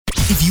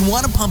If you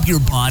want to pump your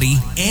body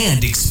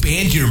and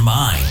expand your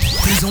mind,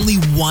 there's only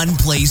one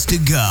place to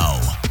go.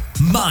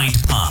 Mind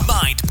Pump.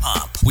 Mind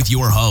Pump with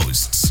your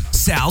hosts,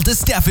 Sal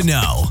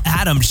DiStefano,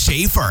 Adam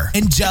Schafer,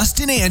 and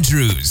Justin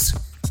Andrews.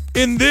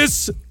 In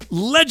this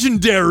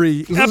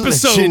legendary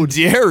episode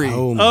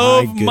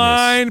of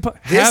Mind Pump.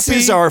 This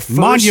is our first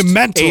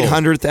monumental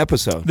 800th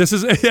episode. This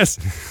is,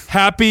 yes,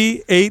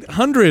 happy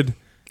 800.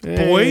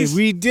 Boys,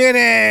 we did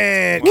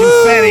it!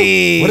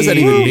 Confetti! What does that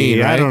even mean?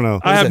 Right? I don't know.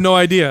 I have no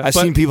idea. I've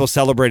seen people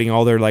celebrating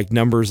all their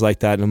numbers like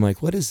that, and I'm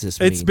like, what does this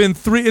mean? It's been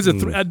three. Is it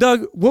three?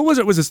 Doug, what was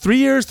it? Was this 3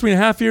 years,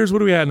 3.5 years?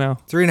 What are we at now?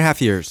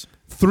 3.5 years.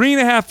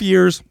 3.5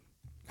 years.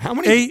 How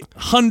many?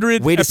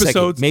 800 Wait a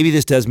episodes. second. Maybe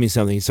this does mean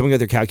something. Someone got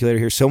their calculator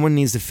here. Someone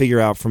needs to figure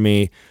out for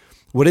me.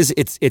 What is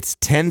it? It's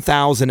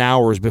 10,000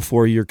 hours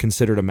before you're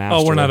considered a master.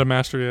 Oh, we're not a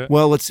master yet.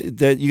 Well,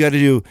 you got to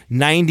do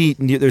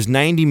 90. There's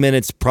 90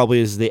 minutes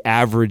probably is the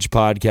average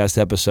podcast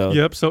episode.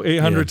 Yep. So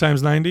 800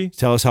 times 90.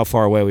 Tell us how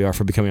far away we are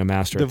from becoming a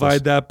master.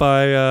 Divide that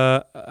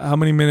by how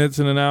many minutes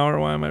in an hour?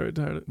 Why am I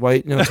retarded?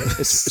 Why? No,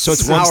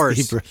 it's Hours.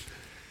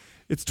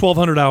 It's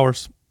 1,200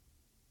 hours.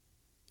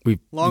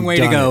 Long way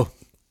to go.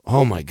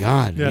 Oh my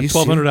God! Yeah, Are you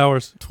 1,200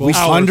 hours.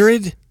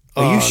 1,200?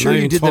 Are you sure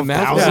you did the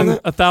math? Yeah, on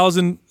that?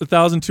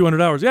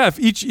 1,200 hours. Yeah,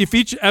 if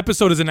each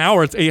episode is an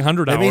hour, it's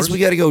 800 That hours. means we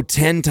got to go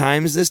 10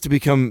 times this to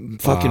become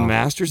fucking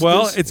masters.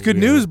 Well, of this? it's good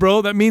news,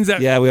 bro. That means that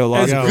Yeah, we have a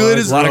lot as of good growth.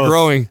 as A lot of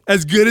growing.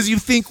 As good as you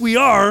think we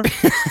are,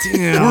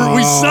 Damn,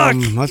 we suck.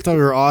 I thought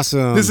we were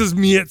awesome. This is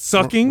me at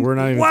sucking. We're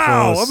not even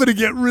wow, close. I'm gonna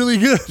get really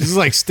good. This is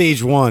like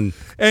stage 1.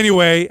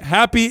 Anyway,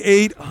 happy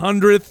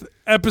 800th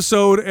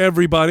episode,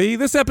 everybody.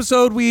 This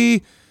episode,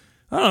 we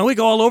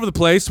go all over the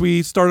place.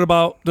 We started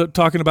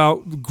talking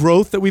about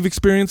growth that we've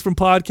experienced from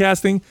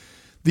podcasting,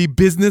 the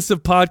business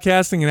of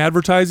podcasting and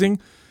advertising,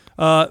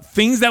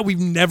 things that we've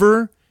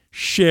never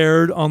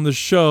shared on the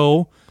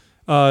show.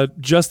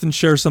 Justin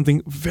shares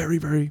something very,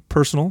 very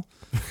personal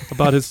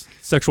about his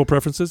sexual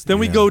preferences. Then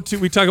we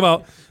talk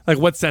about like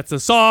what sets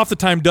us off, the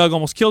time Doug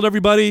almost killed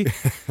everybody,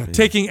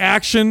 taking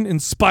action in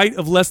spite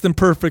of less than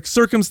perfect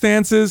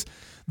circumstances,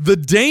 the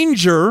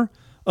danger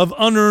of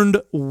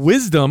unearned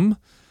wisdom,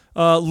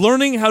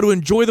 learning how to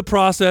enjoy the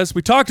process.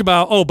 We talked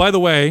about, oh, by the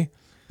way,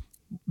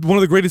 one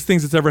of the greatest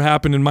things that's ever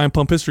happened in Mind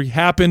Pump history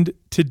happened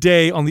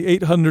today on the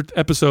 800th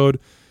episode.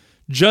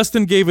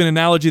 Justin gave an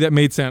analogy that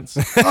made sense.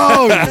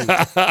 Oh,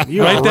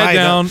 you Write that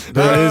down.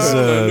 That is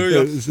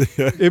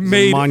It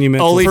made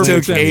monumental. Only perfect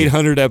took sense.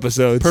 800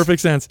 episodes.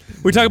 Perfect sense.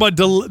 We talk about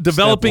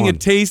developing a one.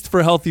 taste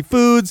for healthy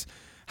foods,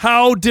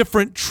 how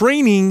different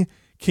training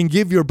can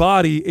give your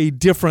body a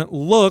different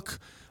look,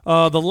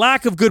 the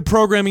lack of good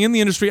programming in the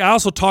industry. I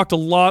also talked a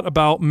lot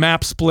about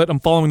Map Split. I'm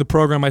following the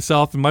program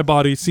myself, and my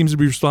body seems to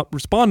be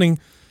responding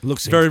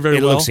very, very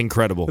well. It looks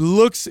incredible. It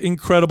looks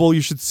incredible.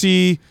 You should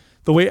see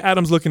the way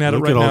Adam's looking at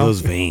Look it right at all now.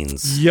 those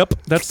veins. Yep,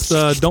 that's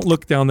don't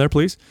look down there,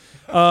 please.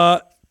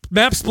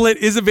 Map Split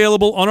is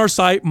available on our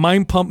site,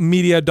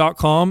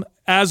 mindpumpmedia.com,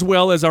 as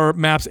well as our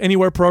Maps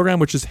Anywhere program,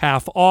 which is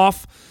half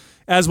off,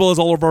 as well as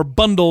all of our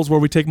bundles where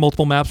we take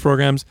multiple Maps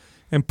programs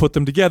and put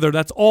them together.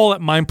 That's all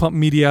at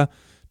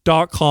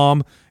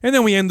mindpumpmedia.com. And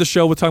then we end the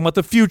show with talking about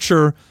the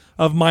future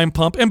of Mind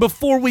Pump. And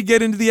before we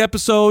get into the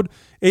episode,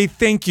 a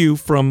thank you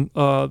from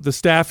the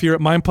staff here at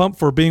Mind Pump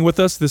for being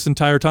with us this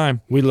entire time.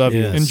 We love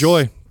you.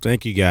 Enjoy.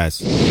 Thank you,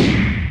 guys.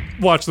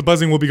 Watch, the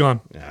buzzing will be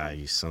gone.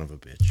 You son of a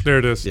bitch. There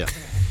it is. Yeah.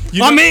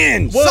 I'm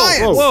in!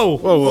 Whoa.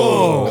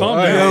 Calm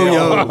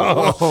down.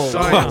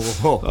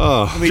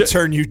 Let me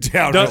turn you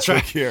down real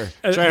quick here.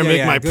 Trying to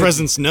make my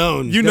presence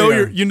known. You know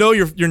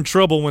you're in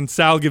trouble when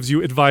Sal gives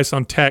you advice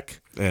on tech.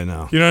 Yeah,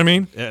 no. You know what I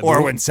mean?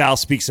 Or when Sal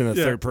speaks in the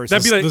third person.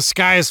 That'd be like The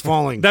sky is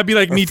falling. that'd be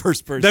like me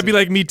first person. That'd be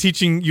like me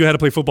teaching you how to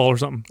play football or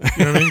something.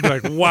 You know what I mean? Be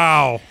like,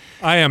 wow,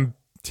 I am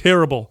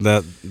terrible.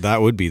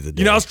 That would be the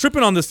day. I was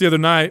tripping on this the other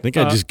night. I think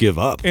I'd just give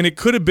up. And it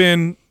could have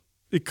been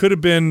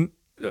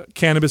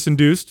cannabis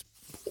induced.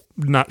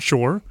 Not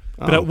sure.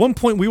 But at one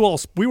point we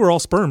were all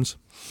sperms.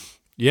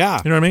 Yeah.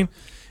 You know what I mean?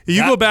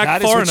 You go back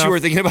that far is what enough. you were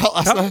thinking about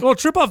last night? Well,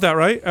 trip off that,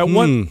 right? At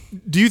one,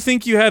 do you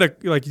think you had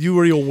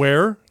were you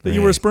aware that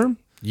you were a sperm?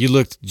 You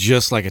looked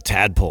just like a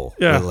tadpole.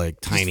 Yeah, but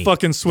like tiny. just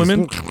fucking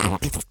swimming.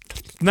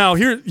 Now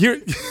here,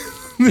 Kind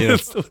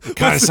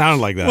of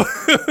sounded like that.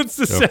 what's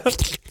the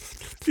sound?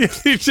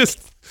 You just,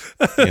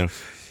 You know,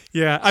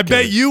 yeah. I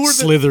bet you were.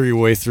 slither your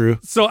way through.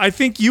 So I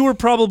think you were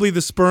probably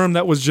the sperm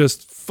that was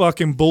just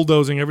fucking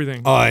bulldozing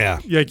everything. Oh yeah.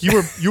 Like you were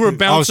I was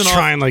bouncing off.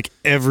 trying like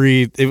I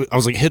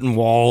was like hitting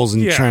walls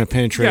and trying to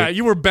penetrate. Yeah,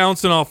 you were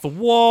bouncing off the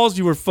walls.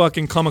 You were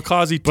fucking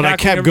kamikaze. But I tackling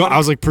kept going. everybody. I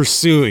was like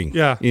pursuing.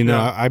 Yeah, You know,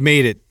 yeah. I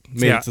made it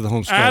to the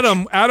home stretch.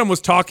 Adam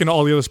was talking to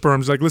all the other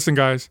sperms. Like, listen,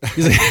 guys,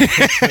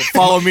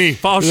 Follow me.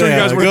 I'll show you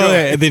guys where to go.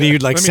 ahead. And then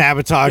you'd like Let me-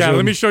 sabotage yeah, them.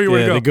 let me show you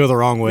where to go. They go the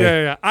wrong way.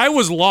 Yeah. I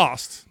was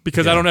lost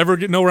because I don't ever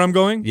know where I'm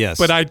going. Yes.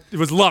 But it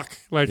was luck.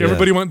 Like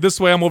everybody went this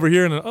way, I'm over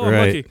here, and I'm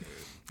Right. lucky.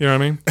 You know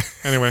what I mean?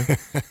 Anyway,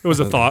 it was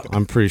a thought.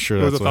 I'm pretty sure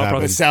It was that's a what thought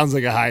happened. It process. sounds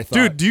like a high thought.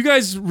 Dude, do you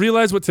guys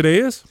realize what today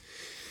is?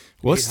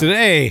 What's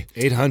today?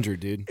 800,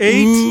 dude.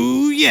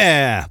 Ooh,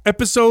 yeah.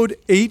 Episode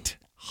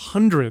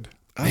 800.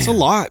 That's a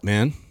lot,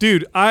 man.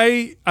 Dude,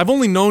 I've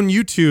only known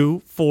you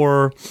two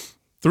for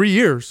 3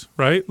 years,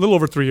 right? A little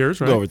over 3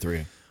 years, right? Over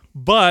 3.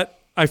 But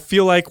I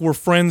feel like we're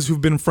friends who've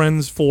been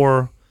friends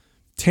for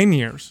 10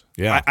 years.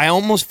 Yeah. I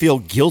almost feel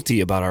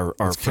guilty about our It's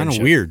kind friendship.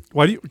 of weird.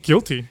 Why do you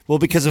guilty? Well,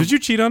 because of Did you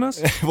cheat on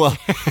us? well,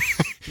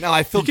 no,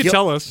 I feel You could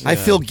tell us. I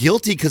feel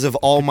guilty because of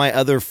all my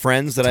other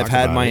friends that I've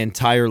had about my it.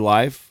 entire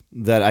life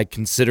that I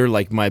consider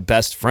like my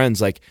best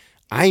friends. Like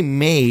I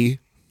may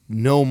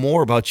know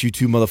more about you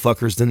two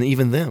motherfuckers than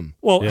even them.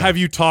 Well, have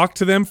you talked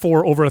to them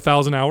for over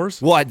 1,000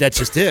 hours? Well, that's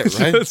just it,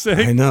 right?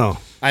 Say, I know.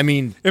 I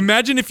mean,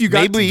 imagine if you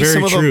got maybe very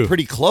some of them true.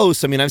 pretty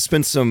close. I mean, I've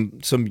spent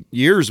some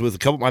years with a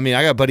couple. I mean,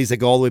 I got buddies that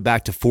go all the way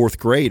back to 4th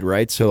grade,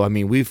 right? So I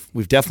mean, we've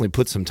definitely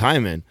put some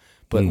time in,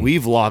 but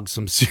we've logged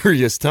some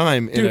serious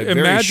time in a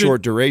very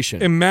short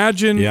duration.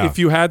 Imagine Yeah. if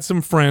you had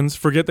some friends,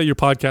 forget that you're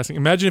podcasting.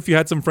 Imagine if you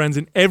had some friends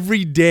and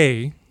every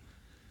day,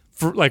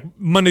 for like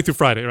Monday through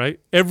Friday, right?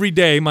 Every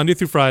day, Monday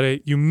through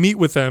Friday, you meet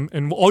with them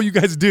and all you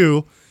guys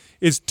do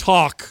is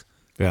talk,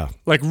 Yeah.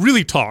 like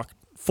really talk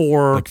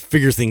for Like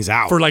figure things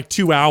out. for like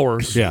 2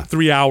 hours, Yeah.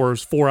 3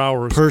 hours, 4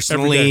 hours. every day.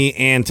 personally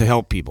and to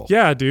help people.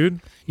 Yeah, dude.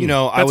 You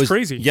know, I That's was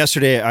crazy.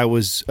 Yesterday,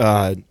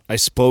 I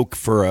spoke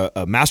for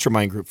a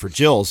mastermind group for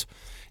Jill's,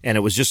 and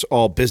it was just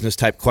all business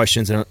type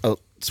questions. And so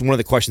one of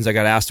the questions I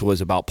got asked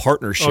was about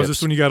partnerships. Oh, is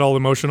this when you got all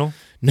emotional?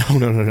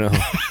 No.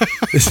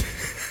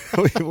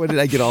 What did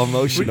I get all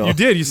emotional? You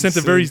did. You sent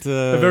a very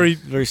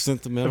very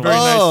sentimental. very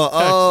nice text.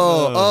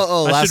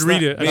 Oh! I last should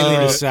read night- it. I should Mainly read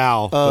to it.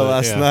 Sal. Oh, but,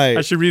 last yeah. night.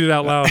 I should read it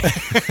out loud. You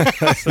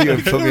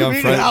gotta put me on Read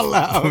it front. out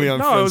loud. Put me on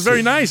No, it was front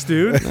very nice,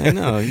 dude. I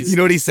know. You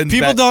know what he sends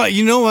People back? don't.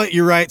 You know what?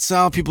 You're right,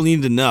 Sal. People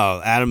need to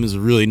know. Adam is a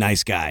really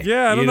nice guy.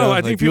 Yeah, I don't You know. I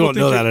like, think people people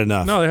don't know think that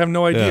enough. No, they have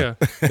no idea.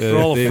 They're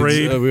all They-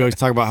 afraid. we always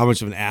talk about how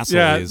much of an asshole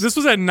Yeah, he is. this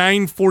was at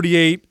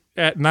 9:48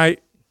 at night,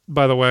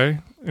 by the way,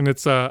 and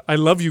it's I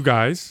love you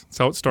guys. That's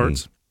how it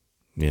starts.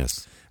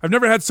 Yes. I've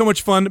never had so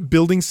much fun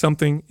building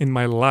something in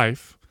my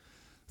life.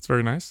 It's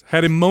very nice.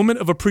 Had a moment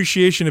of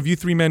appreciation of you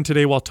three men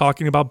today while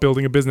talking about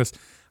building a business.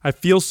 I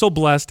feel so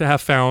blessed to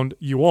have found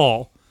you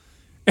all.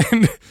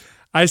 And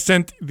I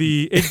sent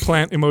the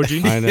eggplant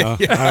emoji. I know.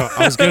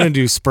 I was going to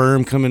do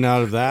sperm coming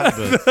out of that,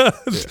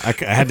 but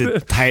I had to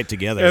tie it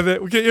together.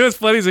 And you know what's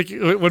funny is like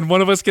when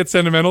one of us gets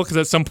sentimental, because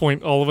at some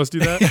point all of us do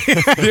that.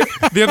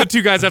 the other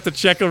two guys have to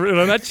check them.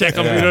 Not check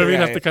them. You know what I mean?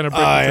 Have to kind of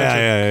break the tension.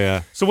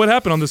 yeah. So what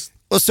happened on this?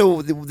 Well,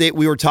 so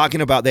we were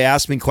talking about. They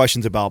asked me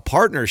questions about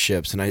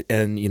partnerships,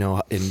 and you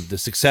know, in the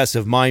success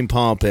of Mind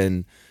Pump,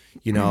 and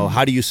you know,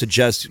 how do you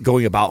suggest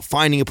going about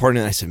finding a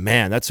partner? And I said,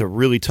 man, that's a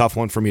really tough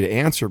one for me to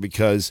answer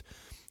because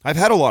I've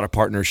had a lot of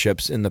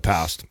partnerships in the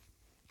past,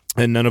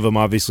 and none of them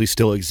obviously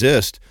still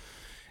exist.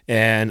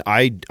 And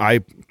I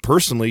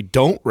personally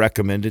don't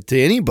recommend it to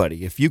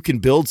anybody. If you can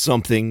build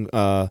something,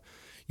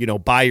 you know,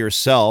 by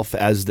yourself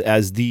as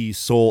the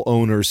sole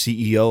owner,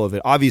 CEO of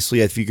it.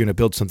 Obviously, if you're going to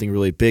build something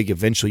really big,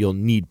 eventually you'll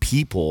need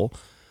people.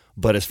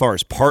 But as far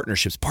as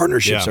partnerships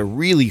Yeah. are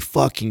really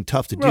fucking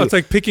tough to do. Well, it's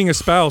like picking a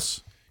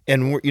spouse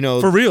and we're, you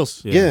know, for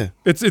reals. yeah.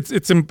 It's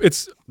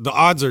The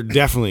odds are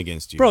definitely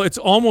against you. bro. It's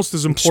almost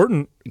as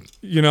important,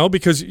 you know,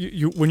 because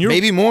you when you're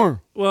Maybe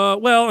more.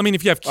 well, I mean,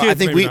 if you have kids, I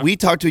think maybe not. we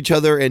talk to each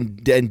other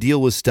and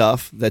deal with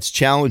stuff that's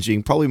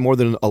challenging, probably more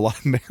than a lot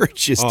of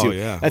marriages Oh do.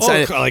 yeah. That's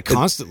like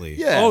constantly.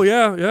 yeah. Oh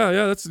yeah.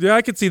 That's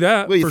I could see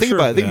that. Well, you for think sure.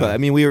 about it.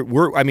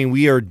 I mean,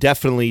 we are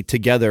definitely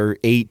together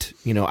 8,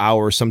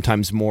 hours,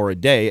 sometimes more a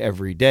day,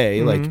 every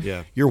day. Like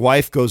Yeah. your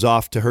wife goes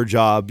off to her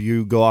job,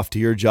 you go off to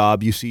your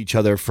job, you see each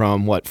other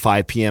from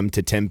 5 p.m.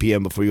 to 10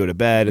 p.m. before you go to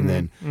bed, and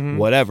then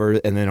whatever,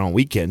 and then on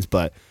weekends.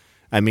 But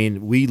I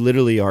mean, we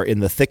literally are in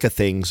the thick of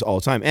things all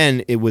the time.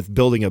 And with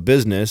building a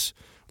business,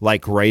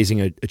 like raising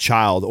a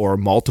child or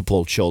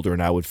multiple children,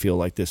 I would feel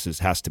like this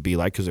has to be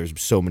like, because there's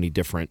so many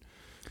different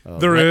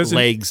There is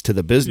legs to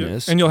the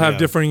business. and you'll have Yeah.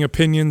 differing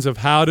opinions of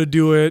how to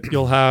do it.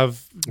 You'll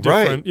have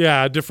different,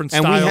 different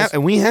and styles.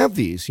 we have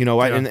these,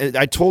 and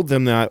I told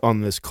them that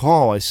on this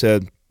call. I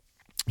said,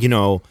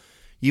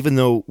 even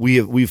though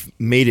we've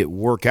made it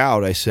work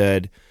out, I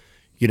said,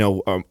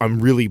 I'm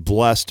really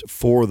blessed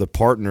for the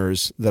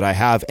partners that I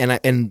have, and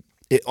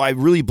I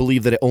really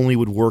believe that it only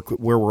would work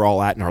where we're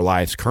all at in our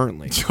lives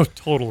currently.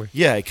 Totally.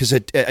 Yeah, because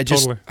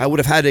Totally. I would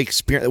have had to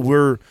experience.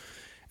 We're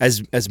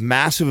as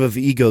massive of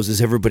egos as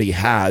everybody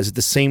has. At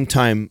the same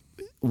time,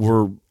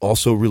 we're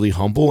also really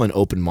humble and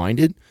open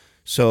minded.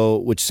 So,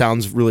 which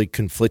sounds really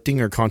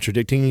conflicting or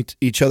contradicting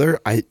each other.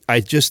 I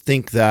just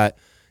think that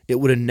it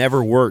would have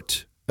never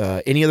worked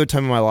any other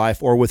time in my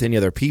life or with any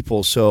other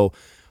people. So,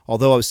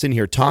 although I was sitting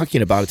here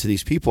talking about it to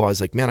these people, I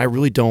was like, man,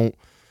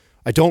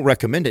 I don't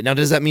recommend it. Now,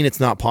 does that mean it's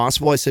not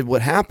possible? I said,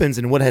 what happens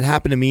and what had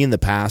happened to me in the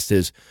past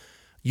is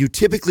you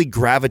typically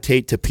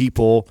gravitate to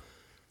people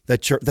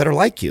that are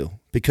like you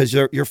because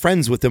you're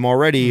friends with them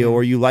already,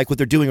 or you like what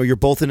they're doing, or you're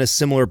both in a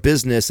similar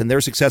business and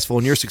they're successful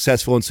and you're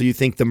successful. And so you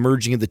think the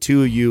merging of the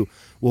two of you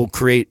will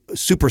create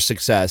super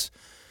success.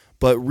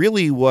 But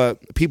really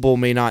what people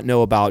may not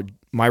know about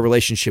my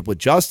relationship with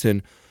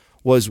Justin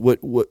was what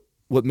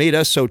made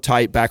us so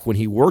tight back when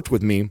he worked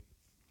with me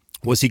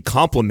was he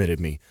complimented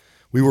me.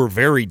 we were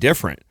very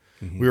different.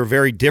 We were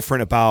very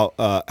different about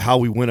how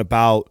we went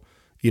about,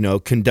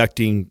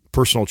 conducting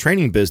personal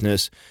training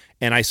business.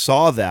 And I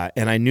saw that,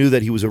 and I knew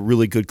that he was a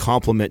really good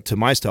complement to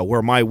my style,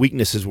 where my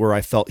weaknesses were I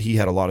felt he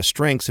had a lot of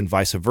strengths and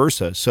vice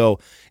versa. So,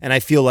 and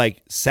I feel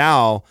like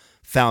Sal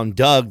found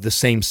Doug the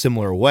same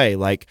similar way.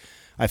 Like,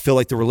 I feel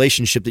like the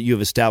relationship that you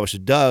have established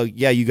with Doug,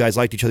 yeah, you guys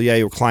liked each other, yeah,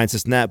 you were clients,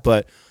 this and that,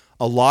 but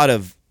a lot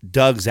of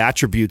Doug's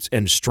attributes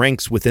and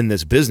strengths within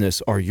this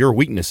business are your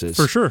weaknesses.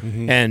 For sure.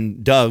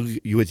 And Doug,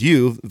 with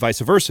you, vice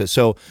versa.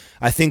 So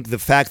I think the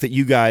fact that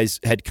you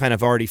guys had kind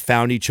of already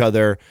found each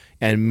other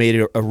and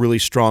made a really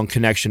strong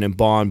connection and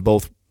bond,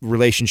 both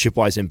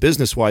relationship-wise and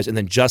business-wise, and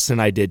then Justin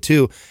and I did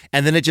too.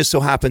 And then it just so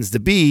happens to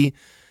be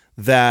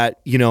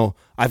that,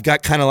 I've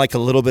got kind of like a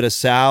little bit of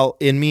Sal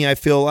in me, I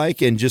feel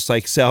like, and just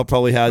like Sal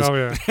probably has. Oh,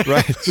 yeah.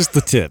 Right? Just the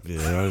tip,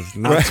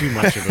 not too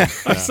much of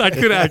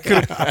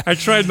it. I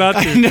tried not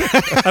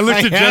to. I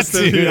looked at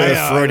Justin.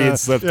 A Freudian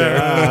slip there.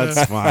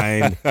 That's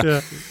fine.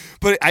 Yeah.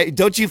 But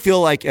don't you feel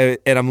like, and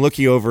I'm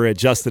looking over at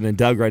Justin and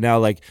Doug right now,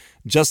 like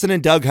Justin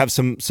and Doug have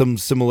some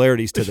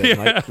similarities to them,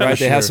 right?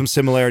 They have some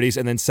similarities,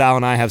 and then Sal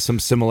and I have some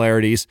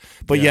similarities,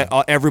 but yet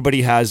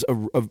everybody has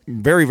a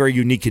very, very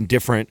unique and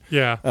different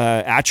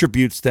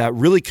attributes that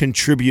really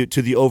contribute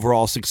to the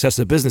overall success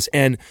of business.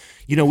 And,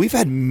 we've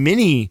had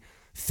many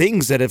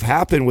things that have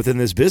happened within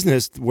this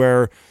business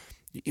where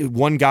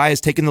one guy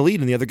has taken the lead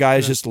and the other guy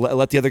has just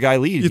let the other guy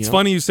lead. It's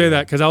funny you say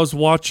that, because I was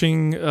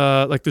watching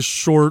like this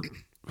short,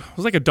 it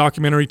was like a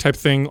documentary type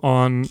thing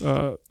on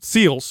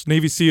SEALs,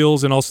 Navy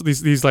SEALs, and also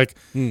these like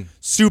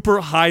super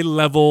high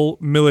level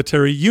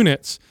military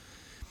units.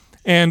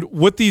 And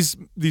what these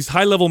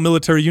high level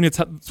military units,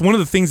 it's one of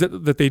the things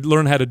that they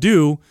learn how to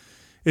do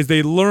is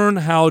they learn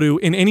how to,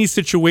 in any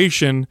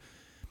situation,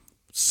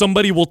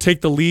 somebody will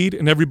take the lead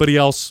and everybody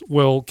else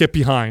will get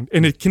behind.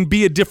 And it can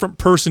be a different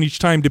person each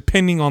time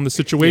depending on the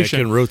situation.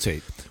 Yeah, it can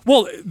rotate.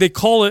 Well, they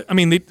call it,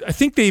 I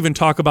think they even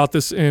talk about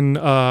this in,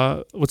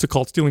 what's it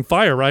called, Stealing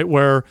Fire, right?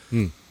 Where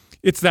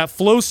it's that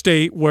flow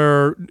state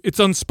where it's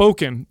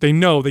unspoken. They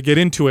know, they get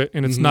into it,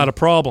 and it's not a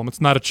problem.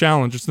 It's not a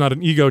challenge. It's not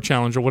an ego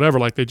challenge or whatever.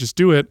 Like, they just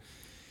do it.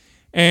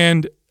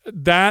 And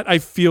that, I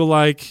feel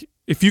like,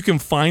 if you can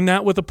find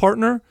that with a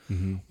partner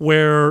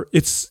where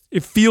it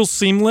feels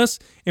seamless,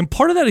 and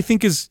part of that, I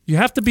think, is you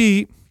have to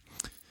be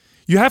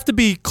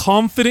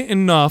confident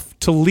enough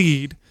to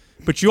lead,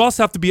 but you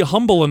also have to be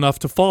humble enough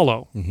to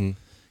follow.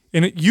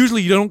 And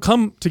usually you don't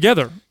come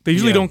together. They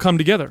usually don't come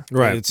together.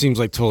 Right. It seems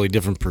like totally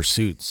different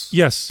pursuits.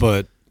 Yes.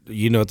 But,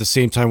 at the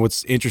same time,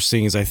 what's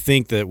interesting is I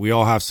think that we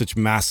all have such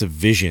massive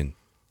vision.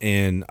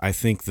 And I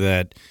think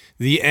that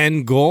the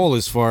end goal,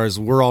 as far as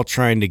we're all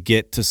trying to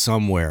get to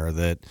somewhere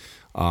that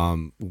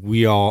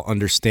we all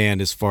understand,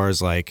 as far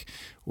as like,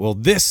 well,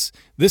 this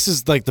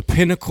is like the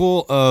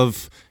pinnacle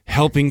of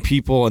helping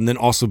people and then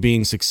also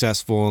being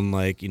successful and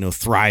like,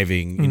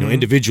 thriving,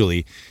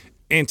 individually.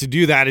 And to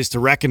do that is to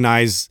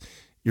recognize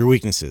your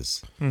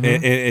weaknesses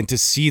and to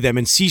see them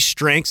and see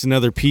strengths in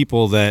other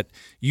people that,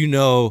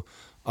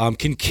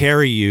 can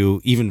carry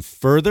you even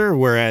further.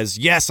 Whereas,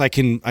 yes, I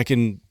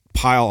can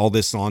pile all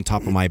this on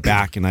top of my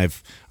back and I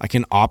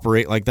can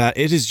operate like that.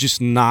 It is just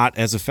not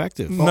as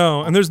effective.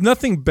 No, and there's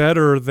nothing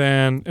better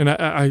than, and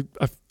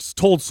I've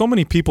told so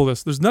many people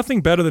this, there's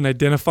nothing better than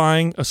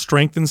identifying a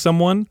strength in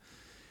someone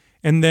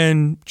and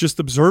then just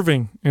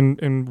observing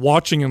and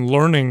watching and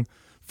learning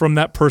from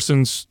that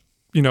person's,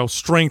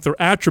 strength or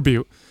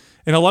attribute.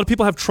 And a lot of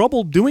people have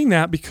trouble doing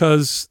that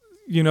because,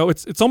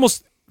 it's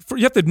almost,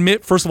 you have to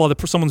admit, first of all,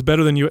 that someone's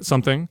better than you at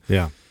something.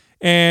 Yeah.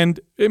 And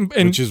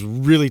which is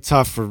really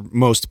tough for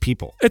most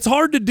people. It's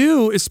hard to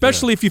do,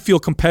 especially if you feel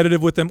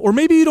competitive with them, or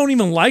maybe you don't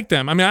even like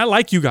them. I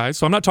like you guys,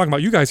 so I'm not talking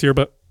about you guys here,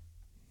 but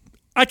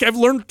I've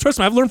learned, trust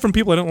me, I've learned from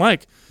people I don't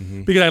like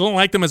because I don't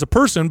like them as a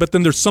person, but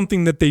then there's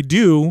something that they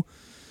do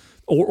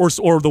or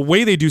the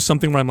way they do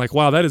something where I'm like,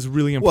 wow, that is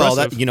really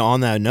impressive. Well,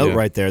 on that note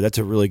right there, that's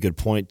a really good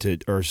point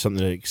or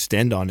something to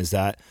extend on, is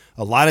that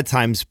a lot of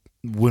times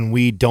when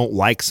we don't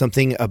like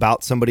something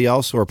about somebody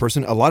else or a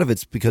person, a lot of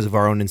it's because of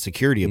our own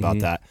insecurity about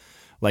that.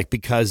 Like,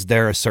 because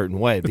they're a certain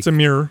way. It's a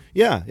mirror.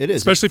 Yeah, it is.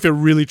 Especially if it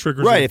really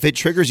triggers you. Right, if it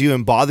triggers you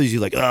and bothers you,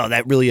 like, oh,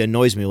 that really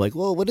annoys me. Like,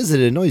 well, what does it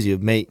annoys you?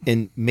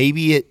 And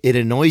maybe it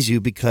annoys you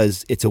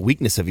because it's a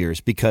weakness of yours,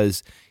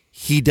 because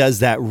he does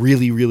that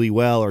really, really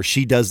well, or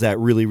she does that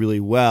really, really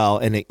well,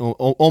 and it,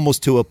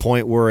 almost to a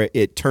point where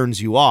it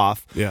turns you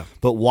off. Yeah.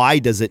 But why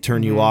does it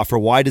turn you off, or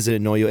why does it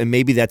annoy you? And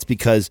maybe that's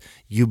because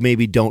you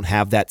maybe don't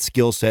have that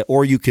skill set,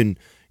 or you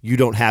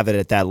don't have it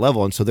at that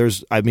level. And so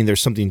there's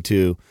something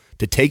to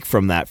take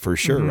from that for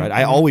sure, right?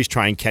 I always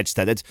try and catch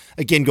that. That's,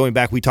 again, going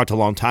back, we talked a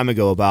long time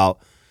ago about,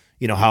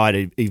 how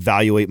I'd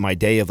evaluate my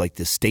day of like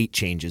the state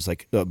changes,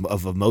 like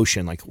of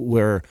emotion, like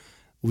where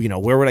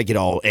would I get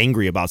all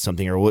angry about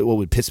something, or what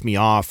would piss me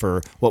off,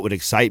 or what would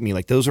excite me?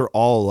 Like, those are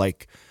all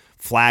like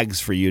flags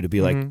for you to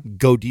be like,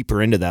 go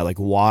deeper into that. Like,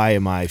 why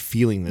am I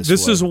feeling this way?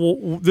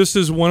 This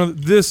is one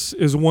of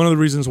the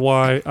reasons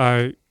why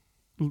I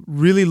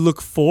really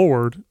look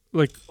forward,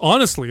 like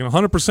honestly,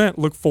 100%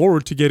 look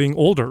forward to getting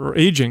older or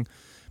aging,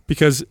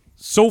 because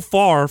so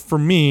far for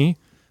me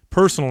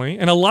personally,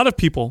 and a lot of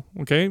people,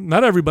 okay,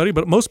 not everybody,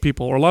 but most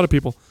people or a lot of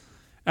people,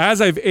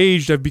 as I've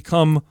aged, I've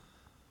become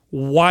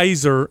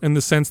wiser in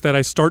the sense that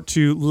I start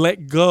to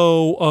let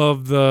go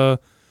of the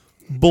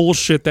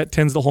bullshit that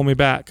tends to hold me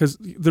back. Because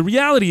the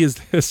reality is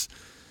this: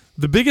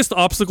 the biggest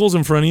obstacles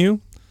in front of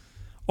you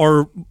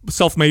are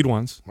self-made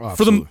ones. Oh,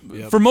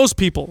 For most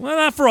people. Well,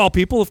 not for all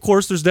people, of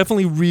course. There's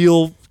definitely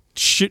real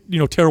shit,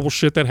 terrible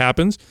shit that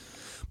happens.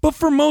 But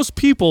for most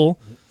people,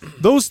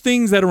 those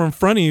things that are in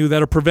front of you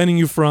that are preventing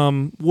you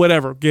from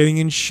whatever, getting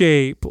in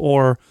shape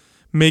or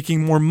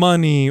making more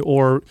money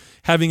or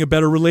having a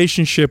better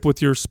relationship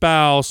with your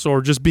spouse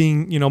or just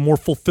being, more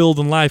fulfilled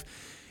in life,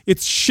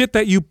 it's shit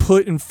that you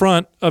put in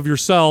front of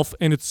yourself,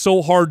 and it's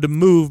so hard to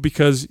move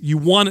because you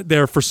want it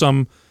there for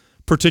some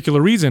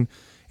particular reason.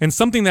 And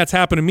something that's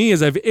happened to me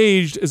as I've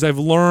aged is I've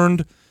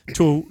learned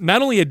to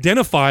not only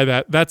identify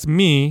that that's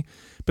me,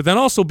 but then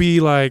also be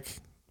like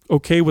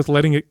okay with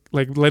letting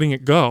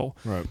it go.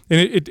 Right. And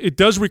it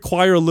does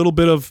require a little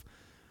bit of,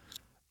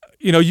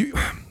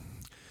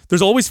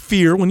 there's always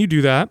fear when you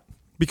do that,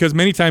 because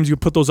many times you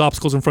put those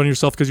obstacles in front of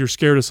yourself because you're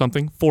scared of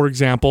something. For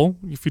example,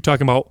 if you're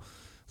talking about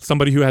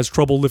somebody who has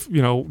trouble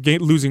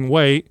losing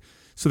weight,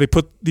 so they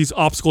put these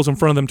obstacles in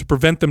front of them to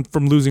prevent them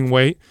from losing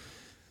weight.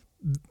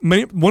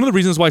 One of the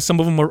reasons why some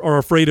of them are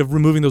afraid of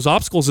removing those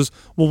obstacles is,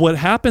 well, what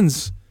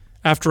happens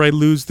after I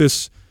lose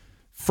this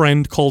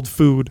friend called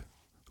food?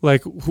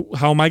 Like,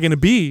 how am I going to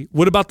be?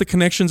 What about the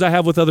connections I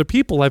have with other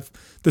people?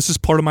 This is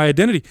part of my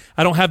identity.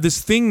 I don't have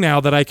this thing now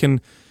that I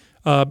can,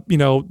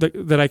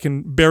 that I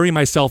can bury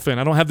myself in.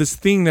 I don't have this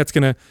thing that's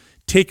going to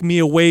take me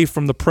away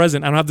from the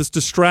present. I don't have this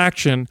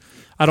distraction.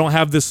 I don't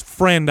have this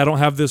friend. I don't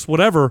have this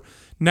whatever.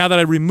 Now that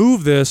I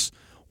remove this,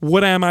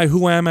 what am I?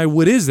 Who am I?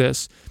 What is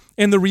this?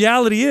 And the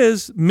reality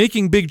is,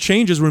 making big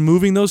changes,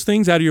 removing those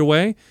things out of your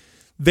way,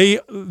 they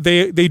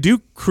do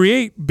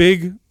create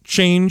big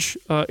change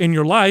in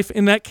your life,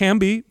 and that can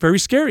be very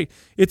scary.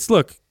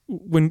 Look,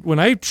 when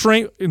I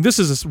train, and this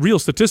is a real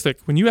statistic,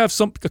 when you have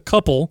a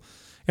couple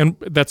and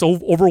that's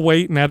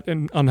overweight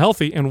and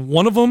unhealthy, and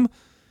one of them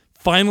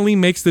finally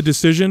makes the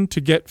decision to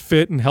get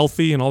fit and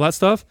healthy and all that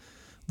stuff,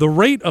 the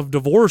rate of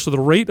divorce or the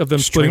rate of them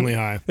extremely splitting,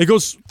 high. It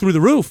goes through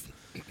the roof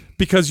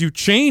because you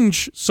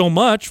change so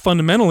much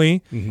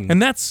fundamentally,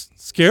 and that's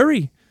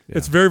scary. Yeah.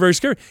 It's very, very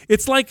scary.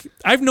 It's like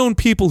I've known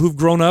people who've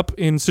grown up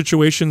in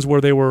situations where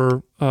they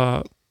were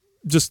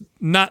just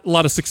not a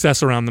lot of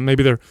success around them.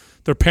 Maybe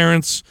their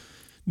parents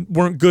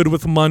weren't good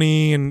with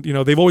money, and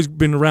they've always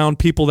been around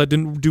people that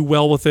didn't do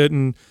well with it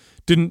and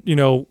didn't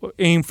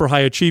aim for high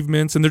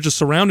achievements, and they're just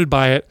surrounded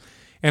by it.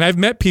 And I've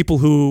met people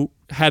who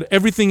had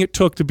everything it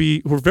took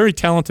who were very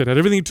talented, had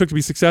everything it took to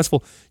be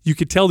successful. You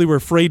could tell they were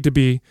afraid to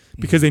be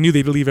because they knew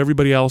they'd leave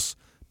everybody else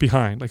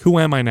behind. Like, who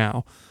am I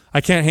now? I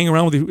can't hang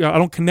around with you. I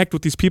don't connect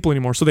with these people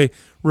anymore. So they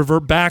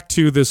revert back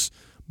to this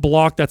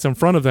block that's in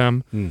front of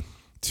them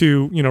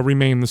to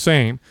remain the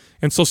same.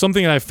 And so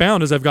something that I've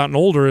found as I've gotten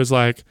older is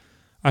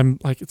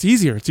it's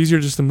easier. It's easier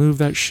just to move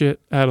that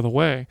shit out of the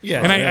way.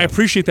 Yeah, and I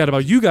appreciate that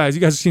about you guys.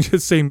 You guys seem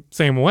the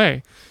same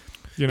way.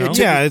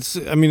 Yeah,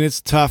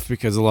 it's tough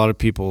because a lot of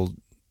people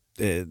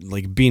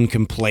like being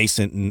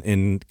complacent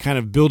and kind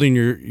of building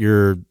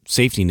your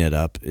safety net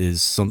up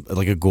is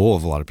like a goal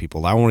of a lot of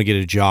people. I want to get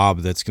a job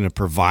that's going to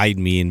provide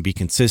me and be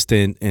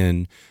consistent,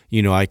 and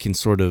I can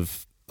sort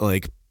of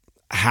like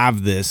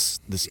have this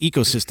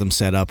ecosystem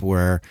set up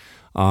where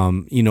I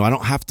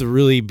don't have to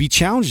really be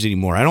challenged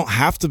anymore. I don't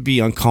have to be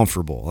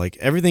uncomfortable. Like,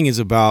 everything is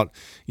about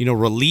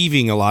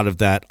relieving a lot of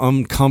that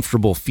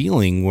uncomfortable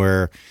feeling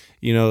where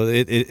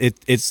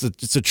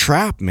it's a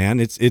trap, man.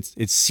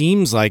 It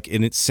seems like,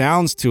 and it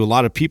sounds to a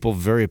lot of people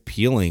very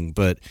appealing,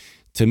 but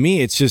to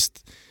me, it's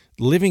just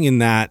living in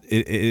that.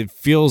 It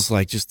feels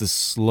like just this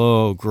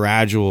slow,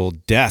 gradual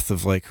death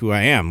of like who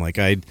I am. Like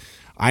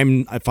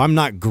if I'm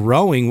not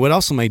growing, what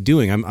else am I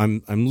doing?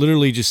 I'm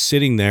literally just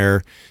sitting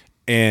there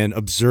and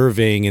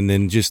observing, and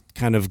then just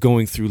kind of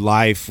going through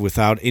life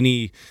without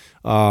any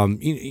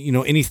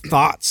any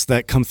thoughts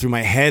that come through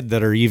my head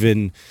that are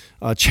even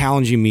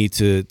challenging me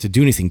to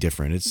do anything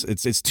different.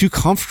 It's too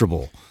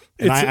comfortable.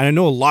 And I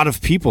know a lot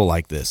of people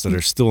like this that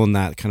are still in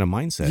that kind of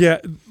mindset. Yeah,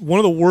 one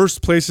of the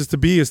worst places to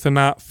be is to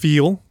not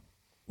feel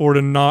or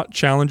to not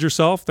challenge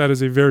yourself. That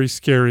is a very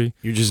scary.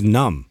 You're just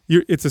numb.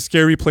 It's a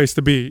scary place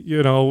to be.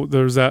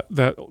 There's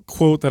that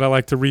quote that I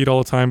like to read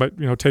all the time, but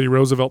Teddy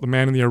Roosevelt, the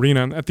man in the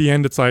arena. And at the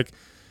end, it's like,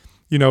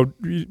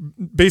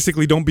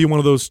 basically, don't be one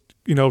of those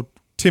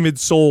timid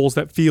souls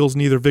that feels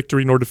neither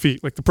victory nor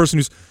defeat. Like the person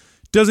who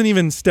doesn't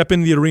even step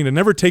into the arena,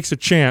 never takes a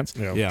chance.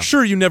 Yeah.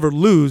 Sure, you never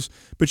lose,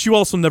 but you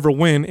also never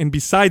win. And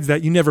besides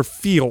that, you never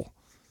feel.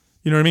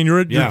 You know what I mean?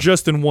 You're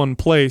just in one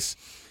place.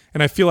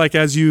 And I feel like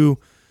as you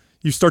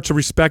start to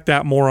respect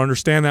that more,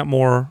 understand that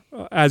more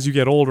as you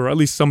get older. At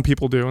least some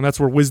people do, and that's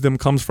where wisdom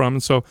comes from.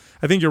 And so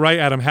I think you're right,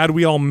 Adam. Had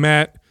we all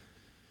met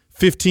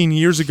 15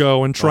 years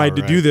ago and tried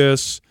to do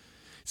this,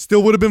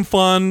 still would have been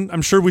fun.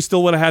 I'm sure we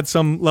still would have had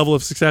some level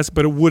of success,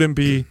 but it wouldn't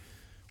be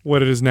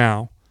what it is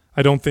now.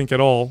 I don't think at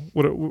all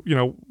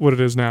what it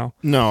is now.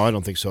 No, I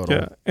don't think so at all.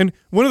 Yeah, and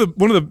one of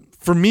the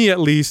for me at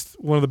least,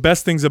 one of the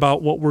best things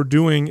about what we're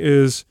doing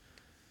is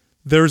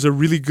there's a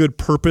really good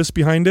purpose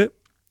behind it.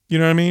 You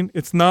know what I mean?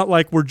 It's not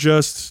like we're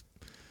just.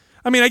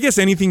 I mean, I guess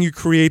anything you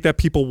create that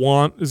people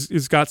want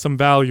is got some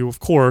value, of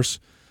course.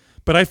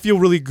 But I feel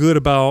really good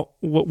about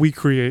what we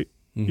create.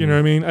 Mm-hmm. You know what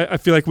I mean? I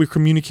feel like we're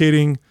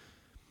communicating,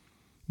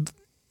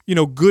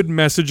 good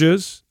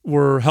messages.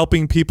 We're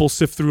helping people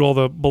sift through all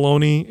the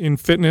baloney in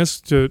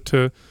fitness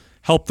to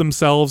help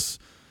themselves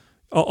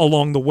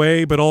along the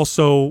way. But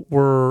also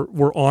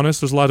we're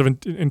honest. There's a lot of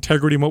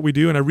integrity in what we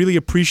do, and I really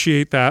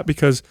appreciate that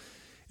because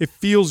it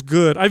feels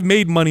good. I've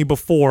made money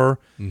before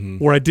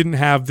where I didn't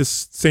have this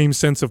same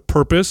sense of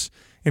purpose,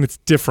 and it's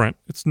different.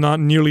 It's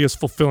not nearly as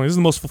fulfilling. This is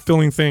the most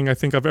fulfilling thing I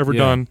think I've ever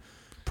done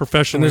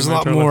professionally. And there's a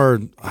lot more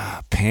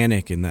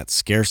panic and that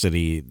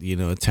scarcity,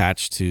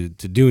 attached to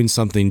doing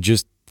something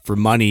just for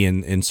money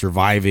and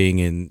surviving.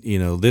 And,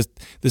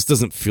 this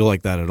doesn't feel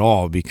like that at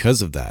all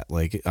because of that.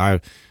 Like I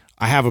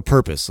have a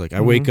purpose. Like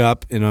I wake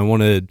up and I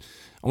want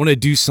to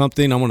do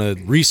something. I want to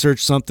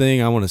research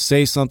something. I want to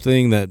say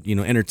something that,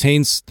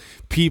 entertains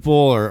people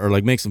or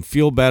like makes them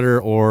feel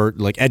better or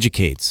like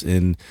educates.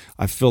 And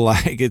I feel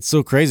like it's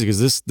so crazy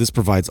because this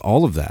provides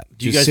all of that.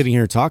 Just sitting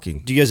here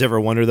talking. Do you guys ever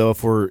wonder though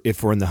if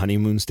we're in the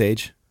honeymoon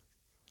stage?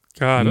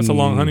 God, that's a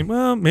long honeymoon.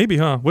 Well, maybe,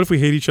 huh? What if we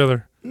hate each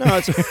other? No,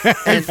 it's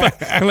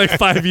in like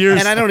 5 years.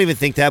 And I don't even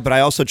think that, but I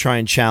also try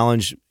and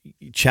challenge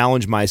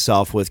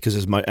myself with,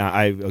 because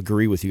I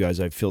agree with you guys.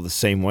 I feel the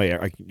same way.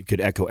 I could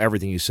echo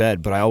everything you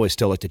said, but I always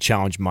still like to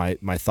challenge my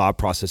thought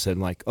process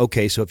and like,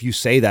 okay, so if you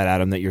say that,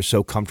 Adam, that you're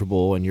so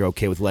comfortable and you're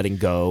okay with letting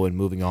go and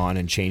moving on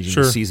and changing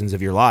the seasons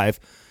of your life,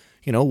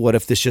 what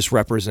if this just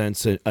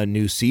represents a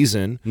new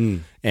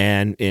season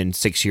and in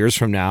 6 years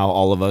from now,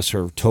 all of us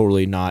are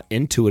totally not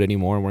into it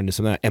anymore and we're into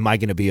something. Am I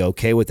going to be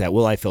okay with that?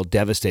 Will I feel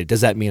devastated?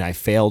 Does that mean I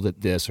failed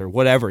at this or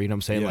whatever? You know what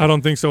I'm saying? I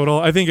don't think so at all.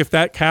 I think if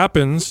that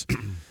happens,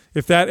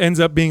 if that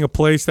ends up being a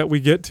place that we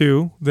get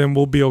to, then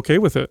we'll be okay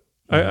with it.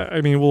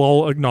 I mean, we'll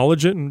all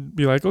acknowledge it and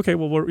be like, okay,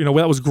 well,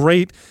 that was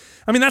great.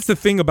 I mean, that's the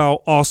thing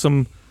about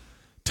awesome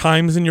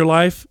times in your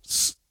life.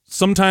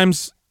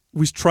 Sometimes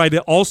we try to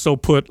also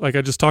put, like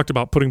I just talked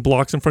about, putting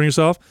blocks in front of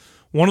yourself.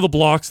 One of the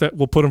blocks that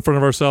we'll put in front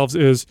of ourselves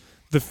is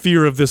the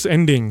fear of this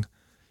ending.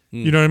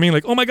 You know what I mean?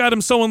 Like, oh my God,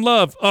 I'm so in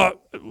love.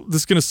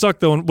 This is going to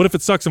suck though. And what if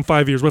it sucks in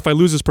 5 years? What if I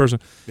lose this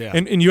person? Yeah.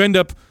 And you end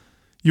up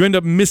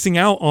missing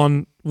out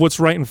on what's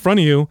right in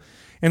front of you.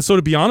 And so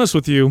to be honest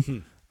with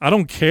you, I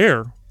don't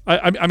care.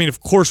 I mean,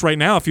 of course, right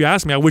now, if you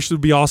ask me, I wish it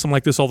would be awesome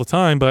like this all the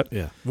time, but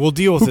we'll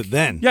deal with it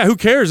then. Yeah, who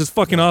cares? It's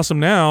fucking awesome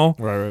now.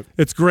 Right.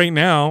 It's great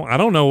now. I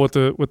don't know what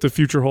the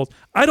future holds.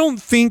 I don't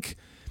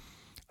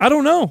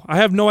know. I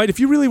have no idea. If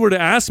you really were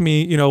to ask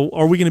me,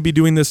 are we going to be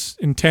doing this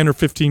in 10 or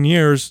 15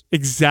 years?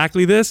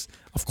 Exactly this?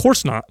 Of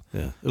course not.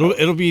 Yeah,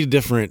 it'll be a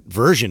different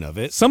version of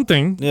it.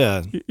 Something.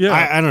 Yeah. Yeah.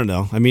 I don't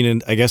know. I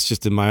mean, I guess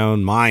just in my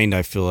own mind,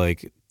 I feel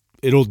like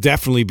it'll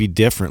definitely be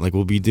different. Like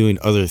we'll be doing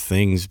other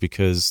things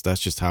because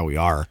that's just how we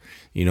are.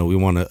 We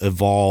want to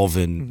evolve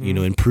and,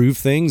 improve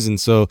things. And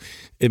so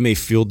it may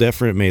feel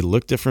different. It may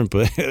look different,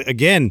 but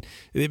again,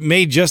 it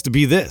may just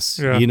be this,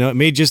 it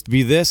may just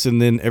be this.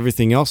 And then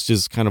everything else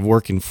just kind of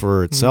working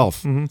for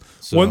itself.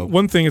 So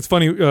one thing, it's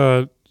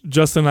funny,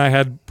 Justin and I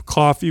had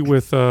coffee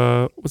with,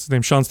 what's his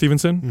name? Sean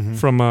Stevenson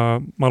from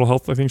Model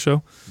Health, I think,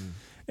 show.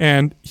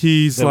 And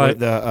he's what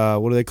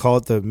do they call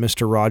it? The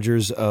Mr.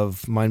 Rogers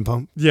of Mind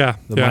Pump? Yeah.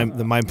 The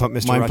Mind Pump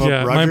Mr. Rogers?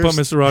 Yeah, Mind Pump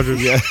Mr.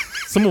 Rogers. Yeah.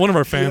 One of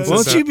our fans said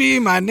won't that. you be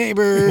my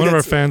neighbor? One of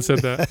our fans said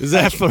that. Is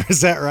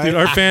that right? Dude,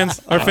 our fans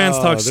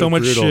talk so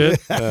much brutal.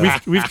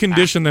 shit. We've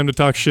conditioned them to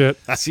talk shit.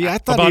 See, I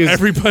thought about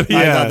everybody.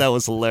 I thought that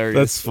was hilarious.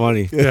 That's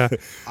funny. Yeah.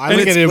 I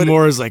look at it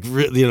more as like,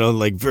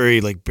 like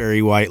very like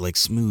Barry White, like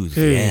smooth.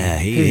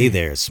 Hey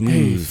there,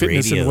 smooth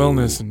fitness radio. and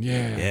wellness and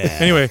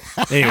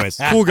Anyways,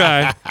 cool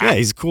guy. Yeah,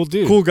 he's a cool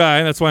dude. Cool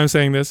guy. That's why I'm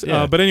saying this.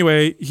 Yeah. But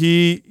anyway,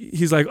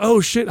 he's like,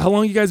 oh shit, how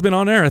long you guys been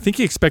on air? I think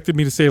he expected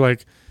me to say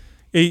like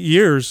 8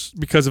 years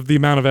because of the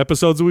amount of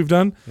episodes that we've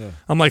done. Yeah.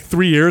 I'm like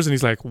 3 years, and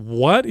he's like,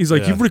 what? He's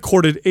like, you've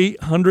recorded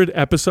 800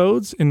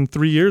 episodes in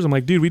 3 years. I'm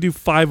like, dude, we do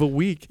 5 a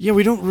week. Yeah,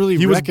 we don't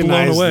really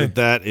recognize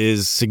that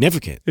is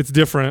significant. It's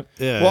different.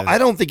 Yeah. Well, I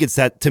don't think it's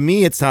that. To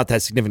me, it's not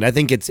that significant. I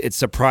think it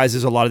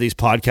surprises a lot of these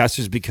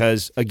podcasters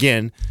because,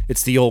 again,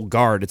 it's the old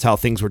guard. It's how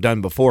things were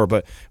done before.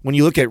 But when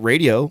you look at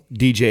radio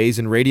DJs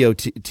and radio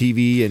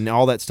TV and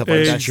all that stuff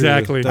like that,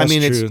 exactly. That's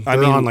true.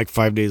 They're on like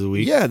 5 days a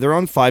week. Yeah, they're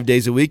on 5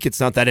 days a week. It's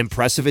not that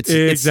impressive.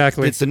 It's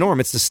the norm.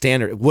 It's the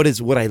standard.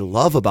 What I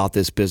love about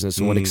this business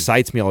and what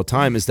excites me all the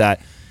time is that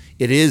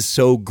it is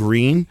so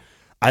green.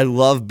 I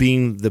love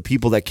being the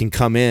people that can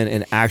come in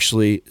and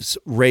actually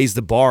raise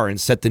the bar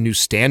and set the new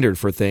standard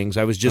for things.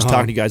 I was just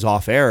talking to you guys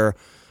off air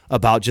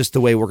about just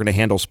the way we're going to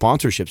handle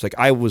sponsorships. Like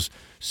I was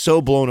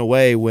so blown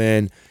away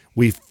when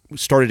we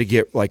started to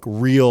get like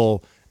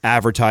real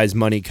advertised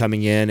money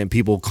coming in and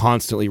people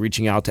constantly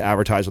reaching out to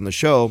advertise on the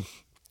show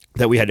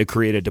that we had to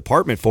create a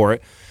department for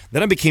it.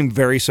 Then I became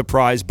very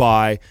surprised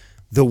by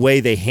the way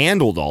they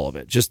handled all of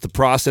it, just the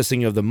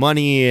processing of the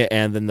money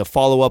and then the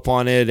follow up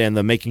on it and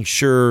the making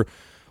sure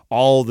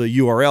all the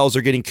URLs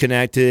are getting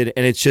connected.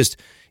 And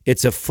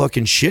it's a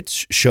fucking shit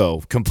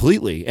show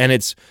completely. And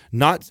it's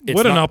not.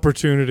 What an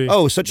opportunity.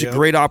 Oh, such a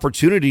great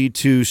opportunity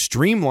to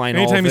streamline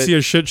all of it. Anytime you see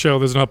a shit show,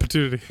 there's an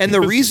opportunity. And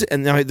the reason,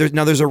 and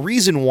now there's a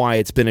reason why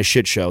it's been a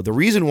shit show. The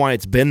reason why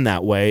it's been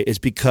that way is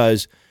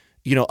because,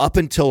 up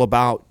until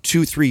about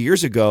 2-3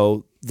 years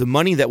ago, the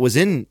money that was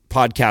in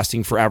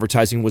podcasting for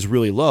advertising was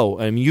really low.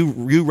 I mean,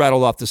 you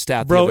rattled off the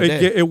stat, bro. the other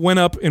day. It went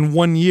up in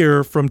 1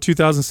 year from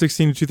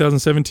 2016 to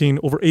 2017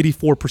 over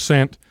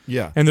 84%.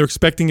 Yeah, and they're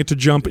expecting it to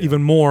jump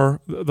even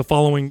more the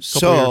following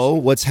couple years. So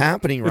what's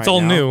happening right now? It's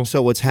all new.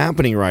 So what's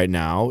happening right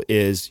now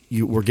is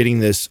we're getting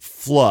this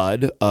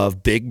flood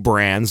of big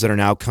brands that are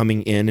now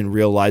coming in and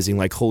realizing,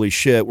 like, holy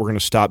shit, we're going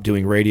to stop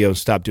doing radio and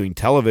stop doing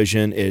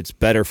television. It's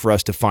better for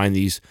us to find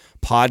these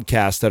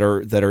podcasts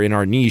that are in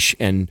our niche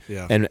and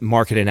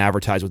market and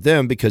advertise with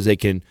them because they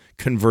can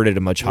convert at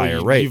a much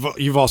higher rate.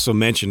 You've also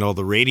mentioned all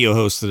the radio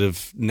hosts that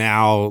have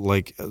now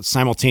like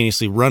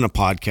simultaneously run a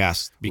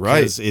podcast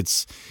because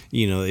it's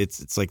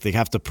it's like they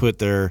have to put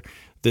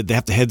they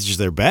have to hedge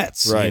their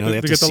bets. Right. They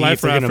have to get the see life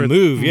if they're going to raft.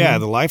 move. Mm-hmm. Yeah,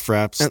 the life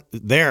wraps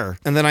there.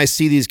 And then I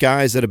see these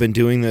guys that have been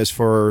doing this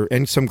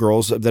and some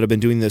girls that have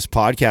been doing this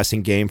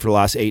podcasting game for the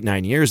last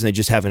 8-9 years, and they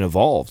just haven't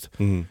evolved.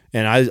 Mm-hmm.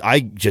 And I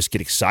just get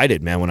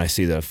excited, man, when I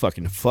see that.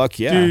 Fuck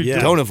yeah. Dude,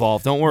 Don't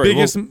evolve. Don't worry.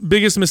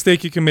 Biggest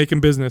mistake you can make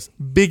in business.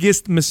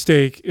 Biggest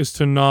mistake is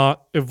to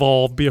not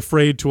evolve. Be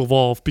afraid to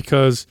evolve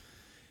because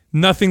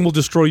nothing will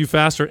destroy you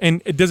faster.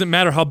 And it doesn't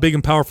matter how big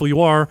and powerful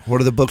you are.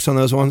 What are the books on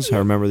those ones? I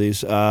remember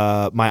these.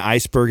 My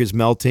Iceberg is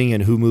Melting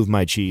and Who Moved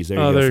My Cheese. There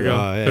you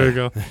go. There you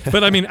go.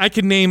 But I mean, I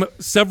could name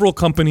several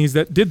companies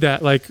that did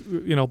that. Like,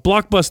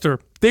 Blockbuster.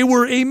 They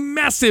were a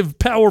massive,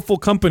 powerful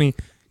company.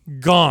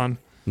 Gone.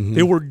 Mm-hmm.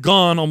 They were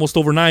gone almost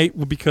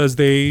overnight because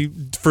they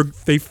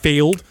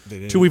failed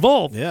to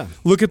evolve. Yeah.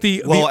 Look at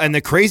and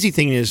the crazy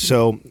thing is,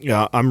 so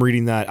I'm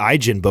reading that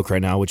iGen book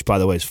right now, which by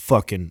the way is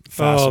fucking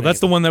fascinating. Oh, that's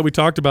the one that we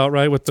talked about,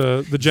 right? With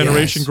the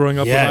generation growing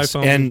up with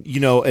iPhone.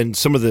 And and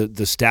some of the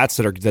stats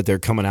that they're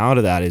coming out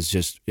of that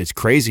is it's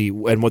crazy.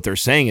 And what they're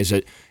saying is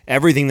that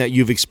everything that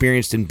you've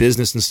experienced in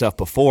business and stuff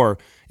before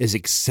is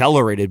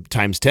accelerated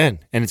times 10,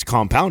 and it's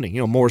compounding.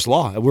 Moore's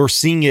law. We're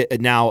seeing it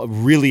now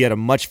really at a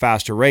much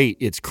faster rate.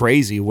 It's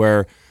crazy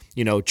where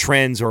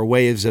trends or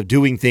ways of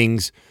doing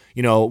things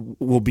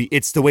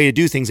it's the way to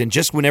do things, and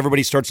just when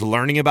everybody starts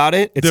learning about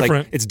it, it's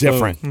different. Like it's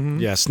different. Mm-hmm.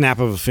 Yeah, snap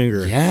of a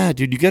finger. Yeah,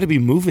 dude, you got to be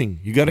moving.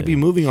 You got to be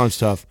moving on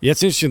stuff. Yeah,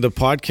 it's interesting. The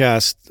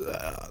podcast,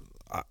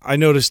 I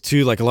noticed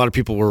too. Like a lot of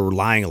people were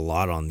relying a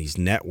lot on these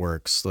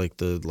networks, like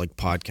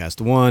Podcast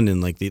One,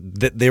 and like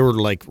they were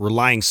like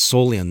relying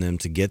solely on them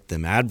to get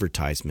them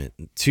advertisement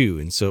too.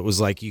 And so it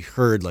was like you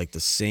heard like the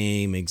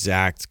same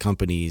exact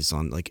companies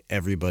on like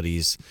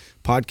everybody's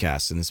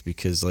podcast, and it's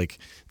because like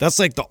that's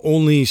like the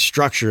only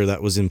structure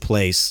that was in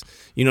place,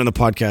 in the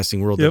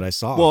podcasting world that I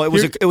saw. Well, it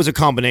was a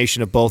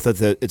combination of both.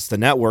 It's the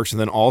networks, and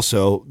then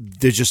also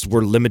there just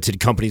were limited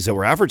companies that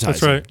were advertising.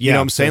 That's right. You know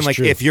what I'm saying? Like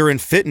true. if you're in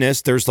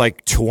fitness, there's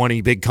like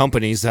 20 big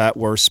companies that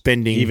were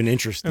spending even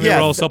interested. And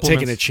they're all supplements.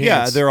 Taking a chance.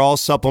 Yeah, they're all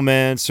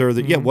supplements or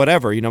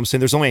whatever. You know what I'm saying?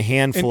 There's only a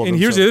handful of them.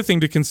 And here's the other thing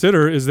to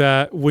consider is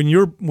that when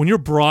you're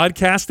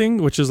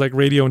broadcasting, which is like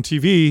radio and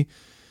TV,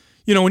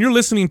 when you're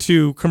listening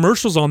to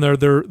commercials on there,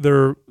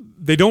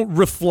 they don't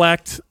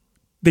reflect,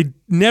 they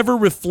never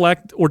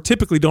reflect, or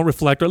typically don't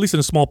reflect, or at least in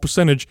a small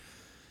percentage,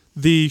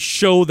 the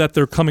show that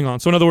they're coming on.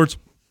 So in other words,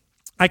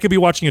 I could be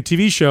watching a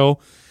TV show,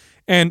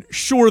 and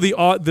sure,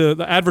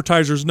 the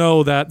advertisers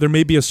know that there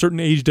may be a certain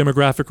age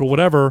demographic or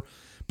whatever,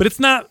 but it's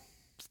not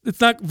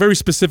very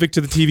specific to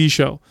the TV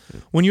show.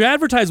 When you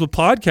advertise with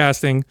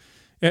podcasting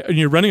and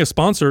you're running a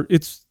sponsor,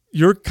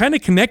 you're kind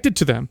of connected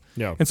to them.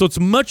 Yeah. And so it's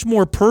much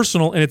more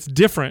personal and it's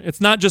different. It's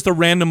not just a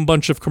random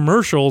bunch of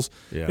commercials.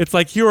 Yeah. It's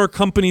like, here are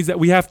companies that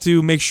we have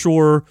to make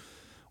sure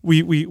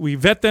we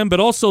vet them, but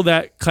also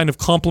that kind of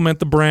complement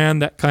the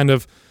brand, that kind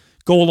of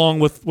go along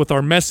with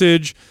our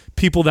message,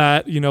 people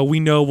that, we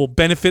know will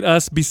benefit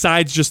us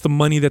besides just the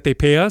money that they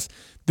pay us.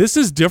 This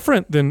is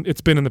different than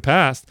it's been in the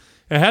past.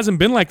 It hasn't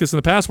been like this in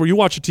the past where you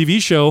watch a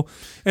TV show,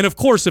 and of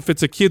course, if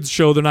it's a kid's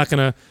show, they're not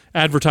going to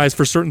advertise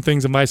for certain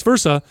things and vice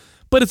versa.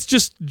 But it's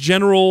just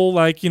general,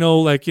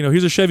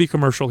 here's a Chevy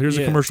commercial. Here's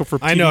a commercial for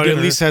TV I know, it dinner.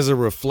 at least has a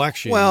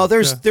reflection. Well,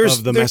 there's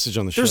the message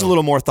on the show. There's a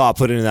little more thought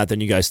put into that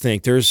than you guys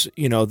think. There's,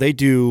 they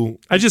do.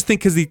 I just think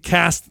because the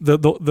cast,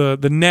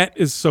 the net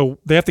is so,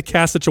 they have to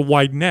cast such a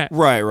wide net.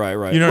 Right.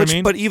 You know what I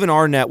mean? But even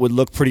our net would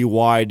look pretty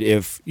wide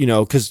if,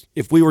 because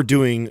if we were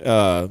doing,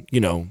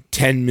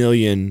 10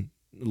 million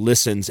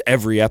listens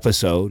every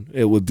episode,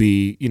 it would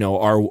be,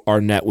 our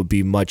net would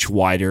be much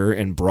wider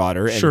and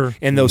broader. And, Sure.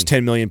 And those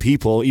 10 million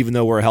people, even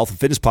though we're a health and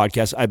fitness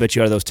podcast, I bet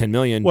you out of those 10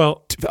 million,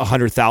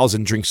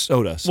 100,000 drink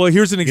sodas. Well,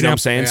 here's an example. You know what I'm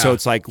saying? Yeah. So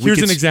it's like,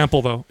 Here's an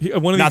example, though.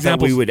 One of the not examples, that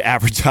we would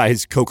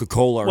advertise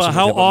Coca-Cola or well,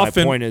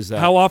 something. My point is that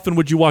how often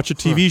would you watch a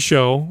TV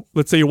show?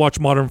 Let's say you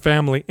watch Modern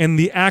Family, and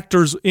the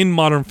actors in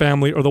Modern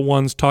Family are the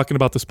ones talking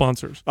about the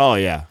sponsors. Oh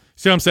yeah.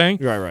 See what I'm saying?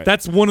 Right.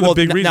 That's one of the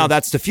big reasons. Now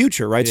that's the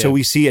future, right? Yeah. So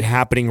we see it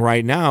happening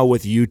right now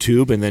with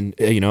YouTube, and then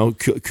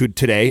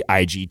today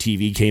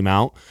IGTV came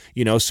out.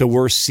 So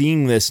we're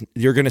seeing this.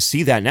 You're going to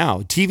see that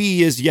now.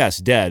 TV is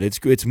dead.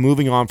 It's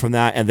moving on from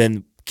that, and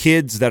then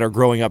kids that are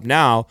growing up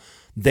now,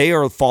 they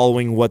are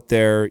following what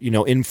their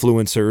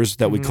influencers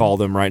that we call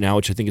them right now,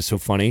 which I think is so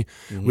funny.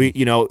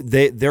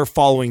 They're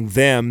following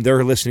them.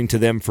 They're listening to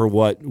them for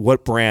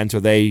what brands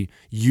are they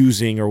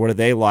using or what do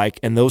they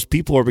like, and those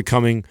people are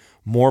becoming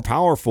more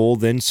powerful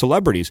than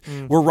celebrities.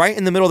 We're right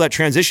in the middle of that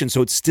transition,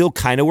 so it still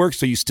kind of works.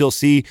 So you still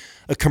see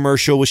a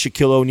commercial with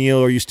Shaquille O'Neal,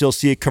 or you still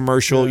see a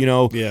commercial,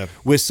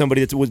 with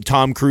somebody that's with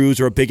Tom Cruise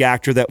or a big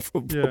actor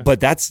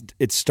but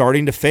it's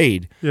starting to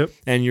fade. Yep.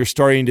 And you're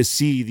starting to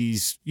see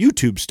these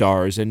YouTube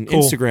stars and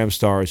Instagram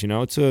stars.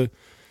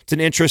 It's an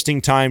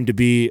interesting time to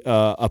be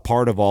a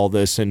part of all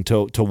this and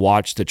to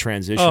watch the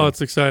transition. Oh,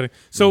 it's exciting.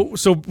 So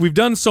we've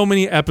done so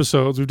many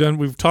episodes.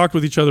 We've talked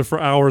with each other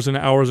for hours and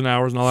hours and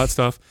hours and all that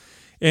stuff.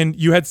 And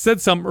you had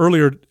said something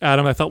earlier,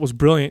 Adam, I thought was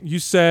brilliant. You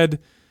said,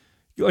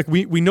 like,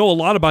 we know a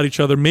lot about each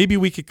other. Maybe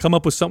we could come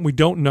up with something we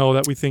don't know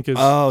that we think is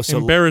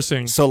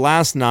embarrassing. So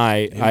last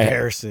night,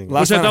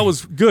 which I thought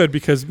was good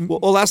because...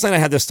 Well, last night I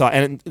had this thought,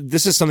 and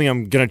this is something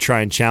I'm going to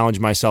try and challenge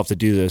myself to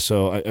do this,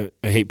 so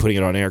I hate putting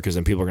it on air because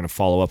then people are going to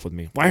follow up with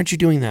me. Why aren't you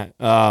doing that?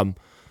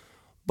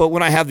 But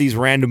when I have these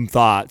random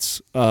thoughts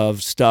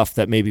of stuff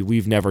that maybe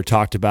we've never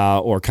talked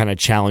about or kind of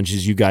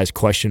challenges you guys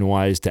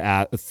question-wise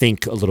to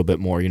think a little bit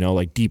more,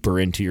 like deeper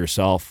into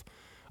yourself,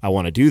 I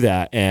want to do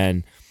that.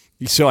 And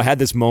so I had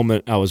this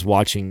moment. I was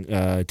watching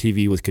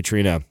TV with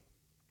Katrina,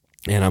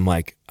 and I'm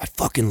like, I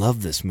fucking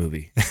love this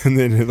movie. And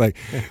then but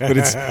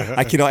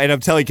and I'm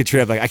telling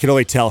Katrina, I can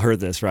only tell her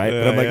this, right?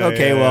 But I'm like,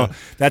 well,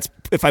 that's,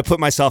 if I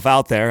put myself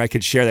out there, I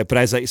could share that. But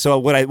I was like, so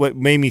what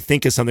made me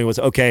think of something was,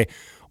 okay,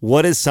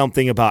 what is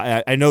something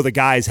about, I know the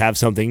guys have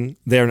something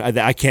there.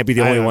 I can't be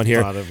the only one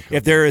here.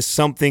 If there is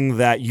something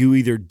that you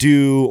either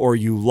do or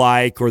you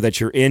like or that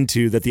you're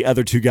into that the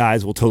other two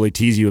guys will totally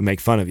tease you and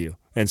make fun of you.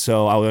 And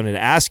so I wanted to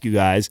ask you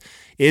guys,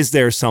 is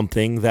there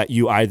something that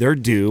you either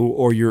do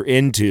or you're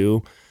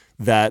into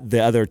that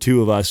the other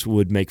two of us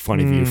would make fun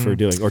of you for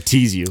doing or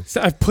tease you?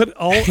 So I've put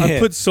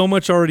so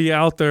much already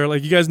out there.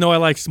 Like, you guys know I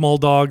like small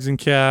dogs and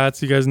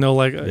cats. You guys know,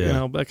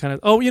 that kind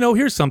of,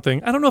 here's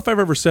something. I don't know if I've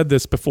ever said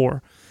this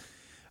before.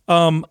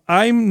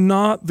 I'm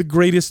not the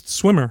greatest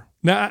swimmer.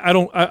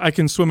 Now, I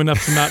can swim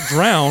enough to not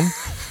drown.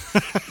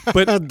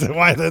 But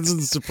why? That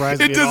doesn't surprise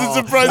me. It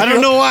doesn't surprise me. I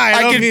don't know why.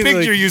 I can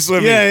picture you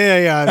swimming.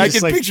 Yeah. I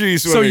can picture you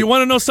swimming. So you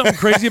want to know something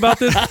crazy about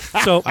this?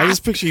 So I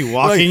just picture you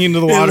walking into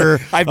the water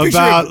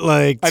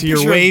to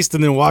your waist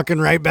and then walking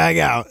right back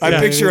out. I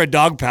picture a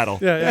dog paddle.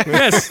 Yeah.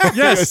 Yes.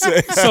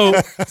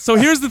 So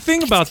here's the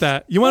thing about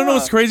that. You want to know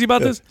what's crazy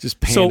about this? Just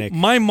panic. So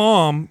my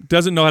mom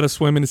doesn't know how to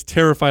swim and is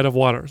terrified of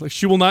water. Like,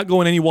 she will not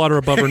go in any water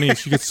above her knees.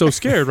 She gets so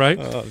scared, right?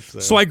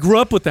 So I grew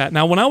up with that.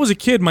 Now, when I was a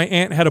kid, my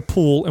aunt had a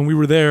pool and we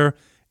were there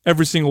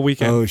every single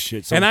weekend. Oh,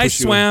 shit. So and I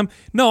swam.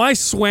 No, I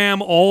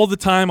swam all the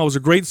time. I was a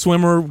great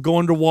swimmer, go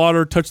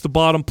underwater, touch the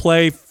bottom,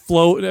 play,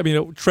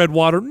 float, tread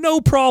water.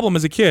 No problem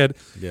as a kid.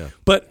 Yeah.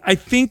 But I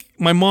think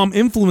my mom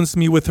influenced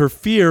me with her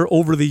fear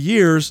over the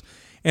years,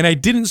 and I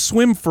didn't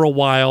swim for a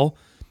while.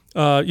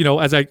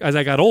 As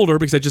I got older,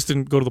 because I just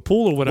didn't go to the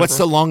pool or whatever. What's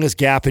the longest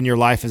gap in your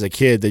life as a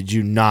kid that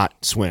you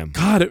not swim?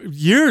 God,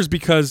 years,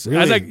 because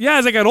really?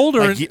 as I got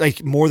older,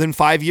 like more than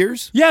 5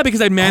 years. Yeah, because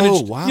I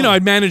managed. Oh, wow.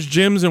 I'd managed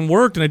gyms and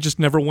worked, and I just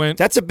never went.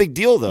 That's a big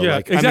deal, though. Yeah,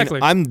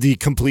 exactly. I'm the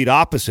complete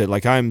opposite.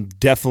 Like, I'm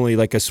definitely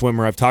like a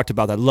swimmer. I've talked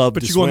about that. Love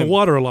but to you swim. go in the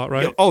water a lot,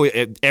 right? Oh,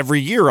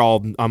 every year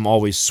I'm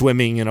always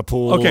swimming in a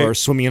pool or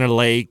swimming in a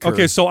lake.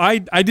 Okay, so I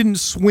didn't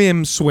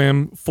swim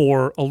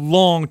for a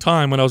long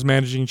time when I was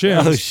managing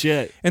gyms. Oh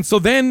shit! And so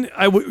then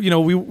I would,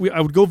 I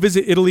would go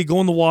visit Italy,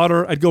 go in the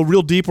water. I'd go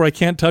real deep where I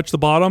can't touch the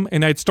bottom,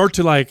 and I'd start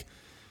to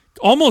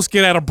almost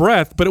get out of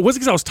breath. But it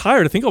wasn't because I was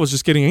tired. I think I was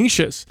just getting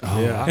anxious. Oh,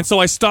 yeah. And so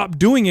I stopped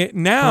doing it.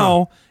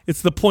 Now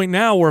it's the point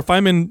now where if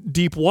I'm in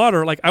deep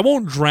water, I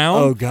won't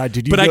drown. Oh God,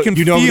 dude! I can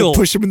feel. I'm gonna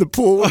push him in the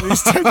pool. What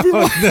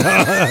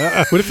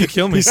if you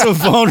kill me? He's so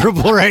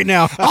vulnerable right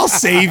now. I'll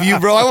save you,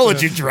 bro. I won't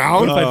let you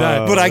drown. What if I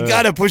die? But I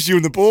gotta push you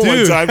in the pool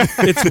Dude, one time.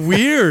 It's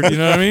weird. You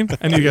know what I mean?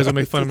 I knew you guys would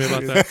make fun of me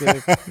about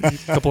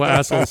that. Couple of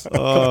assholes.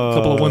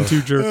 Couple of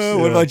 1-2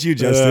 jerks. What about you,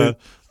 Justin?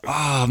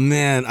 Oh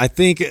man, I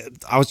think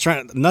I was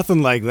trying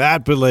nothing like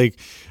that, but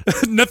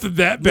nothing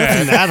that bad.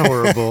 Nothing that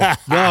horrible.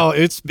 No,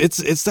 it's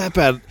that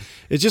bad.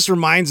 It just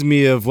reminds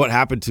me of what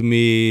happened to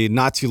me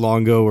not too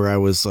long ago, where I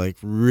was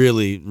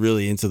really,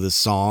 really into this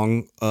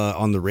song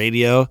on the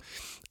radio,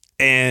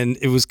 and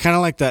it was kind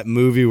of like that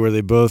movie where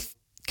they both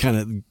kind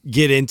of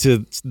get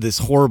into this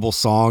horrible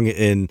song,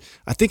 and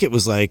I think it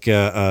was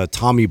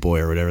Tommy Boy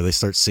or whatever. They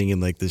start singing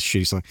this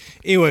shitty song.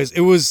 Anyways,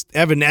 it was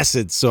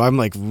Evanescence, so I'm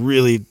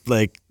really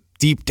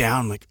deep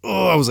down,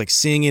 I was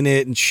singing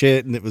it and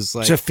shit, and it was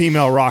it's a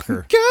female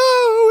rocker.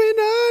 Going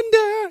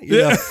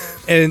under,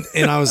 and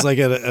I was at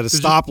a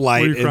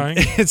stoplight, were you crying?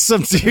 And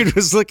some dude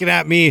was looking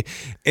at me,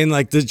 and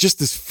just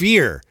this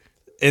fear,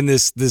 and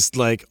this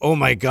like, oh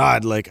my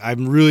God, like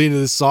I'm really into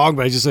this song,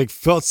 but I just like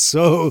felt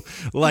so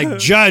like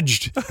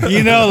judged,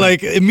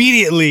 like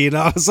immediately. And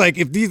I was like,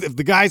 if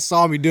the guy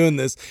saw me doing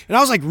this, and I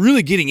was like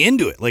really getting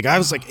into it, like I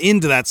was like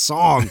into that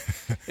song.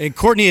 And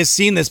Courtney has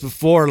seen this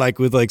before, like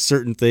with like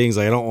certain things.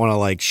 Like, I don't want to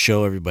like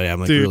show everybody I'm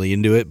like really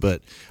into it,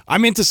 but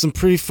I'm into some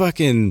pretty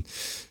fucking.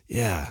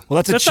 Yeah,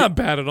 well, that's not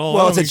bad at all.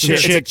 Well, it's a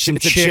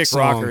chick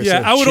rocker.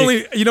 Yeah, I would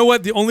only. You know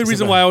what? The only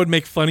reason why I would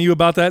make fun of you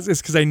about that is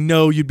because I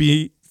know you'd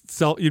be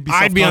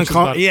I'd be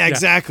uncomfortable. Yeah,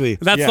 exactly.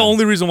 That's the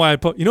only reason why I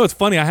put. You know, it's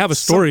funny. I have a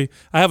story.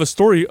 I have a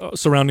story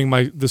surrounding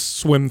the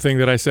swim thing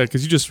that I said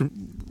because you just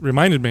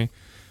reminded me.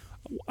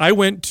 I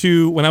went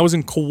to when I was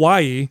in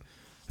Kauai.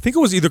 I think it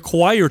was either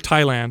Kauai or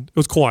Thailand. It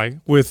was Kauai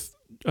with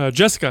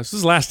Jessica. This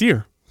is last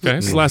year. Okay,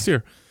 this is last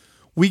year.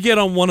 We get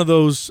on one of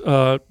those.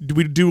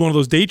 We do one of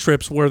those day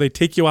trips where they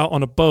take you out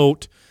on a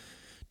boat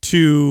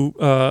to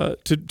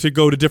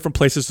go to different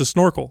places to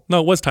snorkel. No,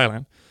 it was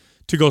Thailand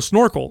to go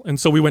snorkel. And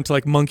so we went to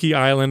like Monkey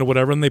Island or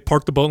whatever, and they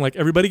parked the boat and like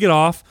everybody get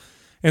off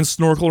and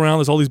snorkel around.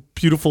 There's all these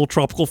beautiful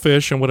tropical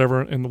fish and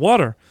whatever in the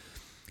water.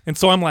 And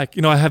so I'm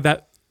like, I have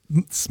that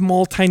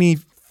small tiny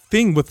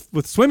thing with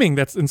swimming.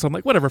 And so I'm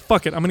like, whatever,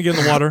 fuck it, I'm gonna get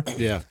in the water.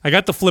 Yeah, I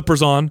got the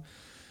flippers on.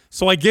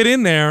 So I get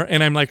in there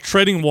and I'm like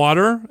treading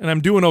water and I'm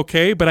doing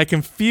okay, but I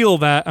can feel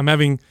that I'm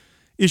having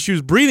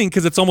issues breathing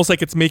because it's almost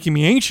like it's making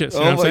me anxious. You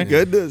know what I'm saying?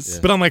 Goodness.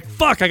 Yeah. But I'm like,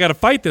 fuck, I got to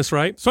fight this,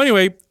 right? So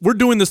anyway, we're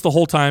doing this the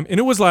whole time. And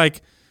it was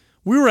like,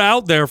 we were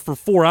out there for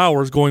 4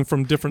 hours going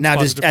from different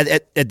spots. Now,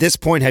 at this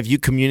point, have you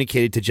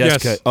communicated to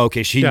Jessica? Yes.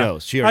 Okay, she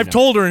knows. I've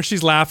told her, and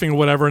she's laughing or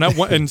whatever.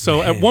 And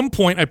so at one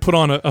point, I put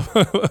on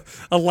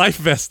a life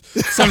vest.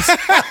 So I'm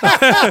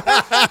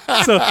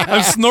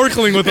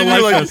snorkeling with a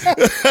life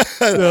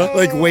vest.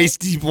 Like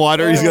waist deep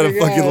water. He's got a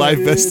fucking life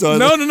vest on.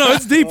 No,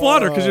 it's deep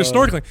water because you're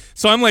snorkeling.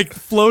 So I'm like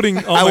floating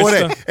on my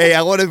stuff. Hey,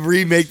 I want to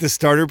remake the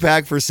starter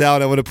pack for Sal,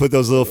 and I want to put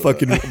those little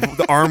fucking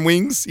the arm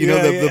wings.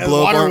 The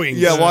blow water arm wings.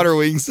 Yeah, water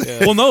wings.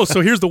 Yeah. Well, no. So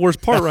here's the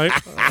worst part, right?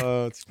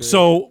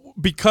 So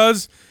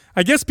because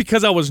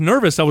I was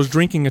nervous, I was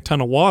drinking a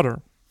ton of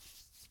water.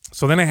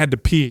 So then I had to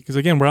pee because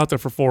again, we're out there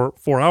for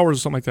 4 hours or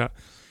something like that.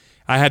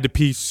 I had to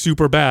pee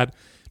super bad.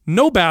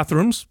 No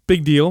bathrooms,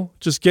 big deal.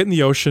 Just get in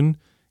the ocean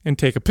and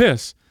take a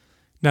piss.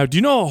 Now, do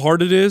you know how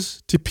hard it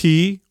is to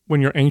pee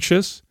when you're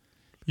anxious?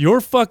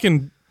 Your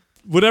fucking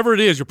whatever it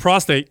is, your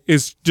prostate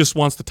just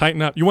wants to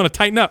tighten up. You want to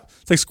tighten up.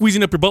 It's like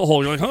squeezing up your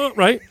butthole. You're like, huh,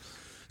 right?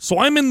 So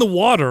I'm in the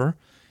water.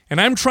 And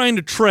I'm trying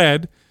to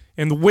tread,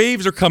 and the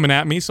waves are coming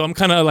at me, so I'm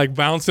kind of like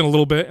bouncing a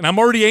little bit. And I'm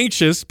already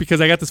anxious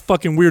because I got this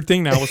fucking weird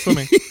thing now with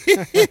swimming.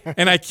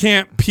 And I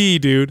can't pee,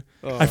 dude.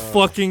 I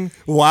fucking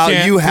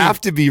can't you pee.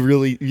 have to be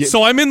really...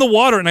 So I'm in the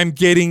water, and I'm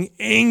getting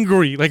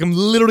angry. Like I'm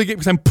literally getting...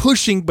 Because I'm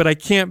pushing, but I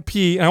can't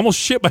pee. And I almost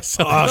shit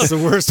myself. Oh, it's the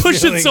worst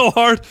Pushing feeling. so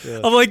hard. Yeah.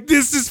 I'm like,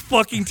 this is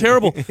fucking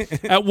terrible.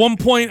 At one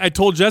point, I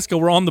told Jessica,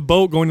 we're on the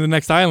boat going to the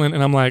next island,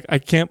 and I'm like, I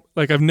can't...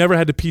 Like, I've never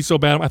had to pee so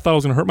bad. I thought I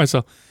was going to hurt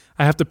myself.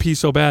 I have to pee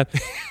so bad.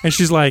 And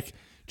she's like...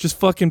 Just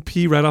fucking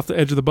pee right off the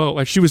edge of the boat.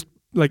 Like she was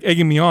like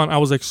egging me on. I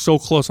was like so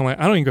close. I'm like,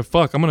 I don't even give a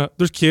fuck.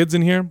 There's kids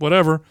in here,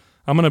 whatever.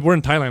 We're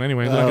in Thailand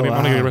anyway.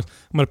 I'm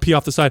gonna pee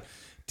off the side.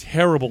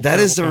 Terrible.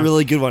 That is a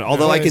really good one.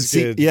 Although I can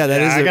see, I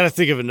got to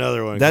think of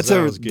another one. That's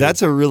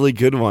a really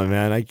good one,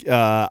 man.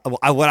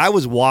 What I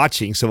was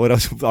watching. So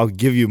I'll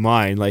give you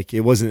mine. Like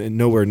it wasn't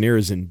nowhere near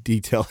as in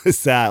detail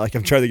as that. Like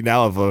I'm trying to think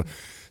now of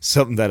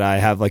something that I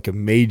have like a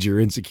major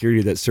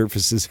insecurity that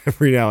surfaces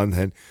every now and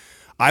then.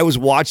 I was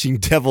watching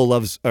Devil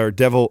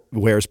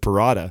Wears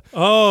Prada.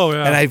 Oh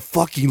yeah, and I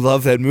fucking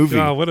love that movie.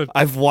 Oh,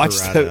 I've watched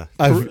that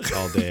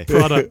all day.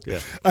 Prada.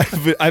 Yeah.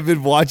 I've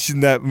been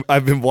watching that.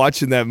 I've been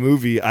watching that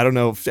movie. I don't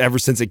know ever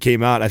since it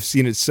came out. I've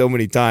seen it so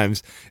many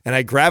times, and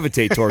I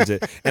gravitate towards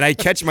it. And I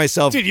catch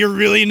myself. Dude, you're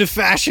really into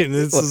fashion.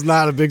 This is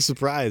not a big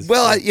surprise.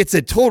 Well, it's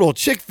a total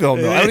chick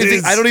film, though. I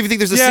don't even think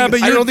there's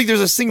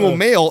a single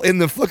male in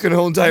the fucking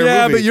whole entire movie.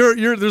 Yeah, but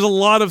you're there's a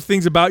lot of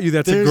things about you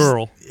that's a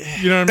girl.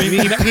 You know what I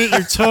mean? You paint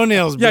your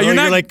toenails, bro. Yeah,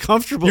 you're like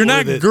comfortable. You're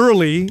not with it.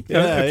 girly,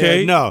 okay?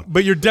 Yeah, no,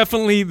 but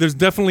there's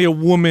definitely a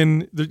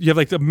woman. You have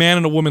like a man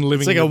and a woman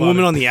living. It's like in a your woman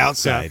body. on the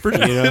outside.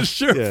 Yeah, for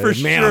sure.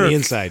 Man on the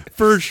inside,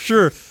 for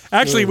sure.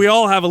 Actually, we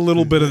all have a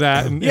little bit of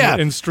that.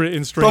 In straight.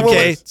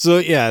 Okay,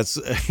 so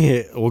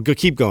we'll go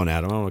keep going,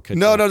 Adam. I don't want to cut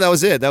No, that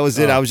was it. That was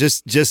it. I was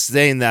just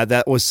saying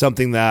that was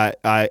something that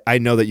I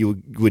know that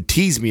you would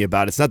tease me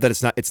about. It's not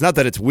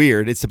that it's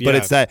weird. But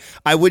it's that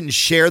I wouldn't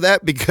share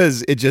that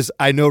because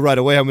I know right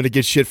away I'm going to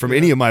get shit from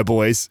any of my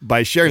boys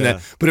by sharing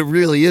that. But it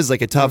really is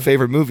like a top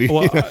favorite movie.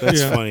 Well,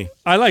 that's funny.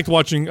 I like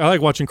watching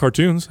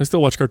cartoons. I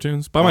still watch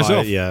cartoons by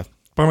myself.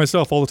 By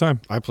myself all the time.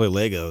 I play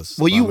Legos.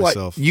 Well, you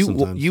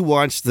you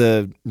watch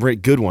the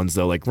good ones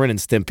though, like Ren and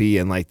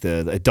Stimpy and like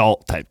the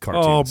adult type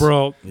cartoons. Oh,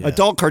 bro,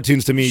 adult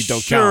cartoons to me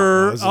don't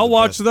count. Sure, I'll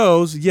watch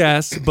those.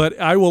 Yes, but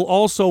I will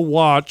also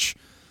watch.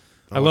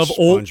 I love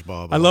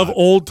SpongeBob. I love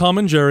old Tom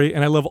and Jerry,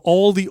 and I love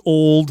all the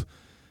old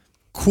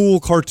cool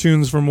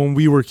cartoons from when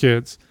we were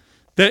kids.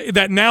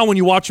 That now when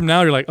you watch them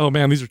now, you're like, oh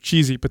man, these are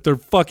cheesy, but they're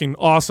fucking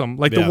awesome.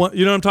 Like the one,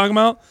 you know what I'm talking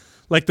about?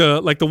 like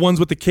the ones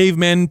with the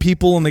cavemen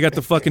people, and they got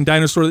the fucking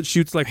dinosaur that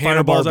shoots like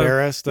fireballs out.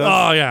 Hanna-Barbera stuff.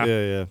 Oh yeah,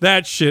 Yeah.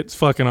 that shit's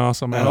fucking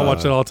awesome, man. I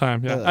watch it all the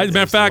time. Yeah, as a matter of I used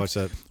to fact, watch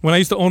that. when I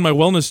used to own my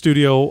wellness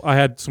studio, I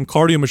had some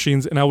cardio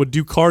machines, and I would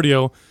do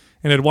cardio,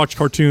 and I'd watch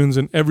cartoons,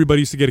 and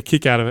everybody used to get a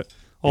kick out of it.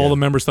 All the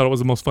members thought it was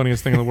the most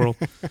funniest thing in the world.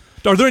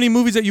 Are there any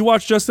movies that you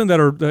watch, Justin,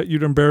 that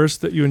you're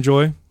embarrassed that you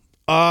enjoy?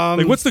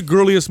 Like, what's the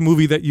girliest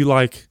movie that you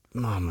like?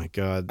 Oh my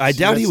God. I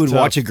doubt he That's would tough.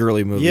 watch a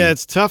girly movie. Yeah,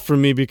 it's tough for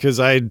me because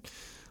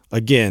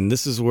again,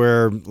 this is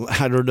where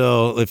I don't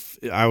know if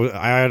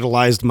I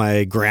idolized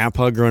my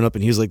grandpa growing up,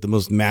 and he was like the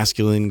most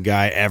masculine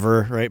guy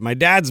ever, right? My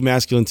dad's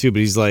masculine too, but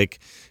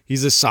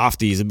he's a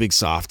softie, he's a big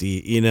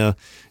softie, you know,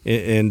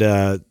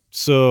 and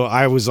so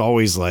I was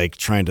always like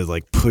trying to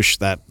like push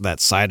that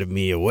side of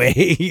me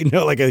away, you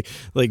know,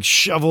 like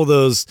shovel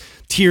those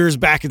tears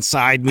back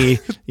inside me,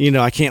 you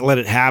know, I can't let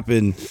it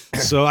happen.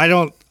 So I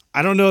don't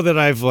know that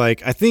I've I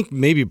think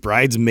maybe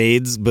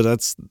Bridesmaids, but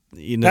that's,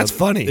 you know, That's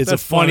funny. It's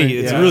That's a funny, funny.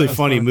 it's Yeah, a really that's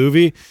funny funny.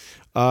 movie.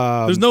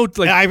 There's no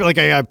I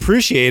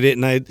appreciate it,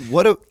 and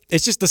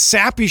it's just the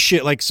sappy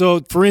shit. Like, so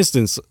for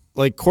instance,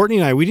 like Courtney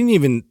and I, we didn't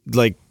even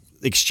like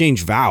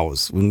exchange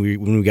vows when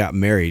we got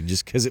married,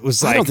 just because it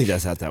was like, I don't think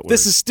that's how that works.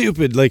 this is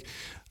stupid. Like,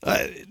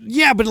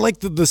 yeah, but like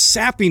the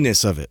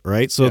sappiness of it,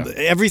 right? So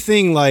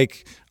everything,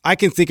 like, I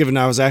can think of it. And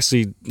I was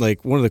actually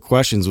like, one of the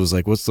questions was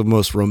like, what's the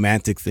most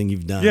romantic thing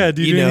you've done? Yeah,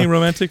 do you do know? anything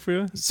romantic for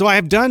you? So I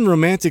have done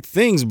romantic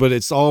things, but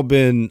it's all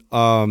been,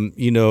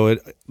 you know,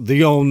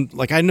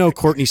 like I know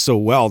Courtney so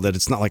well that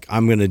it's not like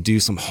I'm going to do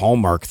some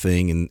Hallmark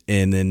thing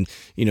and then,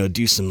 you know,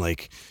 do some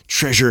like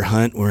treasure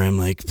hunt where I'm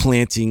like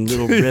planting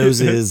little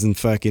roses and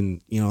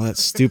fucking, you know, that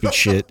stupid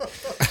shit.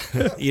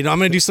 You know, I'm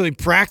going to do something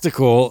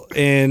practical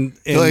and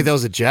I feel like that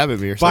was a jab at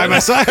me or by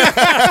something.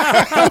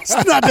 my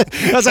side.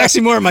 That's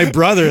actually more my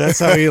brother. That's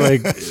how he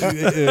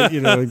you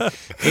know.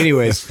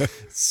 Anyways,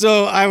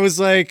 so I was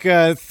like,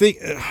 what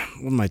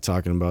am I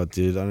talking about,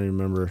 dude? I don't even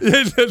remember.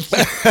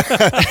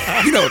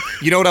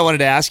 You know what I wanted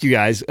to ask you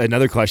guys?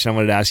 Another question I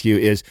wanted to ask you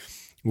is,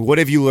 what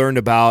have you learned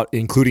about,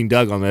 including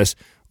Doug on this,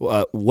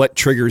 what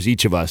triggers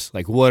each of us?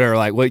 Like,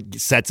 what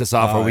sets us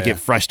off, or we get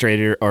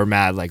frustrated or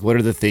mad? Like, what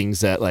are the things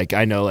that, like,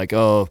 I know, like,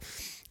 oh,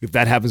 if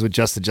that happens with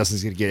Justin,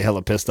 Justin's gonna get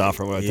hella pissed off,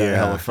 or what?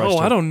 Hella frustrated.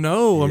 Oh, I don't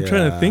know. I'm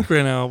trying to Yeah. think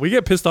right now. We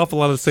get pissed off a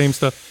lot of the same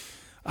stuff.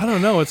 I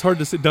don't know. It's hard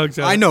to say. Doug's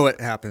out. I know what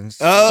happens.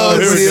 Oh,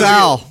 This here we is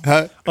go.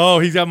 Sal. Oh,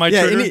 he's got my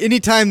Yeah, trigger.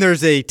 anytime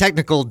there's a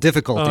technical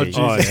difficulty, Oh, Jesus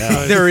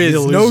Christ. there is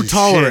He'll no lose his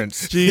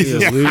tolerance.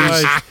 Jesus He'll lose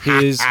Christ.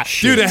 his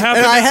shit. Dude, it And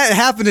happened. I had it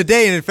happen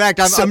today, and in fact,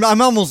 I'm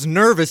almost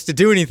nervous to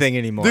do anything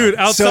anymore. Dude,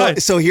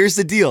 outside. So here's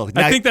the deal.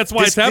 I think that's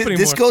why it's happening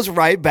This more. goes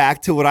right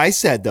back to what I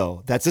said,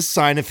 though. That's a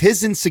sign of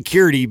his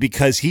insecurity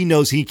because he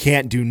knows he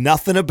can't do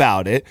nothing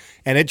about it,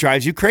 and it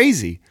drives you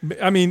crazy.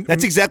 I mean,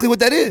 That's exactly what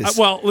that is.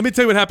 well, let me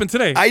tell you what happened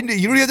today.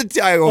 You don't have to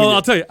tell. Well,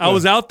 I'll tell you. I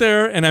was out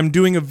there and I'm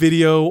doing a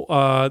video,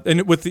 and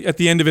at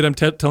the end of it, I'm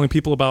telling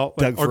people about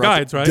like, our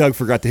guides, right? Doug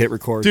forgot to hit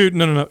record. Dude,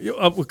 no.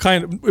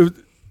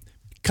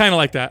 Kind of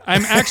like that.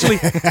 I'm actually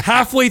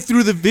halfway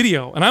through the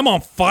video and I'm on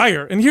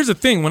fire. And here's the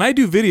thing: when I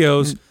do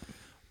videos,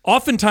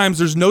 oftentimes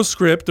there's no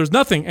script, there's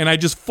nothing, and I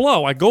just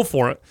flow. I go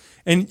for it,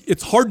 and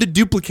it's hard to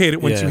duplicate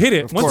it once Yeah, you hit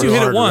it. of Once course. you hit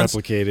Hard it to once,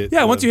 replicate it.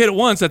 yeah. Once you hit it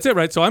once, that's it,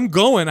 right? So I'm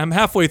going. I'm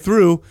halfway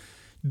through.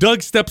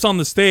 Doug steps on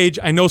the stage.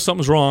 I know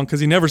something's wrong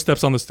because he never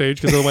steps on the stage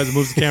because otherwise it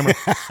moves the camera.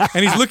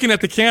 And he's looking at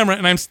the camera,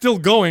 and I'm still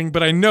going,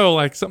 but I know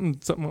like something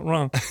went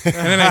wrong. And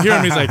then I hear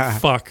him. He's like,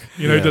 "Fuck,"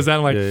 you know. He does that.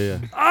 I'm like,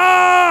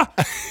 "Ah!"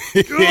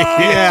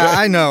 yeah,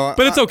 I know.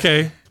 But it's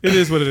okay. It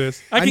is what it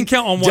is. I can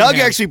count on one Doug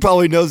hand. actually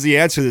probably knows the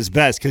answer to this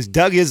best because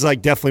Doug is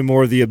like definitely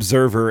more the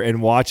observer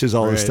and watches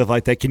all this stuff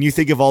like that. Can you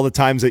think of all the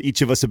times that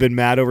each of us have been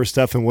mad over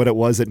stuff and what it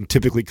was that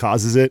typically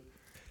causes it?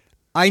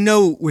 I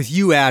know with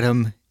you,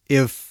 Adam,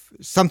 if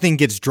something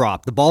gets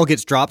dropped, the ball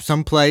gets dropped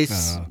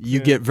someplace, you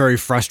get very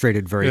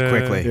frustrated very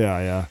quickly.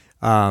 Yeah.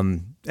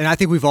 And I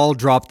think we've all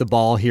dropped the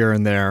ball here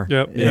and there.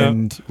 Yep,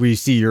 and we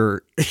see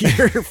your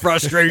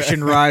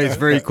frustration rise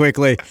very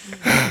quickly.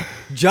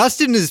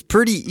 Justin is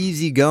pretty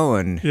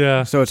easygoing.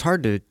 Yeah. So it's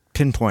hard to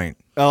pinpoint.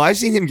 Oh, I've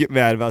seen him get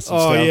mad about some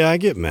Oh stuff. yeah, I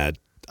get mad.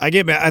 I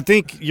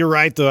think you're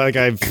right though. Like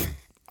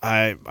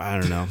I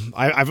don't know.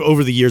 I've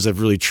over the years I've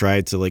really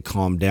tried to like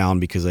calm down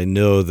because I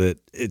know that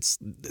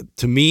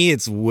to me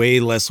it's way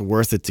less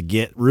worth it to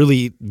get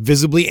really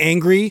visibly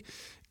angry.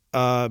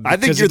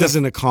 Because it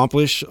doesn't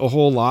accomplish a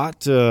whole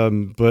lot,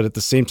 but at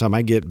the same time,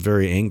 I get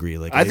very angry.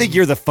 Like I think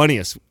you're the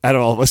funniest out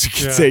of all of us who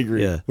gets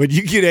angry. Yeah. When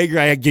you get angry,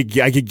 I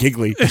get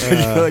giggly.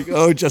 You're like,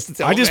 oh, Justin.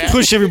 I just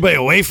push everybody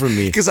away from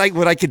me. because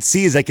what I could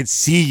see is I could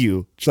see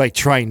you like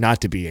trying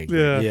not to be angry.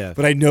 Yeah.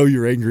 But I know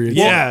you're angry.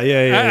 Yeah.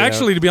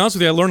 Actually, to be honest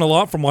with you, I learned a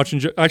lot from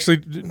watching.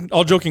 Actually,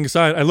 all joking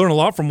aside, I learned a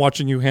lot from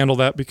watching you handle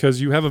that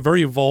because you have a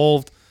very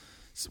evolved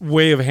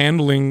way of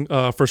handling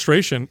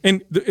frustration,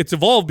 and it's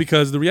evolved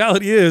because the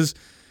reality is,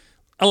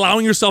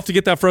 allowing yourself to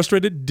get that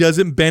frustrated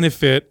doesn't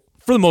benefit,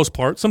 for the most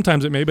part.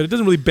 Sometimes it may, but it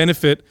doesn't really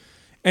benefit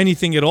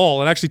anything at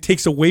all. It actually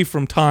takes away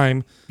from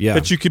time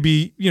that you could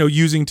be,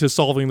 using to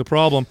solving the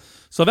problem.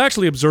 So I've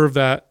actually observed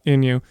that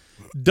in you.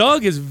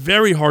 Doug is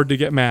very hard to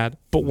get mad,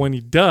 but when he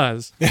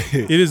does,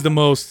 it is the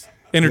most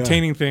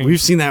entertaining thing.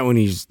 We've seen that when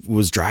he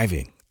was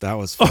driving. That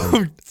was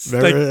fun.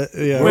 Where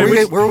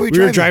were we We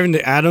were driving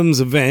to Adam's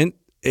event,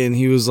 and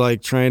he was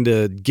like trying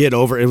to get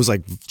over. It was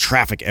like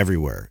traffic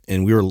everywhere,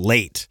 and we were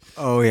late.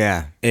 Oh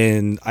yeah,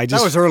 And I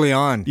just that was early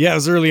on. Yeah, it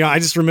was early on. I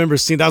just remember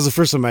seeing that was the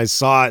first time I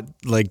saw it.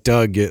 Like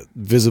Doug get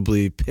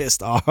visibly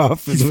pissed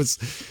off. It was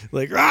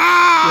like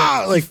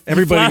like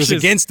everybody was flashes.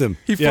 against him.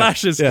 He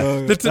flashes. Yeah.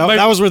 That's-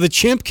 That was where the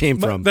chimp came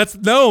from.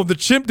 The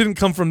chimp didn't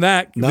come from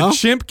that. No? The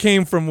chimp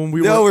came from when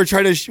we No, were.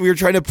 we were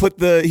trying to put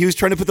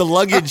the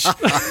luggage.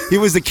 He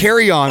was the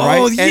carry-on, right?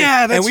 Oh,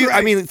 yeah, that's I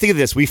right. mean, think of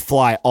this: we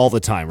fly all the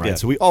time, right? Yeah.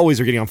 So we always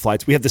are getting on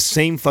flights. We have the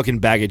same fucking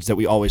baggage that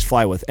we always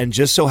fly with, and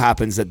just so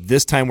happens that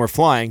this time we're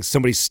flying,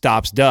 somebody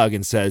stops Doug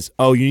and says,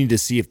 "Oh, you need to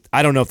see if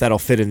I don't know if that'll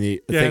fit in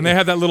the Yeah, thing." and they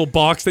have that little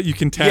box that you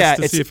can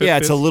test to see if it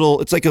fits. it's a little,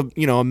 it's like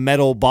a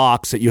metal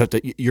box that you have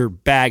to, your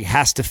bag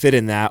has to fit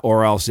in that,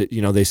 or else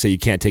they say you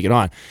can't take it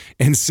on.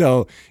 And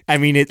so, I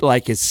mean,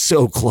 it's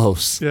so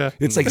close. Yeah.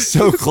 It's like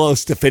so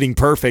close to fitting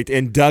perfect.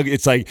 And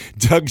it's like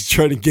Doug's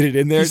trying to get it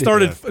in there. He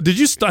started.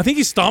 I think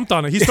he stomped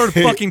on it. He started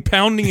fucking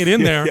pounding it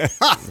in there,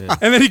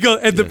 and then he goes.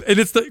 And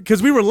it's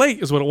because we were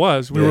late, is what it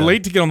was. We were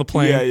late to get on the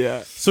plane. Yeah,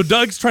 yeah. So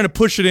Doug's trying to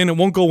push it in. It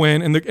won't go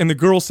in, and the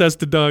girl says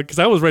to Doug, because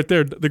I was right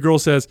there. The girl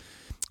says,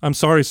 "I'm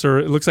sorry, sir.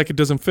 It looks like it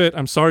doesn't fit.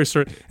 I'm sorry,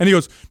 sir." And he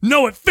goes,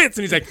 "No, it fits."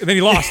 And he's like, and then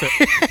he lost it.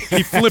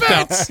 He flipped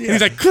out. And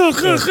he's like,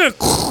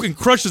 and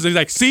crushes it. He's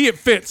like, "See, it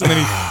fits." And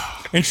then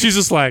and she's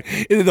just like,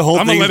 And then the whole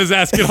 "I'm thing, gonna let his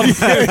ass get on the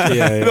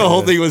plane." the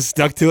whole thing was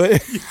stuck to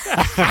it.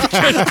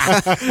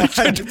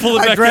 Tried to pull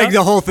it I back dragged out.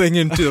 the whole thing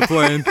into the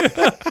plane.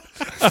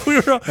 We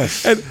were,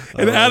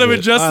 and Adam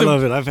and Justin, I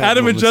love it. I've had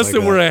Adam and moments Justin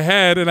like were that.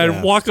 ahead, and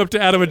I walk up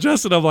to Adam and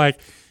Justin. I'm like,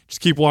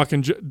 just keep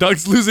walking.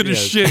 Doug's losing his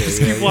shit.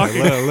 Just keep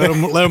walking. Let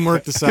him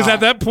work this out. Because at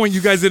that point,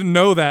 you guys didn't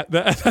know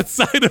that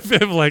side of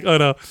him. Like, oh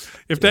no,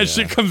 if that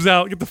shit comes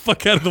out, get the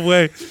fuck out of the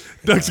way.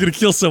 Doug's gonna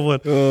kill someone.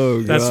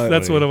 Oh,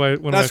 that's one of my.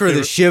 That's where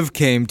the shiv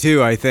came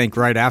too. I think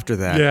right after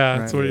that. Yeah, Right.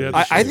 that's where he had.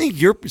 I think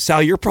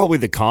Sal, you're probably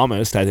the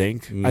calmest. I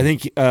think.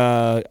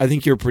 I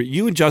think you're pretty.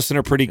 You and Justin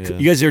are pretty.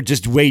 You guys are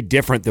just way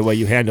different the way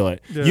you handle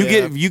it.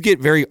 You get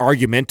very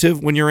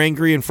argumentative when you're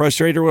angry and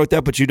frustrated or like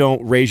that, but you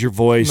don't raise your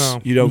voice.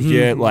 No. You don't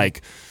get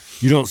like.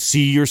 You don't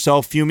see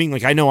yourself fuming.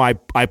 Like I know I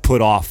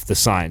put off the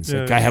signs.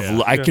 Like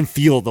I can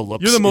feel the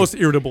looks. You're the most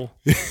irritable.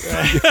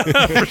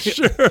 For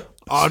sure.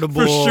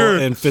 Audible For sure.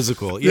 and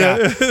physical.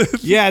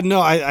 Yeah.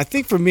 No, I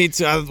think for me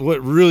too, what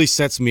really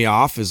sets me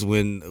off is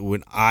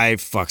when I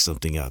fuck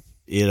something up.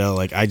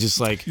 Like I just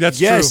like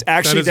That's yes, true.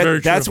 actually, that is very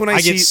that's true. when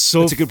I get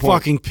so that's a good point.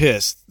 fucking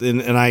pissed,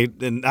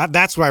 and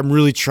that's why I'm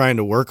really trying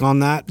to work on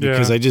that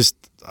because Yeah. I just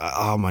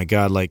oh my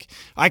god, like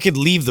I could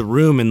leave the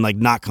room and like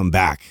not come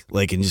back,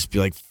 like and just be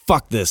like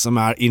fuck this, I'm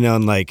out,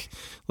 and like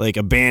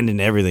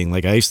abandon everything.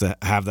 Like I used to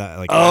have that.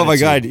 Like Oh my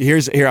God!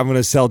 attitude. Here I'm going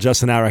to sell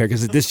Justin out right here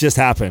because this just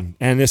happened,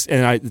 and it's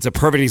a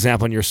perfect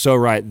example. And you're so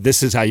right.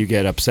 This is how you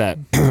get upset,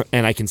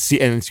 and I can see,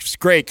 and it's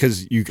great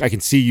because I can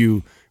see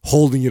you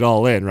holding it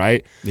all in,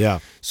 right? Yeah.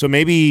 So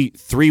maybe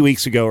 3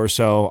 weeks ago or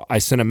so, I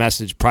sent a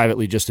message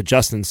privately just to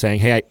Justin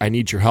saying, "Hey, I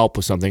need your help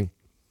with something."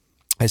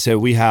 I said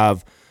we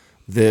have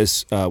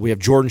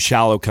Jordan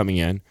Shallow coming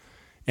in,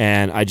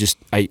 and I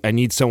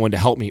need someone to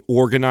help me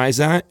organize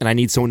that, and I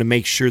need someone to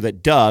make sure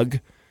that Doug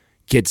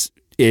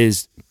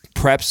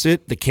preps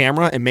the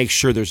camera and makes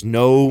sure there's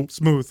no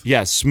Smooth.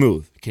 Yeah,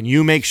 smooth. Can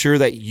you make sure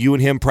that you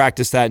and him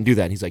practice that and do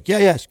that? And he's like,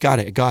 yes, got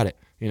it.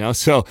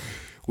 So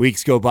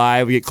weeks go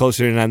by, we get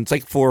closer, and it's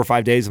like 4 or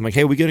 5 days. I'm like,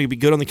 hey, we gonna be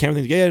good on the camera?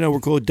 He's like, yeah, no, we're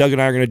cool. Doug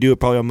and I are gonna do it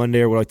probably on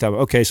Monday or what like that.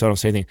 Okay, so I don't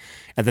say anything.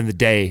 And then the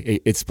day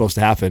it's supposed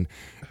to happen,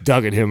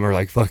 Doug and him are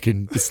like,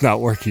 fucking, it's not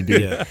working,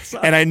 dude. Yeah.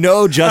 And I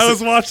know Justin. I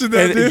was watching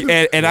that, dude.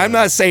 And I'm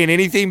not saying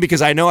anything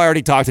because I know I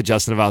already talked to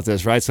Justin about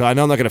this, right? So I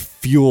know I'm not going to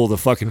fuel the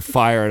fucking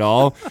fire at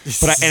all.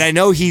 But I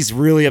know he's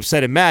really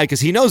upset and mad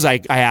because he knows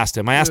I asked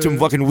him. I asked him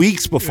fucking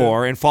weeks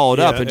before and followed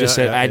up and just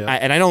said,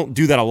 and I don't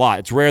do that a lot.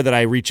 It's rare that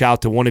I reach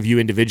out to one of you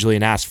individually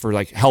and ask for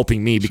like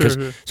helping me because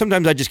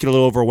sometimes I just get a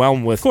little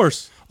overwhelmed with Of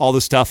course. all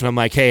this stuff, and I'm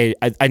like, hey,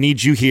 I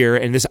need you here,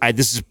 and this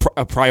is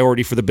a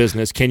priority for the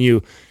business. Can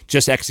you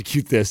just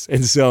execute this?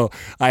 And so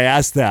I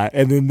asked that,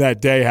 and then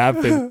that day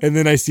happened, and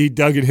then I see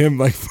Doug and him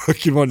like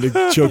fucking wanting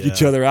to choke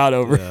each other out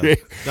over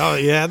it. Oh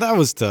yeah, that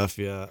was tough.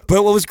 Yeah.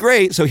 But what was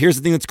great, so here's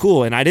the thing that's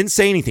cool, and I didn't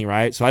say anything,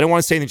 right? So I didn't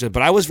want to say anything,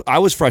 but I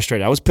was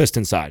frustrated. I was pissed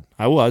inside.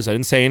 I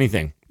didn't say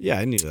anything. Yeah,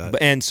 I knew that.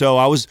 And so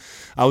I was